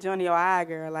putting that joint in your eye,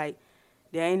 girl. Like,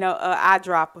 there ain't no eye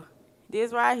dropper.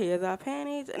 This right here is our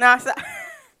panties. Nah,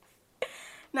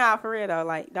 for real though.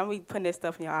 Like, don't be putting that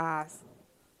stuff in your eyes.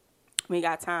 We ain't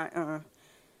got time.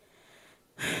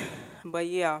 But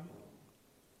yeah,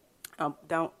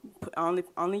 don't put only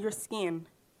your skin.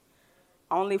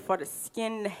 Only for the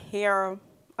skin, the hair.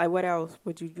 Like, what else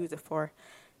would you use it for?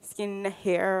 Skin, the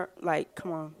hair. Like,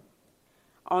 come on.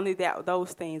 Only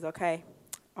those things, okay?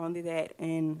 Only that.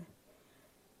 And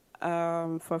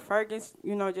for fragrance,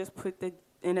 just put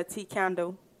in a tea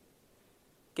candle.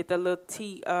 Get the little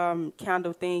tea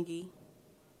candle thingy.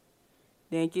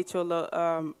 Then get your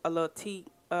a little tea.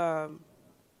 I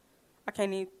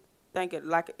can't even think it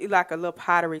like a little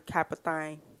pottery type of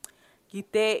thing.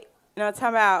 Get that. You know what I'm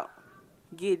talking about?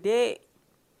 Get that.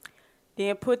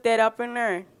 Then put that up in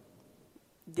there.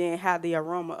 Then have the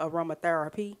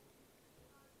aromatherapy.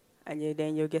 And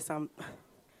then you'll get some.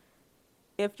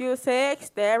 If you sex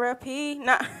therapy,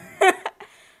 nah.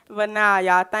 But nah,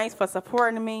 y'all, thanks for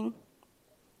supporting me.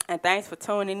 And thanks for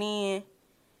tuning in.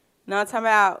 Know what I'm talking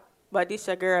about? But this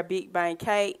your girl, Big Bang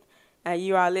Kate. And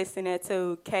you are listening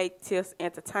to Kate Tips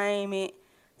Entertainment.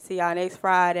 See y'all next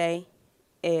Friday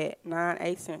at 9,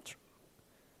 8 Central.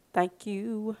 Thank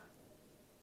you.